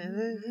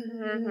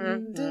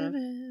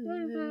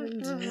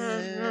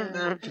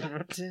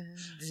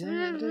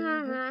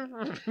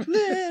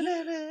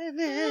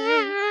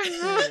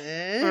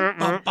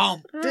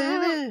 bum.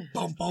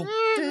 Bum, bum.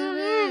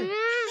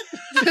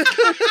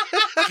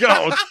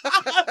 God,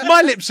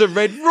 my lips are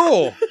red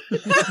raw.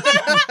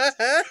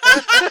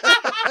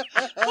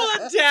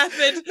 Oh,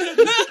 Daffod.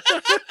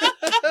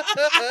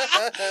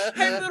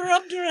 I'm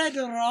rubbed red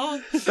raw.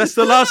 That's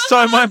the last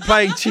time I'm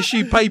playing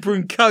Tissue Paper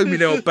and Comb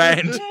in our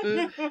band.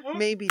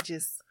 Maybe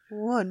just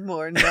one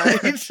more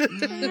night.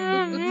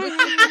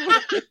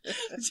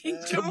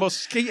 A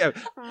mosquito.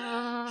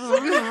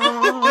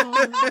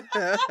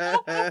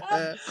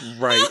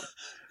 Great.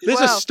 There's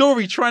a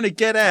story trying to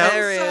get out.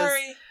 There is.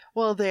 Sorry.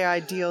 Well, the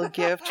ideal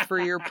gift for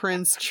your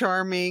Prince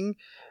Charming,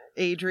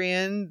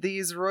 Adrian,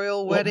 these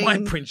royal wedding... my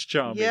Prince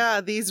Charming. Yeah,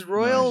 these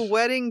royal Nice.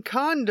 wedding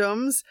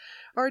condoms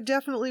are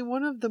definitely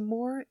one of the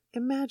more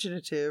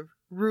imaginative,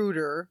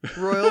 ruder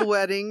royal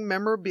wedding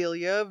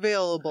memorabilia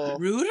available.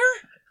 Ruder?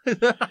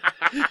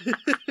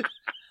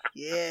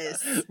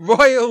 Yes.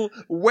 Royal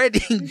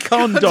wedding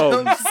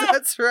condoms.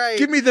 That's right.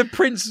 Give me the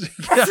Prince.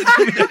 Were you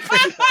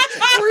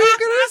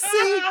going to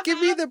say, give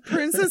me the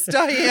Princess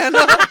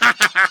Diana?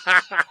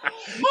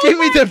 Give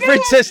me the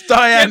Princess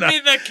Diana.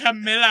 Give me the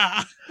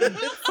Camilla.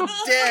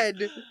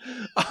 Dead.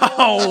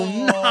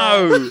 Oh,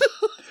 no.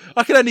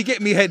 I can only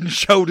get me Head and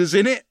Shoulders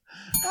in it.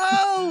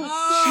 Oh,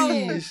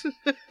 Jeez.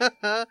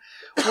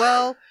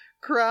 Well,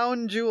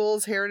 Crown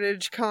Jewels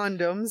Heritage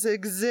condoms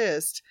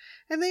exist,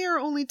 and they are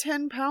only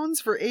 £10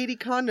 for 80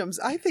 condoms.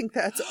 I think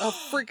that's a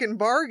freaking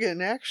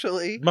bargain,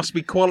 actually. Must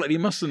be quality,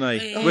 mustn't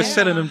they? Yeah. We're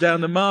selling them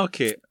down the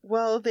market.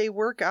 Well, they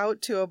work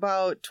out to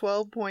about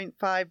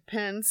 12.5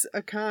 pence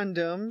a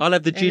condom. I'll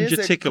have the and ginger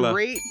is a tickler.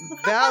 Great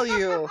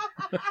value.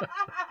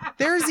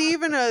 There's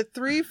even a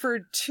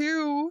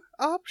 3-for-2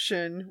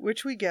 option,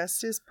 which we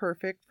guessed is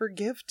perfect for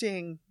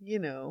gifting.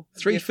 3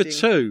 for gifting.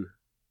 2.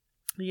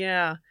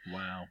 Yeah.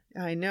 Wow.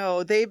 I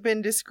know. They've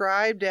been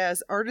described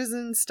as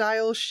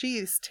artisan-style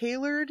sheaths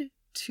tailored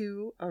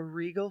to a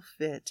regal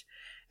fit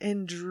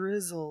and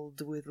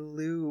drizzled with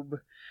lube.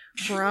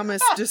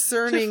 Promise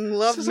discerning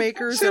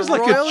lovemakers Sounds a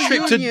like royal a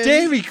trip union. to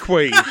Dairy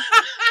Queen.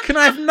 Can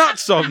I have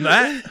nuts on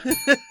that?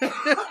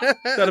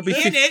 That'll be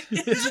In it.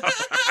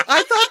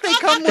 I thought they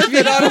come with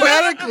it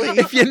automatically.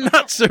 If your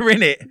nuts are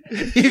in it,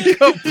 you've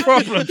got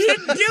problems. You're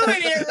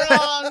doing it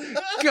wrong.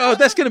 God,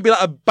 that's going to be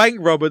like a bank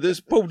robber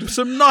that's pulled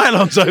some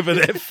nylons over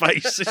their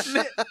face, isn't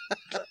it?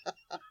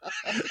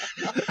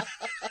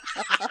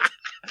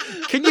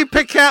 Can you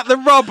pick out the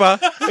robber?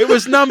 It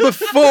was number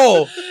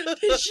 4.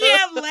 Does she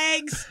have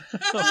legs?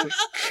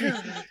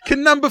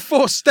 Can number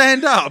 4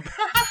 stand up?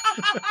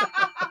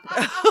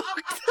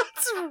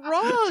 That's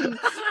wrong.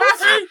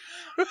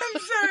 I'm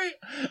sorry.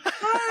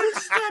 Oh,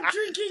 stop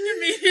drinking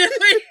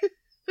immediately.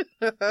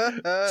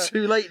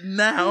 Too late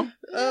now.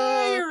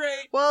 Yeah, you're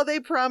right. Well, they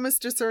promise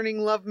discerning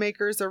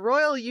lovemakers a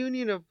royal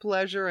union of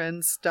pleasure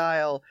and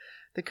style.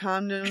 The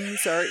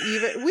condoms are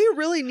even... We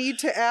really need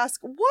to ask...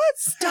 What?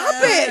 Stop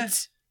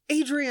it!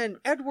 Adrian,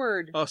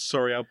 Edward. Oh,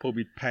 sorry, I'll pull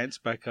my pants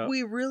back up.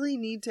 We really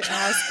need to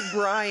ask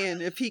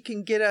Brian if he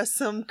can get us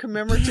some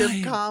commemorative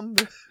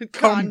condoms.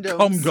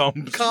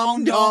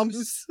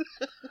 Condoms.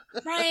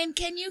 Ryan,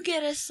 can you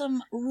get us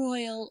some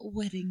royal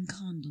wedding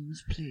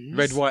condoms, please?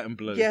 Red, white, and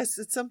blue. Yes,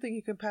 it's something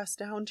you can pass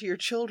down to your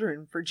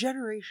children for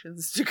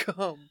generations to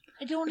come.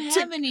 I don't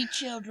have any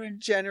children.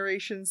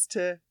 Generations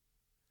to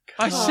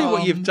come. I see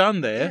what you've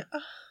done there.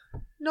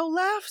 No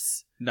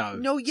laughs. No,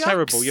 No yucks.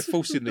 terrible. You're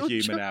forcing the No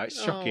humour ju- now.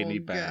 It's shockingly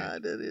oh,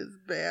 bad. God, it is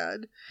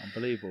bad.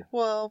 Unbelievable.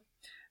 Well,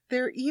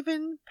 they're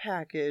even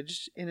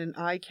packaged in an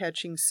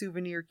eye-catching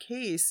souvenir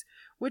case,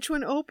 which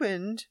when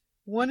opened,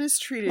 one is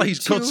treated Please,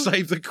 to God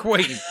save the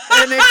Queen.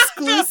 an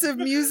exclusive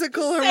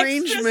musical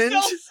arrangement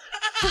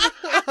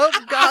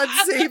of God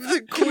Save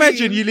the Queen.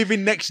 Imagine you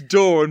living next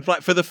door and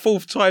like for the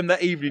 4th time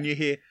that evening you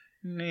hear...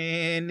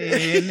 I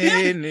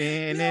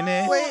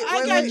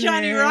got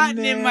Johnny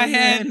Rotten in my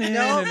head.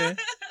 No.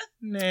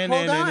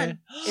 Hold on. It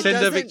Send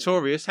her doesn't-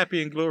 victorious,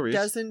 happy and glorious.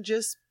 Doesn't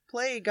just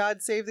play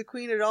God Save the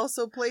Queen, it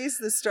also plays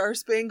the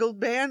Star-Spangled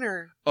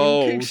Banner.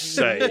 Oh,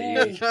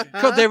 say.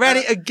 God, they're at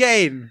it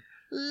again.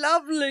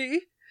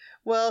 Lovely.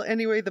 Well,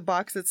 anyway, the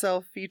box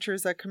itself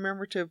features a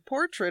commemorative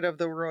portrait of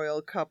the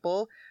royal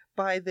couple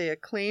by the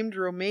acclaimed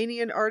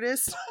Romanian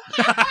artist.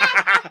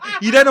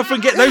 You don't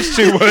often get those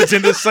 2 words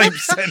in the same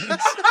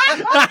sentence.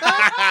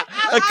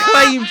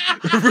 Acclaimed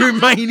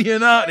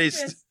Romanian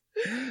artist.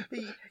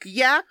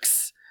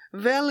 Yax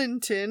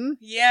Valentin.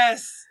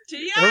 Yes.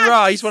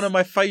 Hurrah, he's one of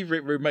my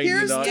favourite Romanian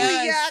Here's artists. the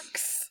Yes.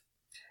 Yax.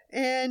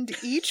 And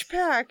each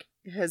pack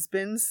has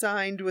been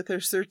signed with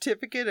a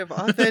certificate of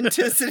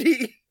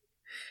authenticity.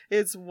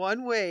 It's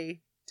one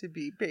way to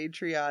be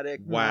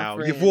patriotic. Wow,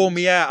 my you've friend. worn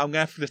me out. I'm going to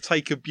have to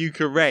take a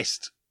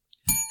Bucharest.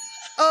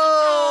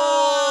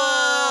 Oh!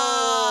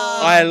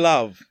 I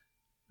love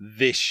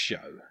this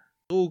show.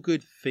 All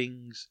good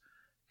things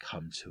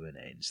come to an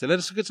end. So let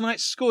us look at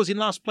tonight's scores. In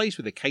last place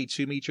with a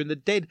K2 meter and the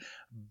dead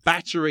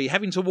battery,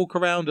 having to walk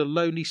around a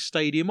lonely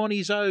stadium on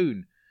his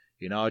own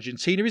in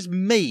Argentina is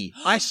me.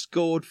 I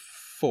scored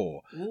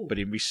 4, but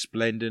in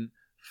resplendent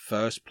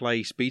first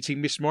place,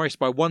 beating Miss Morris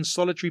by 1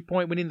 solitary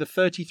point, winning the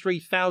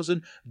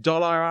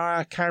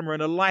 $33,000 camera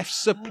and a life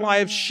supply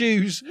of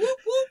shoes,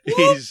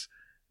 is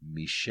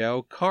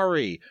Michelle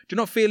Corrie. Do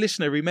not fear,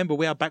 listener. Remember,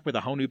 we are back with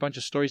a whole new bunch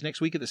of stories next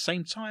week at the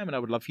same time, and I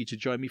would love for you to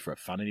join me for a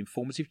fun and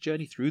informative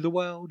journey through the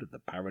world of the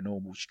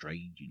paranormal,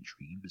 strange,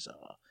 intriguing,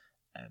 bizarre,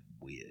 and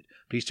weird.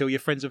 Please tell your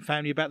friends and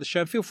family about the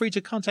show, and feel free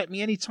to contact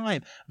me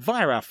anytime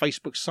via our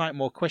Facebook site,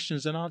 More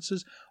Questions and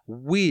Answers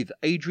with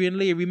Adrian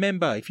Lee.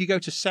 Remember, if you go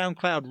to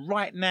SoundCloud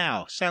right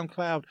now,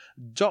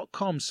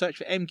 soundcloud.com, search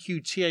for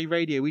MQTA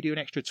Radio, we do an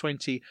extra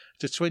 20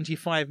 to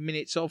 25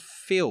 minutes of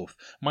filth.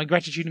 My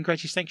gratitude and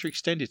greatest thanks are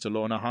extended to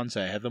Lorna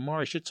Hunter, Heather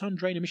Morris, Shaton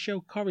Drainer,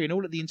 Michelle Corrie, and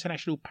all at the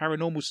International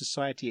Paranormal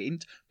Society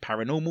at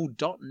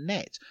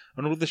paranormal.net,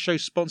 and all of the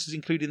show's sponsors,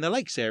 including the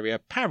Lakes Area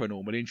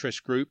Paranormal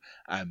Interest Group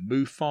and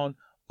MUFON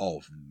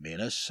of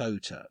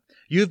Minnesota.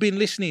 You have been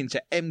listening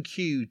to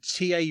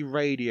MQTA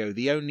Radio,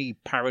 the only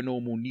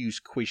paranormal news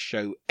quiz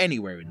show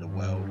anywhere in the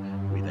world,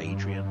 with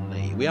Adrian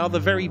Lee. We are the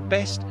very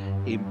best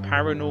in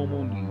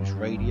paranormal news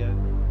radio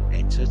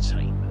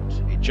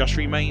entertainment. It just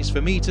remains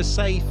for me to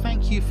say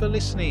thank you for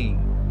listening,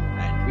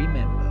 and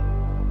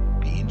remember,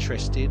 be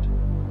interested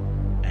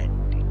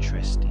and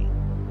interesting.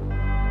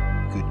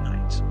 Good night.